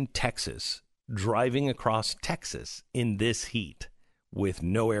like in Texas, driving across Texas in this heat with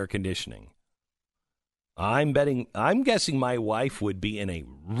no air conditioning. I'm guessing my wife would be in a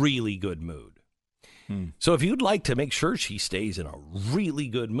really good mood. So if you'd like to make sure she stays in a really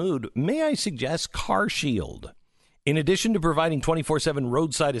good mood, may I suggest Car Shield? In addition to providing 24/7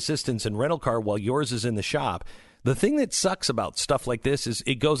 roadside assistance and rental car while yours is in the shop, the thing that sucks about stuff like this is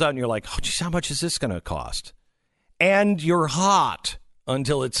it goes out and you're like, oh, geez, how much is this going to cost? And you're hot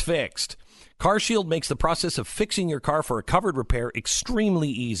until it's fixed. Car Shield makes the process of fixing your car for a covered repair extremely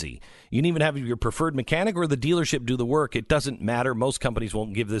easy. You can even have your preferred mechanic or the dealership do the work. It doesn't matter. Most companies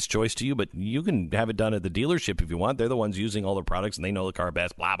won't give this choice to you, but you can have it done at the dealership if you want. They're the ones using all the products, and they know the car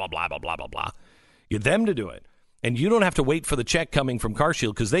best, blah, blah, blah, blah, blah, blah, blah. Get them to do it. And you don't have to wait for the check coming from Car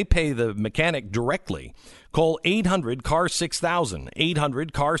Shield because they pay the mechanic directly. Call 800-CAR-6000.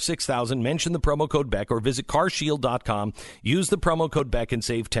 800-CAR-6000. Mention the promo code Beck or visit carshield.com. Use the promo code Beck and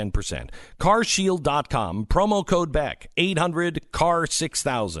save 10%. Carshield.com. Promo code Beck.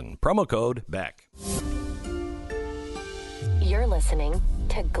 800-CAR-6000. Promo code Beck. You're listening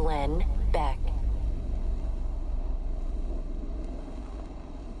to Glenn Beck.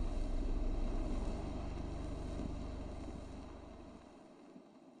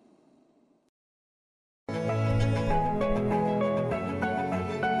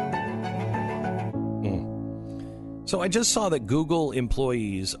 So I just saw that Google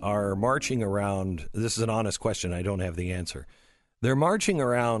employees are marching around. This is an honest question. I don't have the answer. They're marching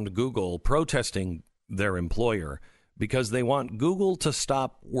around Google protesting their employer because they want Google to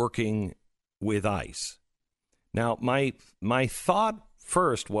stop working with ICE. Now, my thought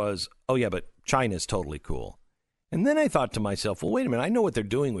first was, oh, yeah, but China's totally cool. And then I thought to myself, well, wait a minute. I know what they're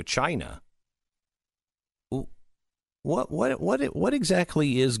doing with China. What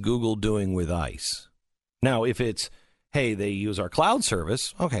exactly is Google doing with ICE? Now, if it's, hey, they use our cloud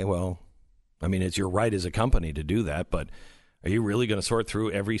service, okay, well, I mean, it's your right as a company to do that, but are you really going to sort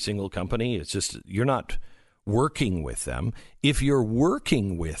through every single company? It's just, you're not working with them. If you're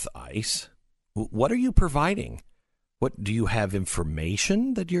working with ICE, what are you providing? What do you have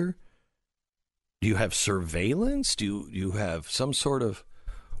information that do you have surveillance? Do you have some sort of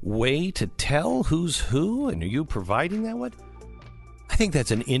way to tell who's who? And are you providing that? I think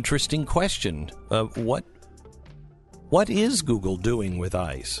that's an interesting question of what is Google doing with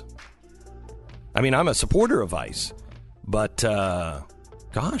ICE? I mean, I'm a supporter of ICE, but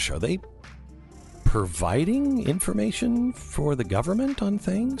gosh, are they providing information for the government on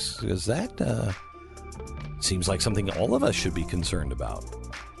things? Because that seems like something all of us should be concerned about.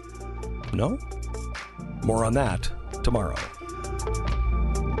 No? More on that tomorrow.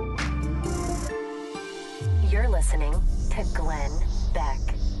 You're listening to Glenn